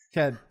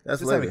 Chad,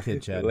 That's just have a later.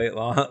 kid, Chad. Late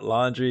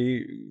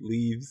laundry,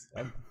 leaves.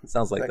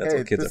 Sounds like that's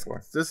what kids are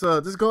for.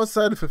 Just go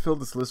outside and fulfill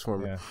this list for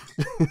me. Yeah.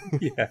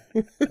 Yeah,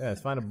 Yeah,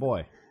 let's find a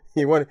boy.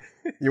 You want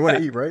to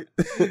eat, right?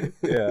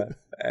 yeah.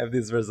 I have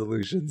these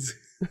resolutions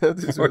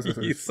This for was-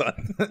 you, son.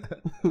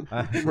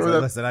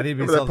 Listen, I need to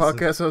be Remember that self.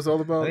 podcast I was all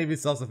I about? need to be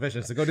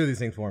self-sufficient. So go do these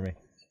things for me.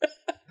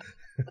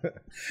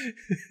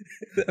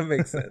 That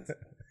makes sense.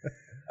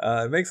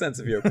 It makes sense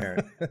if you're a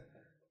parent.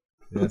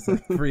 Yeah, it's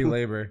like free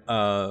labor.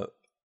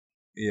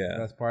 Yeah.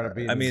 That's part of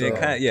being. I mean, so, it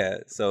kind of, yeah.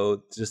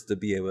 So just to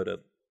be able to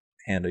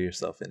handle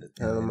yourself in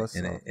Handle any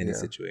myself, yeah.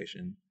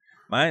 situation.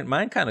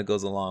 Mine kind of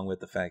goes along with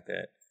the fact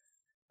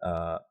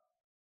that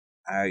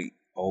I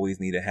always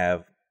need to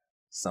have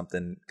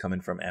something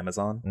coming from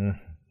Amazon. Mm.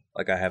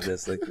 Like I have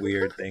this like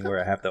weird thing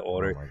where I have to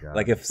order. Oh my God.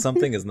 Like if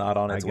something is not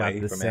on I its got way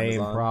the from same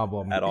Amazon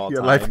problem. at all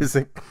Your times, life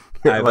isn't.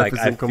 Your life is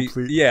I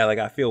incomplete. yeah, like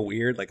I feel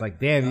weird. Like,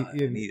 damn,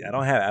 I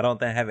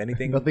don't have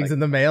anything. nothing's like, in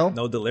the mail.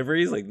 no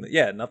deliveries. Like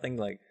yeah, nothing.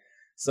 Like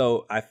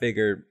so, I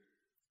figured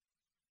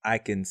I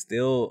can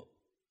still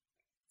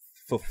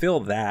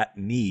fulfill that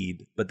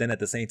need, but then at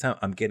the same time,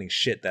 I'm getting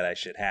shit that I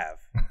should have.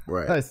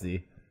 Right. I see. You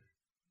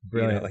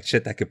Brilliant. know, like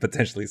shit that could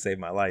potentially save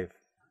my life.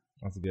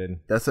 That's good.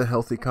 That's a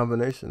healthy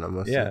combination, I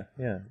must Yeah, say.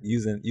 yeah.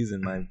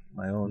 Using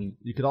my own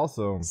You could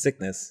also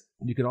sickness.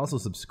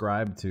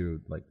 subscribe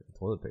to like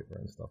toilet paper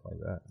and stuff like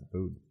that.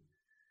 Food,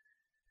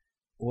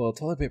 Well,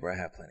 toilet paper, I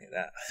have plenty of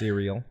that.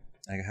 cereal.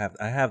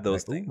 I have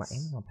those Like, ooh, my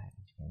things. Amazon package.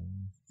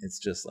 It's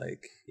just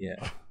like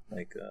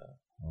like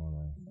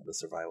Oh, the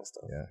survival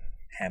stuff. yeah.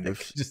 Hammock.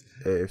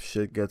 If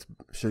shit gets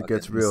Fucking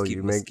real,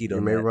 mosquito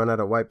you may net. run out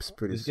of wipes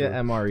pretty Just soon.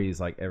 get MREs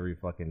like every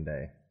fucking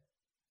day.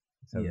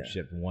 Just have them Yeah.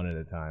 shipped one at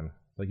a time.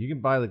 Like you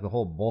can buy like the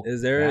whole bulk.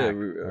 Is there pack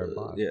or a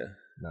box. yeah?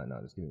 No,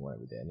 just give me one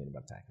every day. I need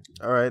about package.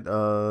 All right,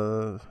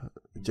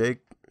 Jake,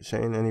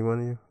 Shane, any one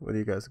of you? What do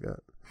you guys got?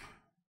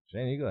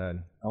 Shane, you go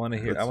ahead. I want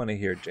to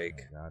hear Jake.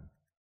 Oh, God.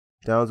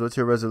 Downs, what's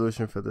your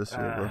resolution for this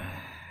year, bro?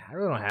 I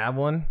really don't have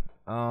one.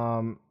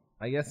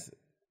 I guess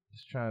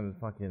just trying to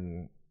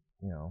fucking,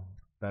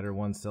 better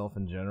oneself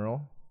in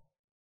general.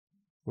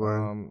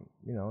 Word.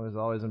 There's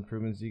always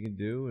improvements you can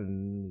do,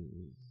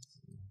 and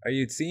Are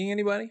you seeing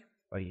anybody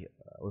like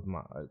with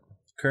my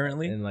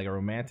currently? in like a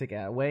romantic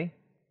way.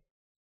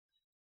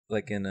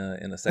 Like in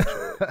a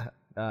sexual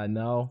way?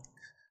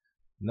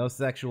 No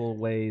sexual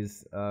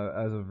ways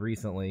as of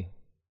recently.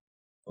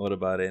 What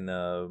about in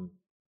a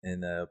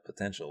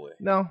potential way?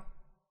 No,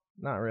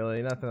 not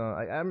really. Nothing.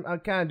 I'm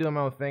kind of doing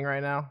my own thing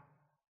right now.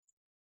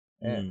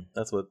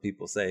 That's what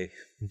people say.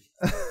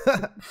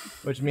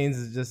 Which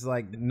means it's just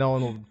like no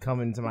one will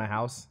come into my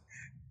house.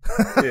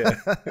 Yeah.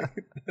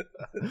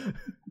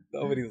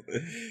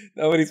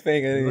 Nobody's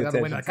paying any Look out the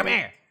attention. window, like, come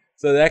here.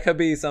 So that could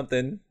be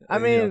something. I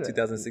mean,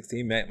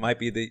 2016 might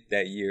be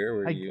that year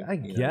where I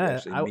you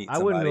guess actually meet I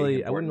wouldn't somebody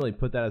really important.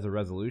 put that as a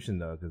resolution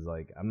though, because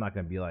like I'm not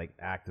gonna be like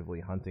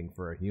actively hunting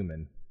for a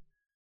human.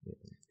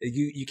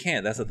 You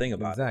can't. That's the thing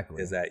about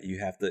Exactly. it, is that you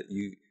have to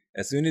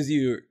as soon as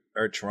you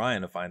are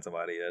trying to find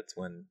somebody, that's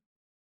when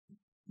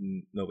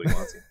nobody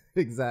wants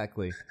you.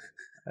 Exactly.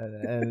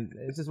 And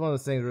it's just one of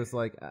those things where it's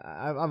like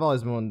I've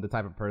always been the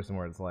type of person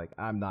where it's like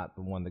I'm not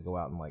the one to go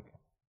out and like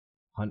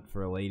hunt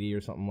for a lady or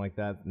something like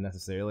that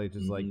necessarily.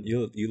 Just like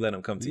you let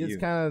them come to you you.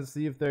 just kind of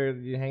see if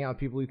you hang out with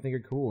people you think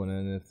are cool, and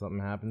then if something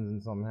happens,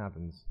 then something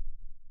happens.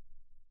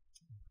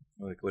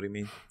 Like, what do you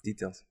mean?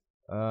 Details.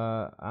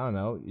 I don't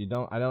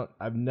know.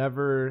 I've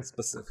never.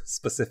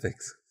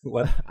 Specifics.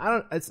 What?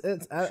 I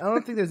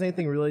don't think there's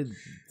anything really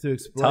to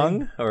explain.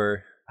 Tongue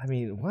or? I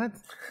mean, what?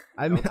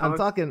 I'm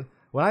talking.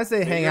 When I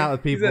say hang out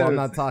with people, I'm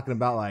not talking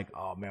about like,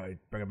 oh man, we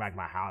bring them back to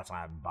my house and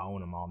I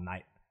bone them all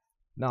night.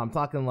 No, I'm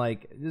talking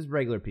like just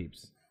regular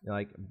peeps.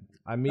 Like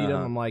I meet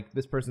them, I'm like,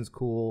 this person's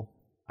cool.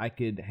 I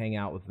could hang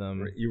out with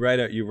them. You write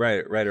her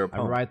a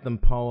poem. I write them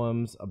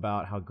poems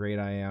about how great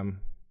I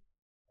am,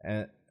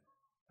 and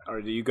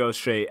Or do you go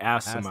straight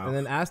ass to mouth? and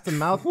then ass to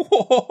mouth.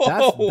 Whoa,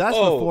 That's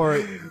before.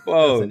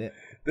 Whoa, Listen,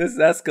 this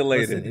escalated.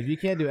 listen, if you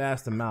can't do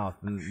ass to mouth,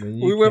 then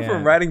you We went from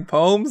can't. writing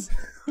poems.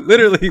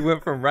 Literally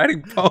went from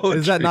writing poetry.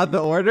 Is that not the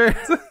order?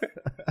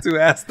 to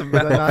ask the Is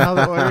that mouth? not how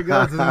the order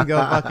goes? It doesn't go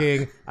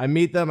fucking. I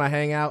meet them, I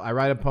hang out, I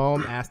write a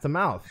poem, ass to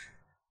mouth.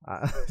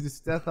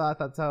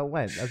 That's how it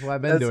went. That's what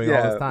I've been doing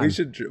all this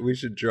time. We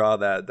should draw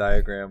that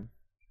diagram.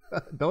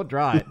 Don't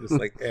draw it. Just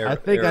like I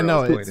think I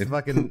know it. arrows It's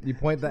pointed. fucking. You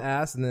point the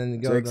ass and then you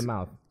go to the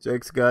mouth.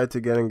 Jake's guide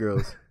to getting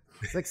girls.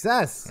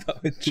 Success.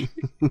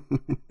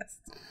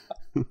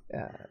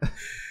 Yeah.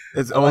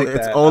 It's I like only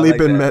that. I like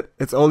been that. met.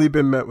 It's only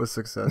been met with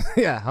success.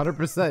 Yeah.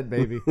 100%,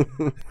 baby.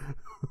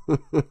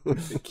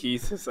 The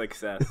keys to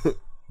success.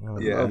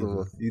 Yeah, Another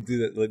one. you do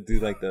that. Do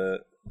like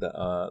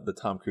the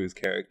Tom Cruise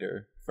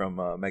character from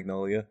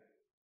Magnolia.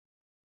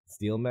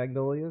 Steel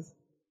Magnolias?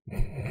 All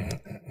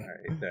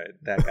right,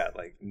 that got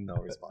like no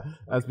response.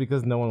 That's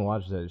because no one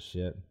watched that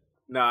shit.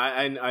 No,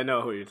 I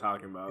know who you're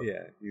talking about.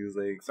 Yeah, he was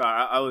like,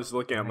 Sorry, I was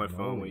looking at my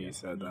phone when you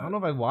said I don't that. know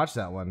if I watched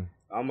that one.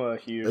 I'm a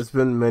huge. It's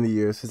been many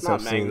years since It's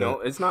not I've seen that.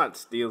 Magnolia. It's not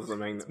Steel's the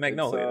Magnolia. It's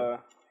Magnolia.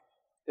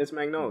 It's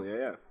Magnolia.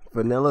 Yeah.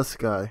 Vanilla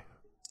Sky.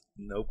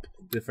 nope,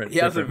 different. He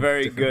has a different-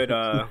 very different-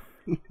 good.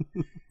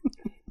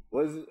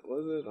 Was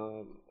it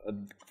a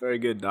very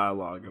good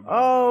dialogue about?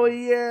 Oh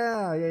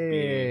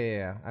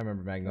yeah. I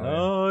remember Magnolia.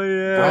 Oh I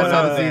yeah,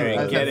 saw the Going out scene- there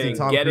I and saw the scene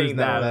Tom getting Cruise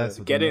that last that,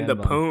 with getting the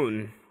man bun.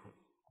 poon.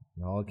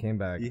 No, it came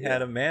back. he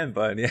had a man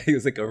bun. Yeah, he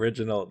was like the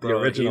original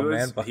Bro, man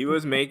was, bun. He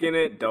was making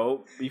it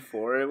dope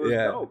before it was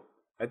Yeah. dope.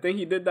 I think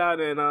he did that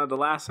in The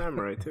Last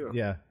Samurai too.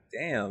 Yeah.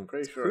 Damn,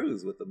 Pretty sure.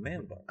 Cruise with the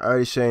man bun.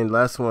 Alrighty, Shane.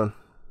 Last one.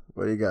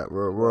 What do you got?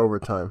 We're over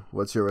time.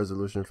 What's your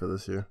resolution for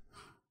this year?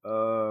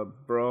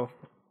 Bro,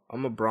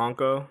 I'm a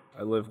Bronco.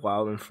 I live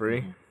wild and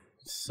free.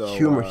 So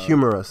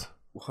Humor us.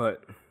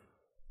 What?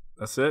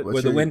 That's it. What's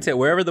Where the your- wind,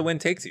 wherever the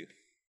wind takes you,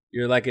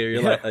 you're like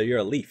you're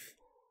a leaf.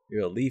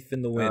 You're a leaf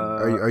in the wind.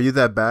 Are you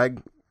that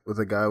bag with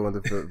a guy with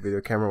the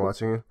video camera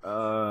watching you?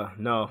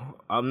 No,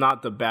 I'm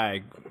not the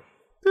bag.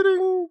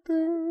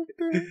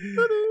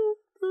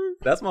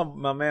 That's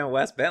my man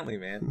Wes Bentley,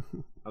 man.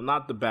 I'm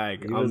not the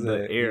bag. He I'm was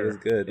the he air was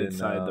good in,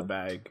 inside the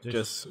bag.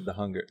 Just The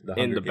hunger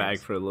in the Games. bag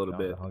for a little Oh,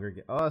 bit. the Hunger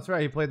Games. Oh, that's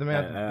right. He played the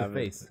man Yeah, with the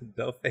face.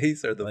 The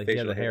face or the Like he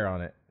facial had the hair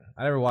on it.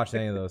 I never watched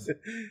any of those.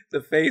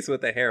 The face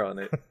with the hair on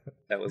it.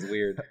 That was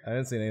weird. I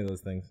didn't see any of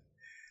those things.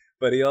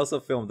 But he also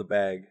filmed the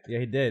bag. Yeah,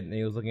 he did. And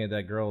he was looking at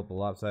that girl with the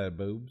lopsided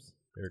boobs.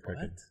 They were What?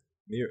 crooked.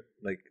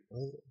 Like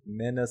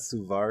Mena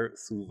Suvar.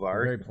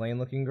 Very plain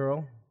looking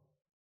girl.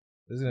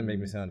 This is gonna make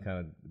me sound kind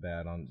of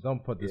bad.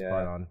 Don't put this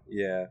part on.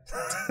 Yeah.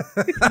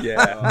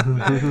 Yeah.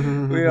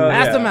 We all,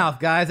 Ass yeah. to mouth,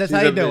 guys. That's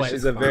how you do it.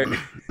 She's a very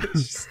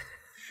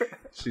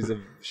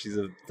she's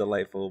a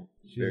delightful,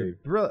 very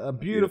a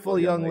beautiful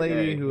young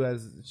lady who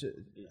has.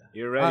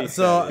 You're ready.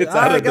 So, It's all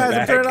out right, of the guys, I'm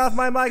bag. turning off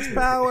my mic's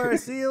power.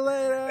 See you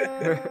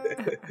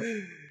later.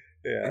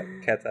 yeah,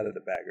 cat's out of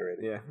the bag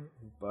already. yeah,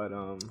 but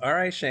All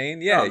right,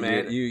 Shane. Yeah, Oh,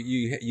 man.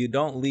 you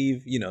don't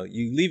leave. You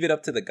leave it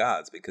up to the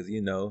gods because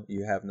you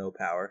have no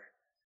power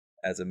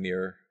as a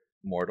mere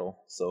mortal.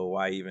 So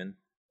why even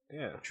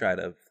yeah. try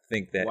to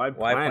think that? Why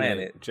plan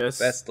it? Just-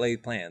 best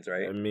laid plans,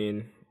 right? I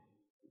mean,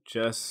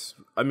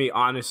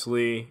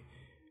 honestly,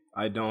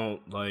 I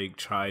don't like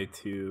try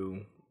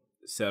to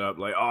set up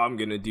like, oh, I'm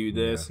gonna do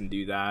this and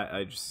do that.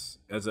 I just,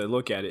 as I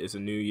look at it, it's a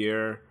new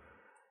year.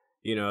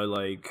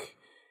 Like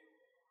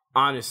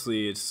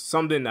honestly, it's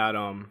something that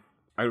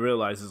I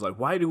realize is like,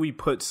 why do we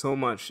put so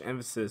much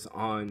emphasis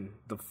on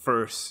the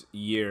first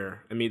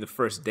year? I mean, the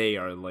first day,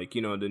 or like,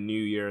 the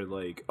new year,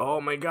 like, oh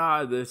my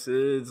God, this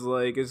is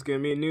like, it's going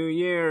to be a new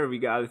year. We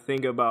got to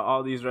think about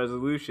all these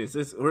resolutions.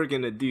 We're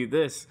going to do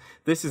this.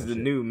 This is the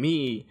new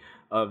me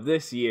of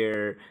this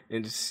year,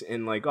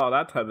 and like all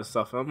that type of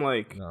stuff. I'm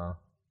like, No.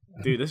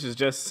 dude, this is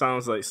just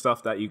sounds like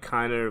stuff that you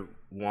kind of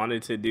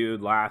wanted to do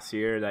last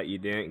year that you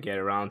didn't get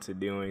around to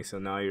doing. So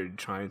now you're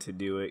trying to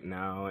do it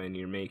now, and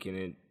you're making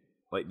it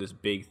like this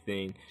big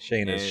thing.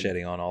 Shane is And-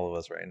 shedding on all of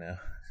us right now.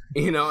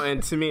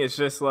 And to me, it's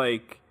just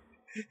like,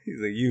 He's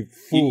like, you you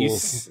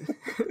fools.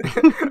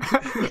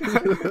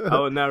 I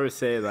would never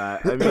say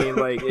that. I mean,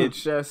 like,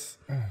 it's just,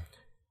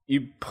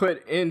 you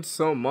put in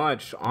so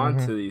much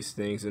onto these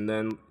things, and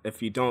then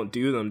if you don't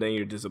do them, then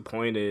you're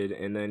disappointed,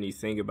 and then you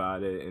think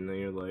about it, and then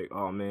you're like,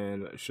 oh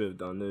man, I should have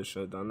done this,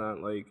 should have done that.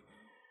 Like,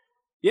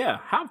 yeah,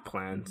 have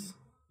plans.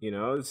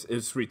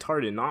 It's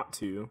retarded not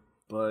to,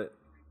 but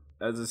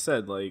as I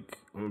said, like,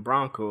 I'm a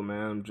Bronco,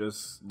 man. I'm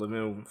just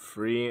living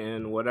free,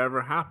 and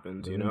whatever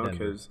happens,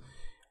 because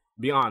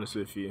be honest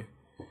with you,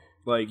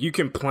 like, you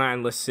can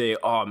plan, let's say,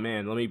 oh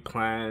man, let me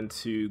plan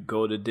to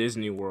go to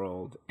Disney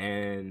World,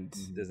 and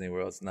Disney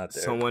World's not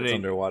there. Someone It's in-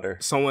 underwater.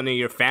 someone in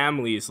your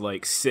family is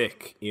like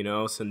sick,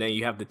 so then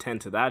you have to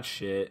tend to that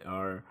shit,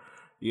 or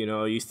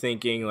you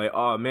thinking like,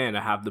 oh man,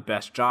 I have the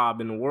best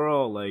job in the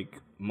world, like,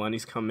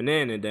 money's coming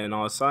in, and then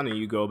all of a sudden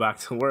you go back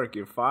to work,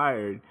 you're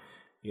fired,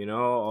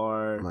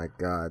 or My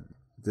God,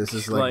 this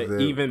is Like,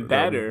 like, even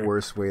better. the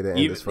worst way to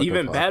end this fucking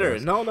even better.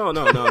 podcast. No,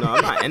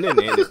 I'm not ending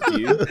it,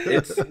 dude.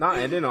 It's not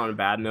ending on a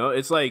bad note.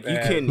 It's like, you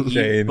can eat,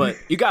 Shane. but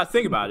you gotta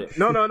think about it.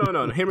 No.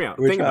 Hear me out.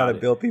 We're Think trying about to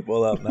it. build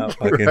people up, not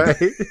fucking. Right?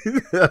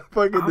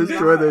 Fucking I'm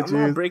destroy their not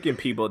dreams. breaking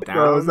people down.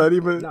 Bro, it's not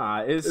even. Nah,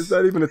 It's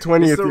not even the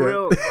 20th it's the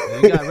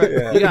yet.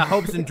 real. You got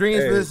hopes and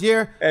dreams for this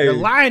year? Hey. You're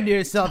lying to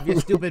yourself, you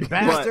stupid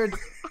bastard.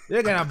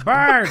 You're gonna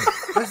burn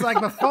just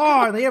like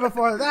before, the year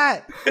before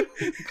that.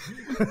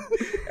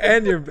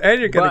 and you're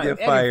gonna But- get And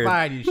you're fired.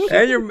 fired, you shit.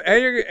 And your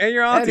And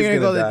auntie's you're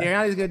gonna die. your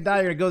auntie's gonna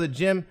die. You're gonna go to the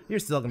gym. You're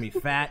still gonna be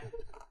fat.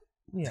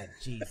 Yeah,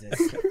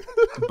 Jesus.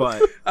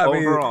 But I mean,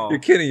 overall, you're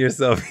kidding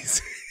yourself.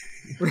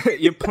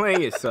 you're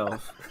playing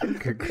yourself.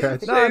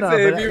 Congrats. No, no,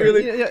 If but, you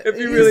really, yeah, if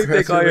you really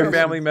think all your Congratulations.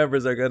 family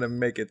members are gonna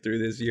make it through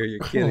this year, you're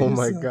kidding. Oh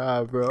my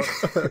god, bro.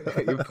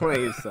 You're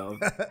playing yourself.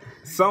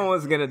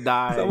 Someone's gonna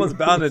die. Someone's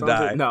bound to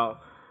die. No,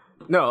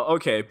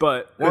 okay,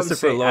 but what I'm Christopher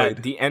saying, Lloyd.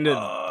 at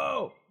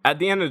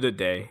the end of the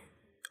day,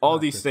 all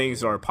these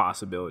things are a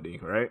possibility,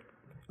 right?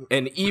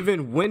 And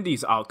even when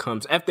these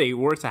outcomes, if they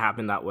were to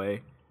happen that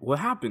way, what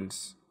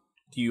happens?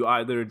 Do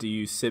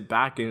you sit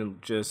back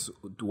and just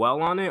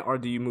dwell on it, or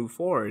do you move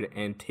forward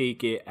and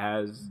take it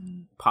as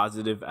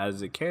positive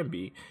as it can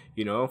be?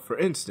 You know, for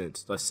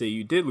instance, let's say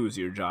you did lose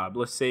your job.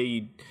 Let's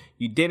say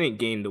you didn't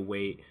gain the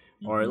weight,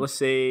 or let's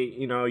say,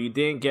 you know, you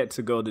didn't get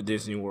to go to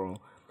Disney World.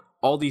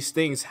 All these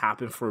things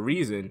happen for a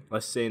reason.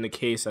 Let's say in the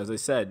case, as I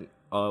said,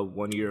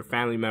 one of your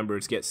family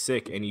members gets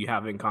sick and you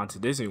haven't gone to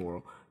Disney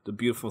World. The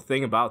beautiful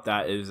thing about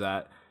that is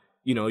that,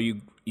 you know,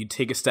 you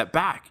take a step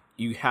back.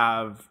 You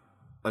have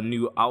a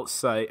new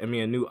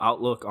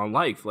outlook on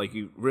life. Like,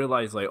 you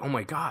realize, like, oh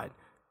my God,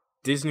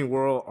 Disney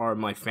World are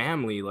my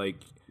family. Like,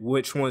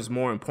 which one's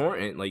more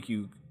important? Like,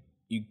 you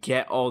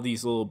get all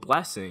these little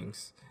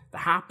blessings that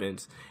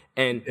happens.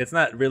 And It's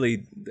not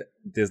really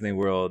Disney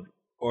World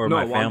or No,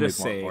 my well, I'm family just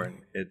more saying- important.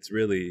 It's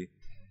really,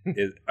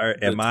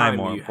 am I time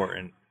more you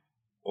important,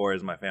 or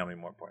is my family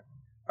more important?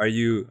 Are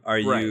you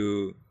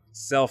Right.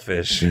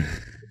 selfish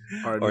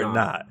Or or not.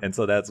 not? And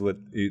so that's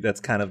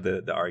kind of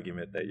the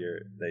argument that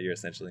you're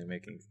essentially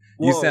making.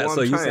 Well, You sound what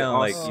I'm trying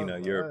like, also- you know,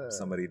 you're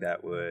somebody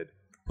that would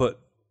put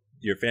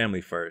your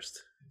family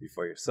first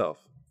before yourself.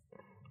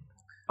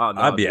 oh,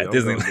 no, I'll be dude, at I'm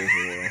going Disneyland. to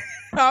Disney World.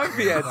 I'll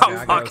be at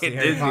I'm fucking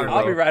Harry Disney Potter. World.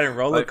 I'll be riding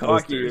roller Like,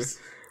 fuck you. coasters.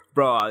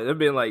 Bro, they've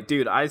been like,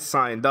 dude, I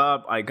signed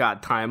up. I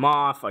got time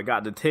off. I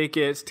got the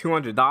tickets,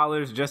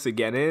 $200 just to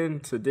get in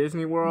to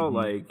Disney World.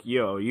 Like,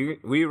 yo,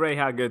 we already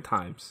had good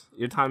times.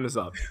 Your time is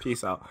up.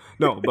 Peace out.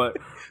 No, but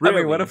really, I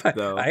mean, what if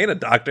though, I ain't a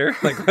doctor?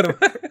 Like, what am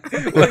I?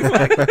 What am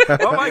I?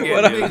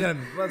 what am I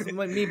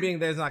getting? Me being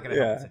there's not going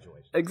to help the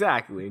situation.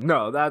 Exactly.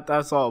 No,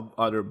 that's all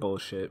utter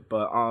bullshit.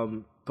 But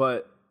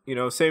you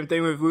know, same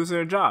thing with losing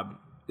a job.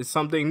 It's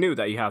something new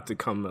that you have to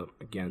come up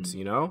against,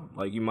 you know?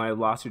 Like, you might have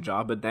lost your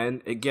job, but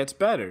then it gets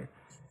better.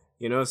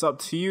 You know, it's up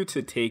to you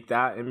to take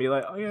that and be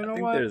like, oh, you know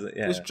think what? there's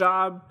This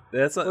job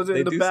That's what wasn't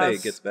they the do best. say.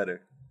 It gets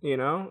better. You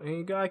know, and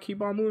you gotta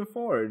keep on moving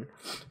forward.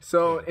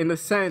 So, in a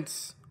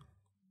sense,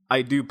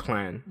 I do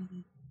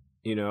plan.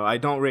 You know, I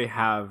don't really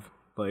have,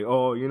 like,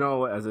 oh, you know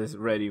what, as I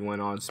already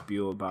went on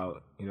spiel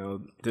about, you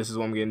know, this is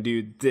what I'm gonna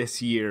do this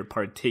year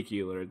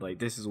particular. Like,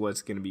 this is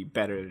what's gonna be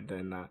better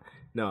than that.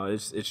 No,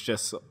 it's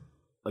just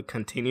a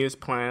continuous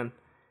plan.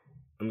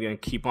 I'm going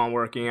to keep on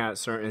working at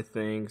certain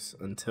things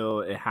until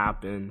it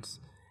happens,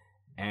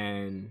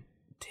 and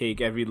take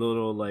every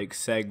little like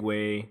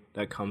segue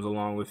that comes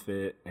along with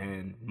it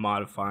and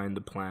modifying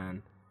the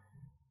plan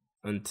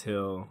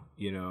until,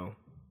 you know,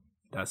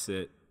 that's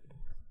it.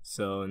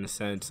 So in a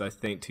sense, I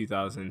think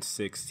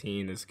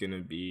 2016 is going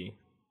to be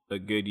a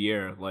good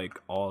year, like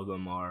all of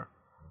them are.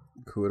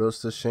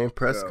 Kudos to Shane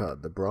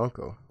Prescott, the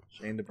Bronco.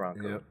 Shane the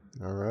Bronco. Yep,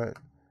 All right.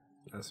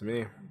 that's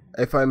me.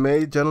 If I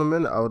may,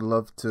 gentlemen, I would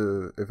love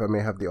to, if I may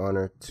have the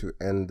honor to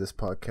end this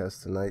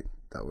podcast tonight,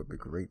 that would be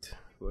great.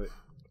 What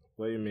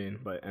do you mean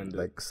by end it?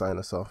 Like, sign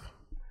us off.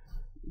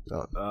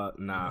 No,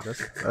 Nah.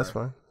 that's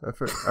fine. I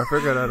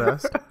figured I'd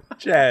ask.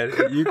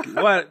 Chad, you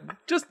what?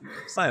 Just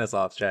sign us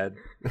off, Chad.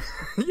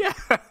 Yeah.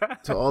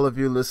 To all of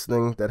you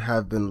listening that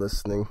have been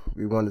listening,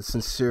 we want to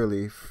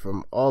sincerely,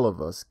 from all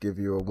of us, give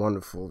you a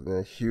wonderful and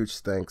a huge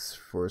thanks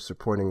for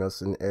supporting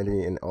us in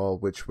any and all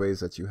which ways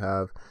that you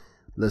have,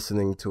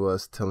 listening to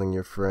us, telling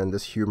your friend,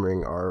 just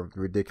humoring our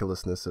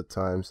ridiculousness at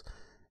times,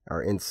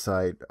 our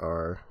insight,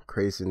 our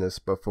craziness.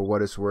 But for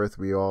what it's worth,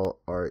 we all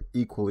are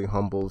equally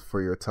humbled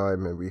for your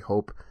time, and we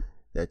hope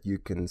that you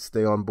can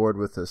stay on board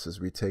with us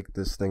as we take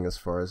this thing as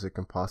far as it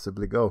can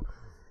possibly go.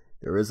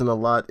 There isn't a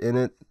lot in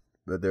it,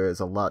 but there is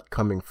a lot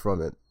coming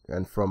from it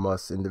and from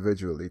us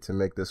individually to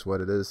make this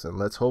what it is. And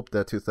let's hope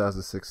that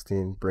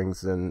 2016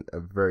 brings in a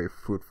very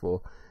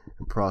fruitful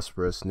and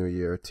prosperous new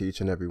year to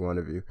each and every one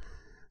of you.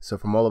 So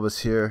from all of us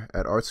here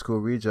at Art School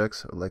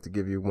Rejects, I'd like to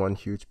give you one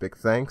huge big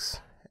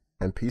thanks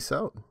and peace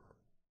out.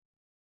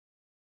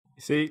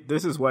 See,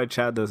 this is why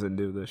Chad doesn't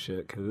do this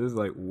shit, because this is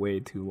like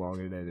way too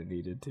longer than it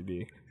needed to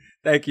be.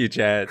 Thank you,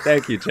 Chad.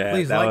 Thank you, Chad.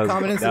 Please that like, was,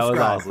 comment, and that was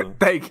subscribe. awesome.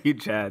 Thank you,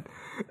 Chad.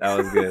 That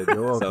was good.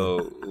 You're welcome.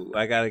 So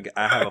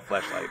I have a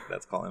flashlight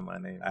that's calling my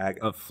name. I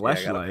gotta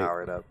fleshlight?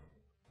 power it up.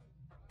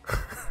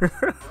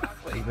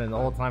 Even the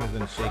whole time has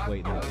been shake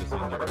waiting. Just so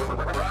you can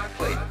get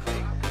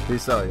ready.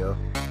 Peace out, yo.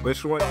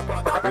 Which one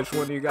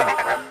you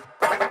got?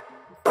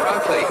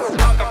 Broccoli.